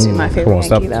 He used to be my favorite. Come on,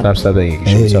 stop Yankee, that.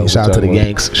 Hey, shout out to the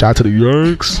Yanks. Shout out to the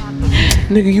Yanks.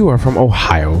 Nigga, you are from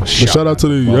Ohio. Shout out to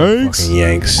the Yanks.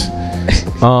 Yanks.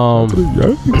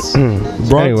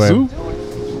 Anyway,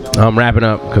 I'm wrapping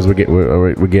up because we're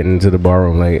getting into the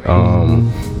ballroom late.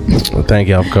 Thank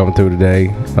y'all for coming through today.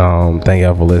 Thank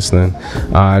y'all for listening.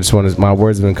 I just wanted, my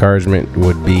words of encouragement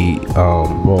would be,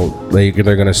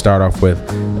 they're gonna start off with,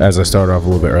 as I started off a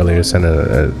little bit earlier, send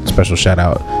a special shout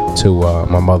out to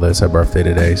my mother. It's her birthday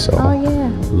today, so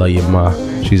love you, ma.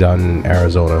 She's out in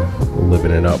Arizona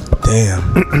living it up.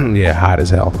 damn. Yeah, hot as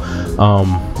hell.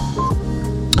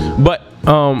 But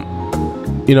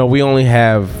we only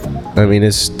have, I mean,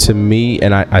 it's, to me,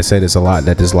 and I say this a lot,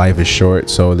 that this life is short,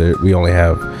 so that we only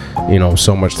have,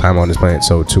 so much time on this planet.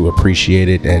 So to appreciate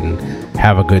it and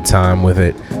have a good time with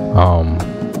it,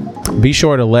 be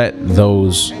sure to let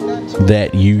those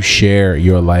that you share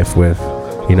your life with,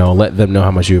 let them know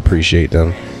how much you appreciate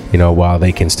them, while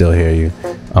they can still hear you.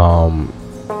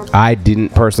 I didn't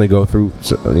personally go through,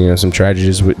 some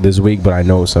tragedies this week, but I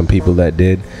know some people that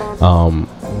did,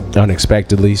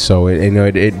 unexpectedly. So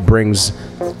it brings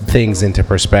things into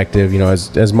perspective.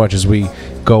 As much as we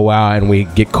go out and we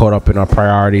get caught up in our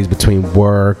priorities between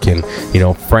work and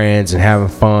friends and having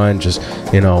fun,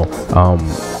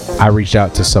 I reached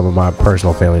out to some of my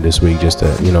personal family this week just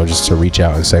to reach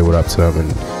out and say what up to them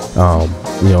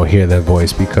and hear their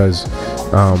voice, because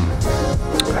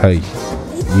hey,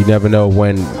 you never know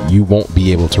when you won't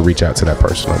be able to reach out to that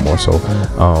person no more. So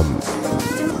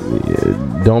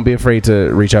don't be afraid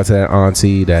to reach out to that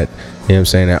auntie, that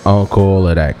that uncle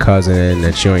or that cousin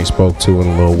that you ain't spoke to in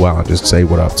a little while. Just say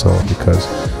what up to them, because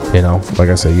like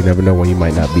I said, you never know when you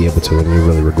might not be able to and you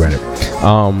really regret it.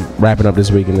 Wrapping up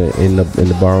this week in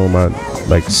the barroom, I'd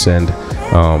like to send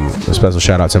a special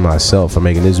shout out to myself for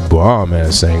making this bomb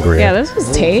ass sangria. Yeah, this was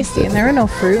tasty, and there were no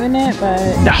fruit in it, but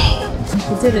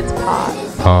it did its pot.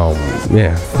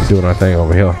 Yeah, we're doing our thing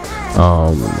over here.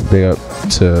 Big up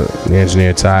to the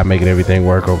engineer Ty, making everything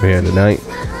work over here tonight.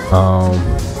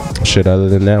 Other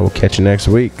than that, we'll catch you next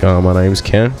week. My name's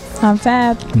Ken. I'm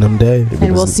Fab. And I'm Dave.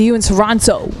 And we'll see you in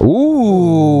Toronto.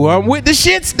 Ooh, I'm with the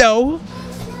shits though.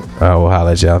 We'll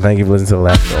holler at y'all. Thank you for listening to the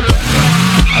last one.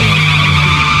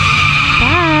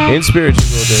 Bye. In spiritual,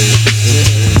 Dave.